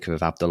Panini sticker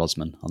of Abdul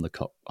Osman on the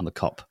cop.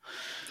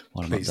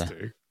 Please I'm up there.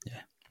 do.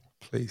 Yeah,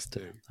 please do.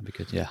 That'd be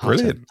good. Yeah,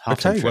 brilliant.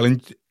 Okay, well,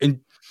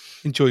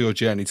 enjoy your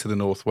journey to the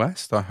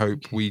northwest. I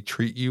hope we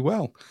treat you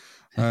well.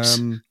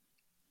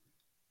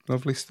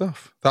 Lovely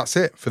stuff. That's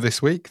it for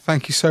this week.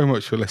 Thank you so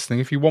much for listening.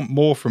 If you want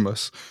more from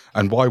us,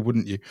 and why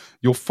wouldn't you,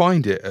 you'll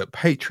find it at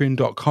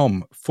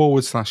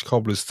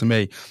patreon.com/cobblers to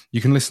me. You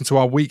can listen to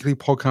our weekly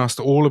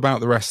podcast all about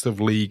the rest of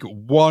League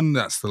One.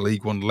 That's the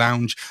League One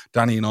Lounge.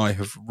 Danny and I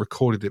have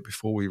recorded it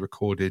before we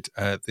recorded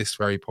this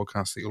very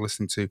podcast that you're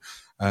listening to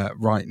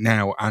right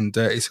now. And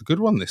it's a good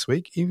one this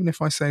week, even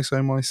if I say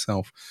so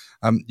myself.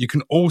 You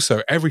can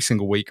also, every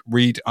single week,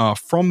 read our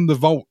From the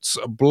Vaults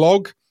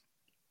blog.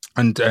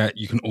 And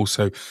you can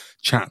also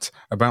chat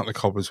about the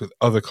Cobblers with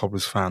other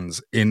Cobblers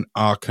fans in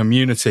our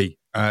community.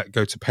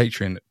 Go to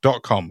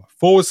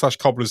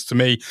patreon.com/cobblers to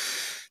me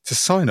to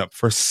sign up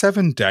for a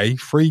 7-day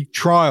free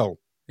trial.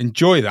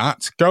 Enjoy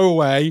that. Go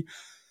away.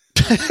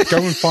 Go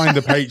and find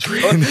the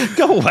Patreon.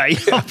 Go away.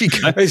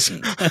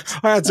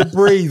 I had to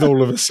breathe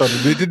all of a sudden.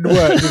 It didn't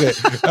work, did it?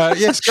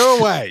 Yes, go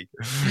away.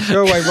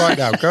 Go away right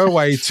now. Go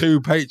away to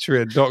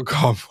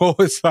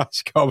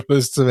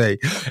patreon.com/cobblers to me.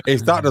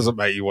 If that doesn't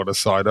make you want to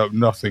sign up,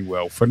 nothing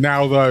will. For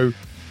now, though,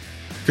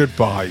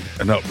 goodbye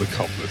and up the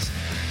Cobblers.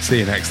 See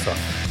you next time.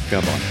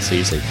 Goodbye. See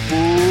you soon.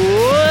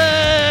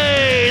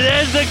 Way!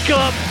 There's the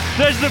cup.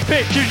 There's the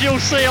pictures you'll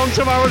see on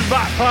tomorrow's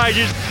back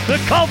pages. The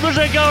Cobblers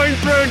are going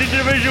through into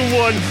Division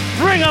 1.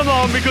 Bring them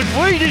on because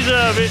we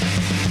deserve it.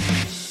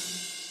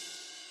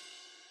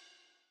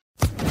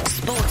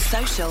 Sports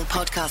Social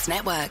Podcast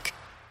Network.